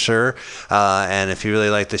Day for sure. And if you really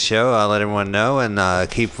like the show, let everyone know. And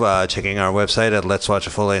keep checking our website at Let's Watch a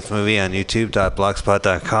Full Length Movie on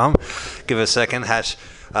YouTube.blogspot.com. Give it a second. Hatch,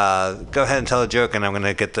 go ahead and tell a joke, and I'm going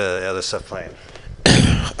to get the other stuff playing.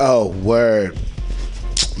 Oh, word.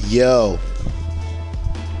 Yo.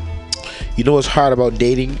 You know what's hard about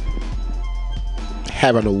dating?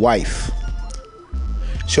 Having a wife.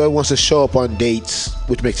 She always wants to show up on dates,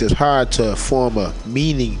 which makes it hard to form a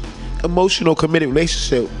emotional, committed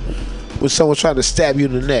relationship with someone trying to stab you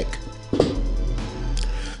in the neck.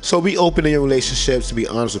 So be open in your relationships and be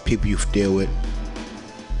honest with people you deal with.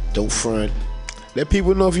 Don't front. Let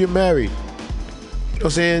people know if you're married. You know what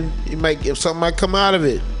I'm saying? If something might come out of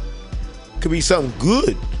it. Could be something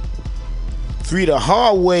good. 3, the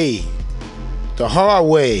hard way. The hard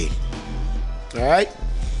way. All right?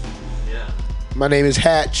 Yeah. My name is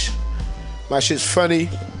Hatch. My shit's funny.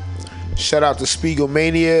 Shout out to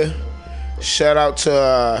Spiegelmania. Shout out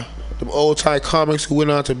to them old time comics who went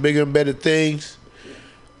on to bigger and better things.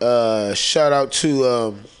 Shout out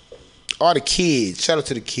to all the kids. Shout out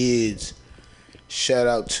to the kids. Shout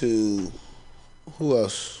out to who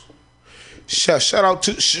else? Shout out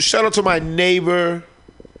to my neighbor.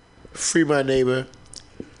 Free my neighbor.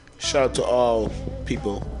 Shout out to all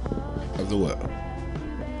people of the world.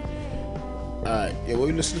 Alright, yeah, what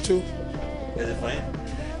you listening to? Is it playing?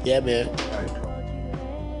 Yeah, man. All right, cool.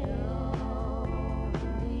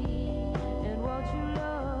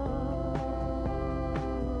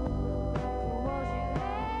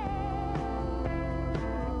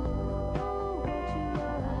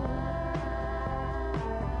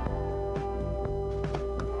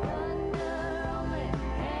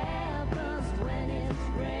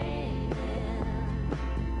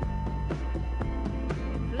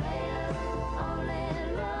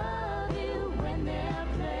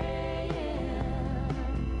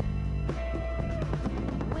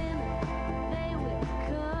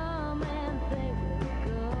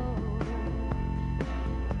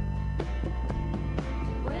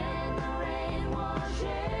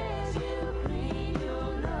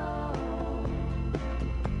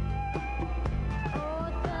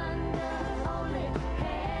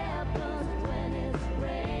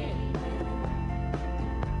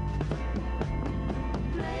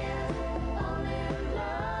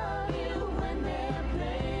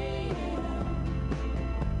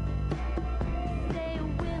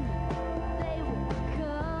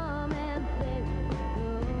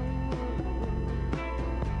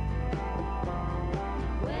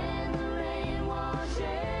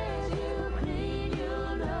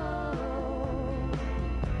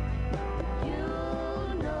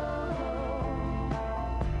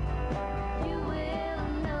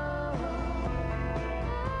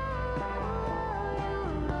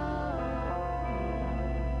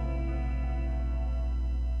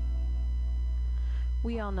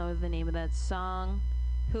 We all know the name of that song,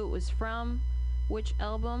 who it was from, which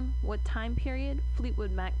album, what time period,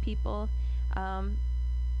 Fleetwood Mac people.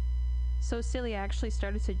 So silly, I actually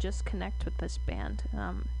started to just connect with this band.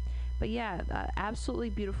 But yeah, absolutely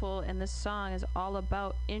beautiful, and this song is all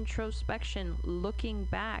about introspection, looking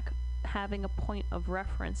back, having a point of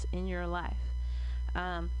reference in your life.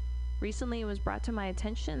 Recently it was brought to my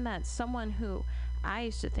attention that someone who I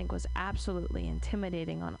used to think was absolutely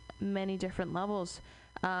intimidating on many different levels,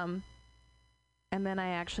 and then I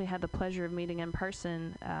actually had the pleasure of meeting in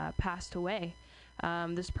person, passed away.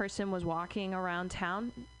 This person was walking around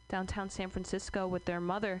downtown San Francisco with their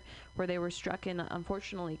mother, where they were struck and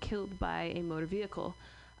unfortunately killed by a motor vehicle.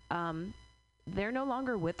 They're no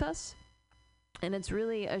longer with us, and it's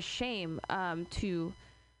really a shame to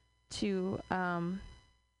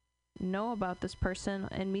know about this person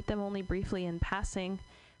and meet them only briefly in passing,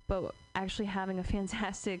 but actually having a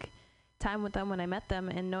fantastic time with them when I met them,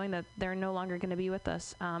 and knowing that they're no longer going to be with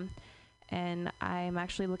us. And I'm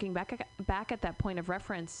actually looking back at that point of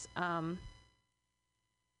reference.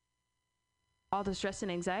 All the stress and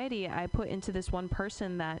anxiety I put into this one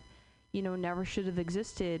person that, never should have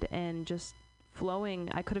existed, and just flowing.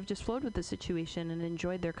 I could have just flowed with the situation and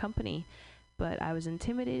enjoyed their company, but I was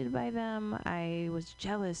intimidated by them. I was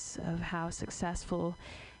jealous of how successful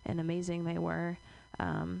and amazing they were.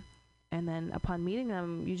 And then upon meeting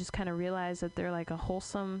them, you just kind of realize that they're like a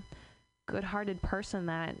wholesome, good-hearted person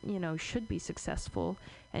that, should be successful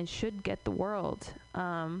and should get the world.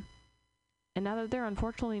 And now that they're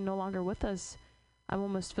unfortunately no longer with us, I'm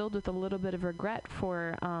almost filled with a little bit of regret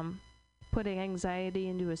for putting anxiety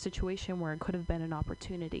into a situation where it could have been an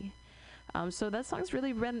opportunity. So that song's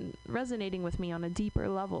really resonating with me on a deeper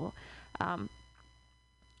level.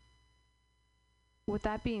 With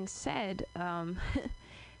that being said,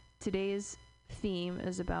 today's theme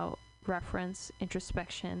is about reference,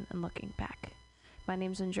 introspection, and looking back. My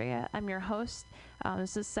name's Andrea. I'm your host.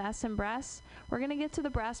 This is Sass and Brass. We're going to get to the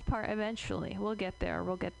brass part eventually. We'll get there.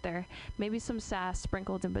 Maybe some sass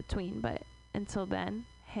sprinkled in between, but until then,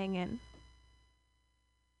 hang in.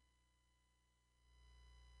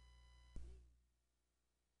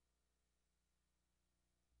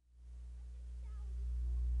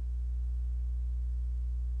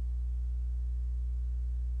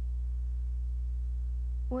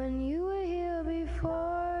 When you were here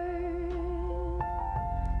before,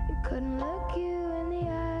 you couldn't look you in the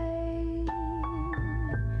eye.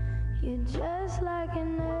 You're just like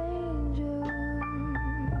an angel.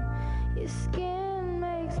 Your skin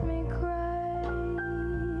makes me cry.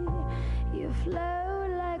 You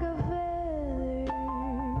float like a feather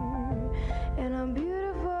in a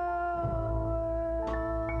beautiful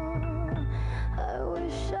world. I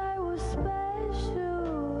wish I was special.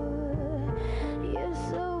 You're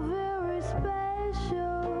so very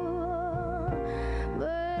special,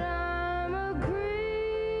 but I'm a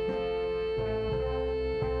creep.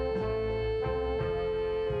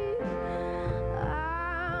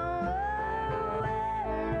 I'm a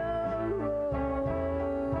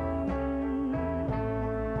weirdo.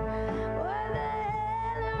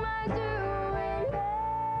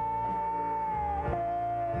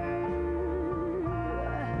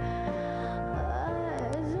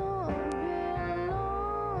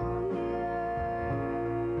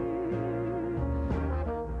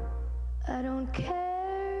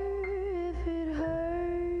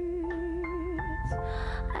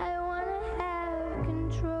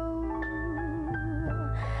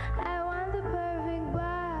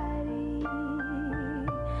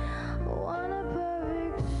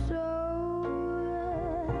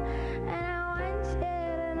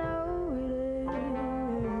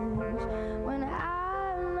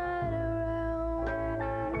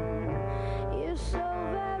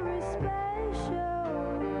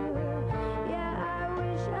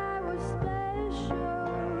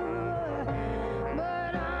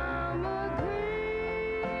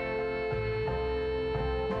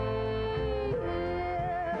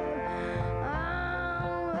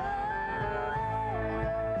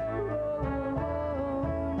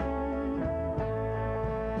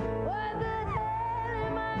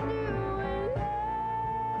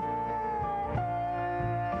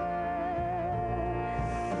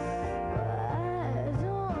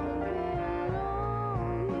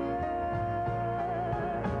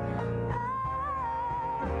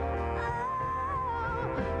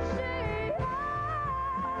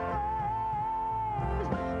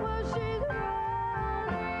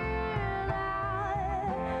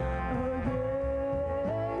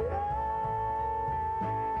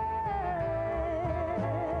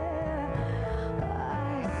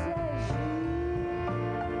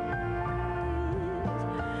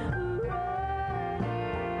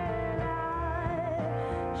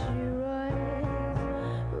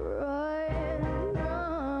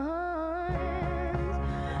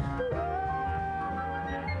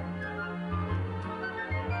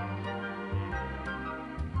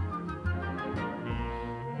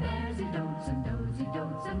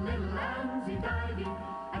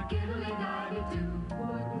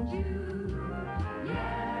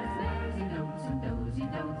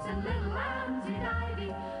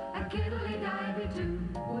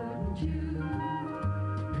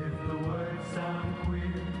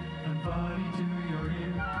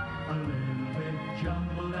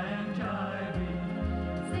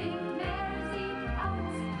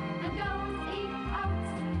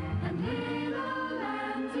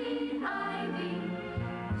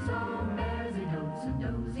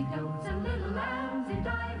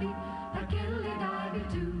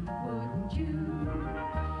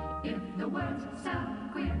 words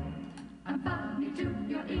sound queer and funny to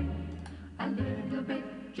your ear. A little bit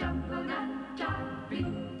jumbled and jolly.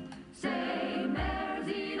 Say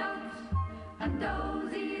maresy notes and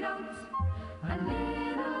dozy notes and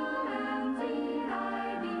little lambsy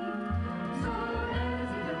ivy. So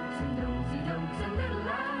lazy notes and dozy notes and little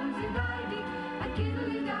lambsy ivy. A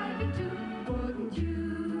kiddly diving too, wouldn't you?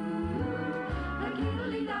 A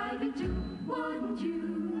kiddly diving too, wouldn't you?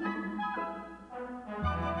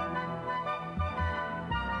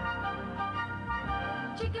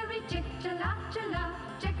 Chicory chick, chala, chala,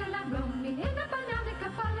 chickala, roam me in a banana,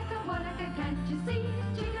 capalica, wallaca, can't you see?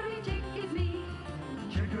 Chicory chick is me.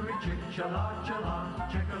 Chicory chick, chala, chala,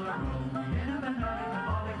 chickala, roam me in a banana,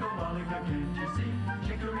 capalica, wallaca, can't you see?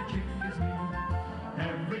 Chicory chick is me.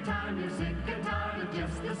 Every time you're sick and tired of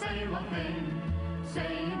just the same old thing,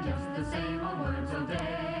 saying just the same old words all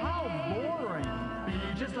day. How boring!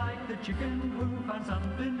 Be just like the chicken who found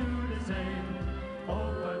something new to say.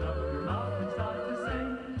 Open up your mouth and start to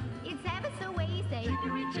sing. It's ever so easy.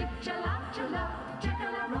 Chicory chick, chala, chala,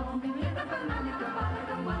 chickala, roaming in a banana,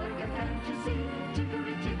 capalica, wallaca, can't you see?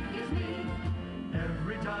 Chicory chick is me.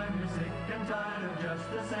 Every time you're sick and tired of just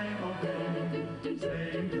the same old thing,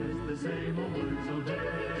 saying just the same old words all day.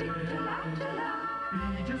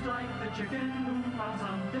 Be just like the chicken who found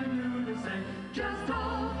something new to say. Just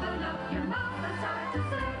open up your mouth and start to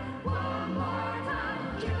say one more time.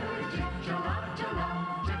 Chicory chick, chala, chala,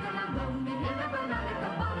 chickala, roaming in a banana,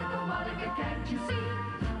 capalica, wallaca, can't you see?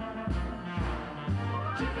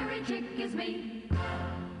 Chicory chick is me.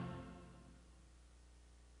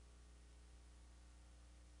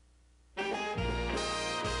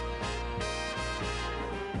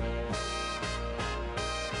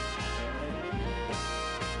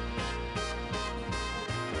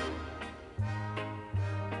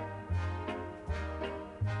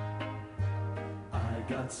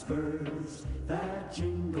 Got spurs that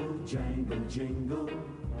jingle, jangle, jingle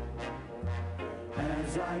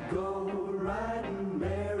as I go riding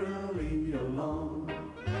merrily along.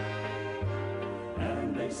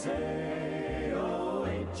 And they say, oh,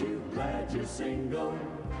 ain't you glad you're single?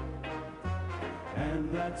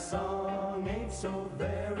 And that song ain't so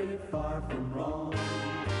very far from wrong.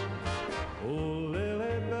 Oh,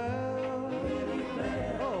 Lily Bell, Lily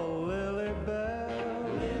Bell, oh, Lily Bell,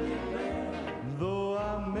 Lily Bell. though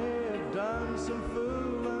I may have done some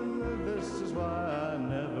fooling, this is why I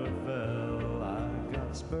never fell. I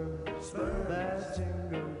got spurs that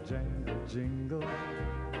jingle, jangle, jingle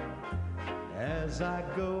as I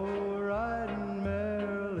go riding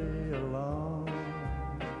merrily along.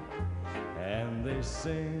 And they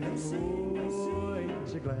sing, oh,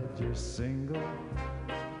 ain't you glad you're single?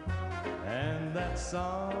 And that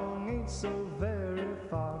song ain't so very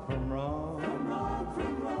far from wrong. From wrong,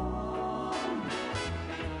 from wrong.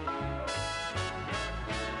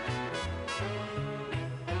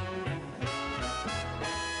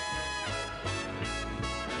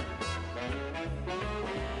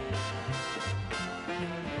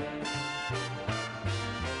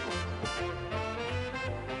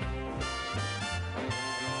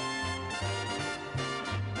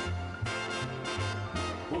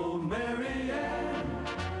 Oh, Marianne,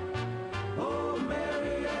 oh,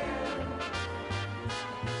 Marianne.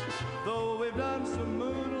 Though we've done some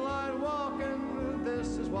moonlight walking,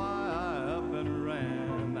 this is why I up and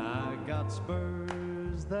ran. I got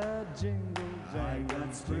spurs that jingle, I jangle,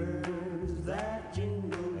 got spurs that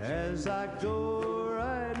jingle as I go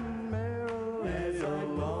riding merrily as I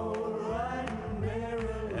along. go riding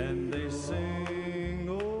merrily. And they sing,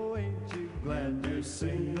 oh, ain't you glad you're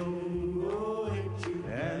single? Oh, ain't you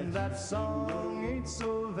And that song ain't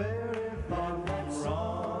so very far and that from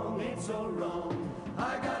song wrong. ain't so wrong.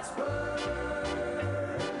 I got spurs,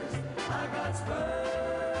 I got spurs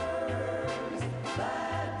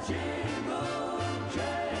that jingle,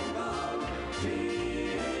 jangle,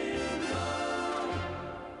 jingle.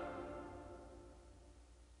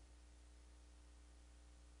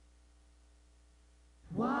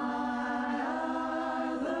 Why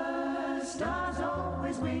are the stars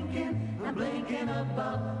always winking and blinking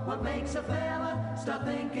above? What makes a fella start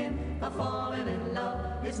thinking of falling in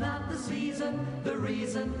love? It's not the season, the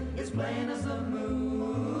reason is plain as the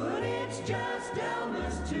moon. It's just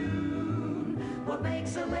Elmer's tune. What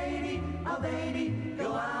makes a lady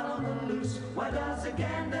go out on the loose? Why does a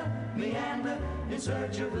gander meander in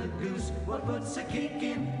search of a goose? What puts a kick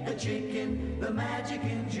in a chicken, the magic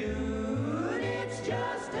in June? It's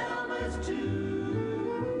just Elmer's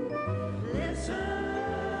tune.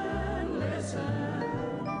 Listen,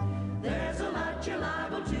 listen, there's a lot you're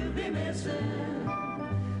liable to be missing.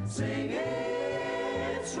 Singing,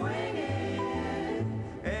 swinging,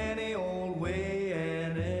 Any old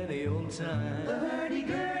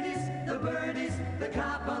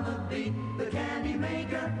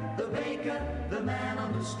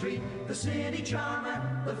city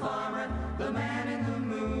charmer, the farmer, the man in the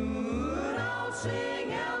moon, all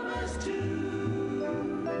sing Elmer's tune.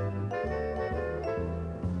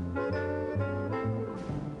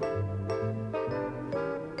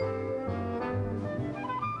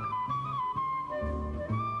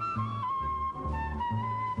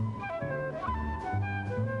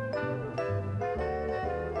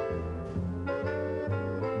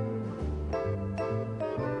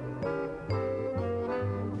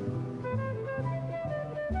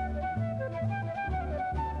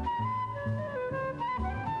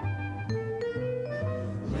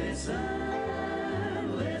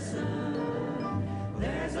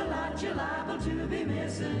 You're liable to be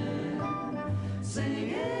missing. Sing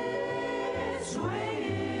it, swing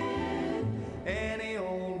it, any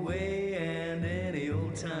old way and any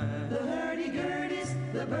old time. The hurdy-gurdies,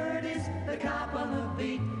 the birdies, the cop on the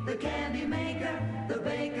beat, the candy maker, the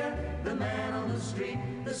baker, the man on the street,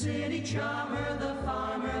 the city charmer, the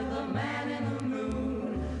farmer, the man in the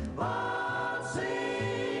moon, all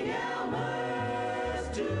sing Elmer's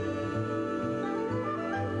tune.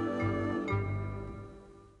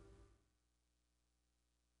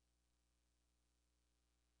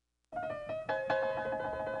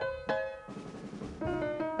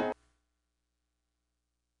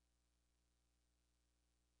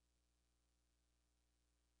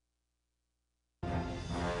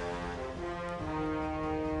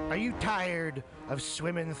 Are you tired of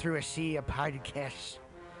swimming through a sea of podcasts?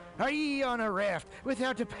 Are ye on a raft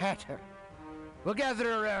without a paddle? Well,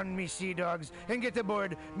 gather around me, sea dogs, and get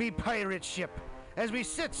aboard me pirate ship as we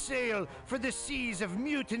set sail for the seas of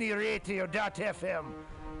MutinyRadio.fm.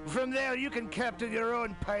 From there, you can captain your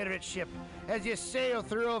own pirate ship as you sail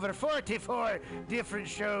through over 44 different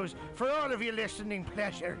shows for all of your listening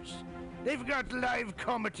pleasures. They've got live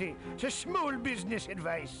comedy to small business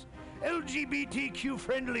advice, LGBTQ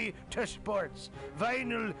friendly to sports,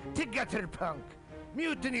 vinyl to gutter punk.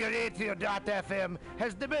 MutinyRadio.fm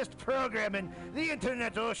has the best programming the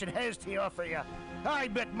internet ocean has to offer you. I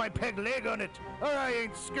bet my peg leg on it, or I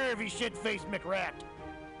ain't scurvy shit-faced McRat.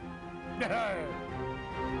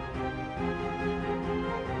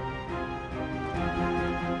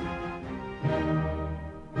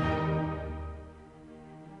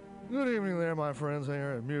 Good evening there, my friends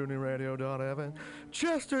here at MutinyRadio.fm.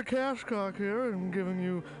 Chester Cashcock here, and giving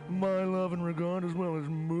you my love and regard as well as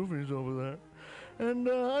movies over there. And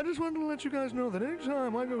I just wanted to let you guys know that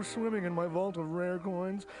anytime I go swimming in my vault of rare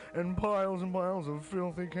coins and piles of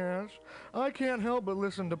filthy cash, I can't help but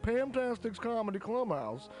listen to Pamtastic's Comedy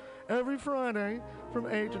Clubhouse every Friday from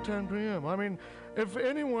 8 to 10 p.m. I mean, if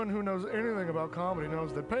anyone who knows anything about comedy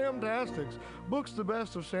knows that Pamtastics books the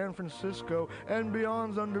best of San Francisco and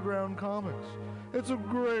beyond's underground comics. It's a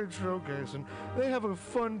great showcase, and they have a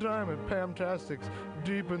fun time at Pamtastics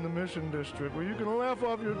deep in the Mission District, where you can laugh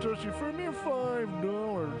off your tushy for a mere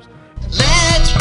 $5.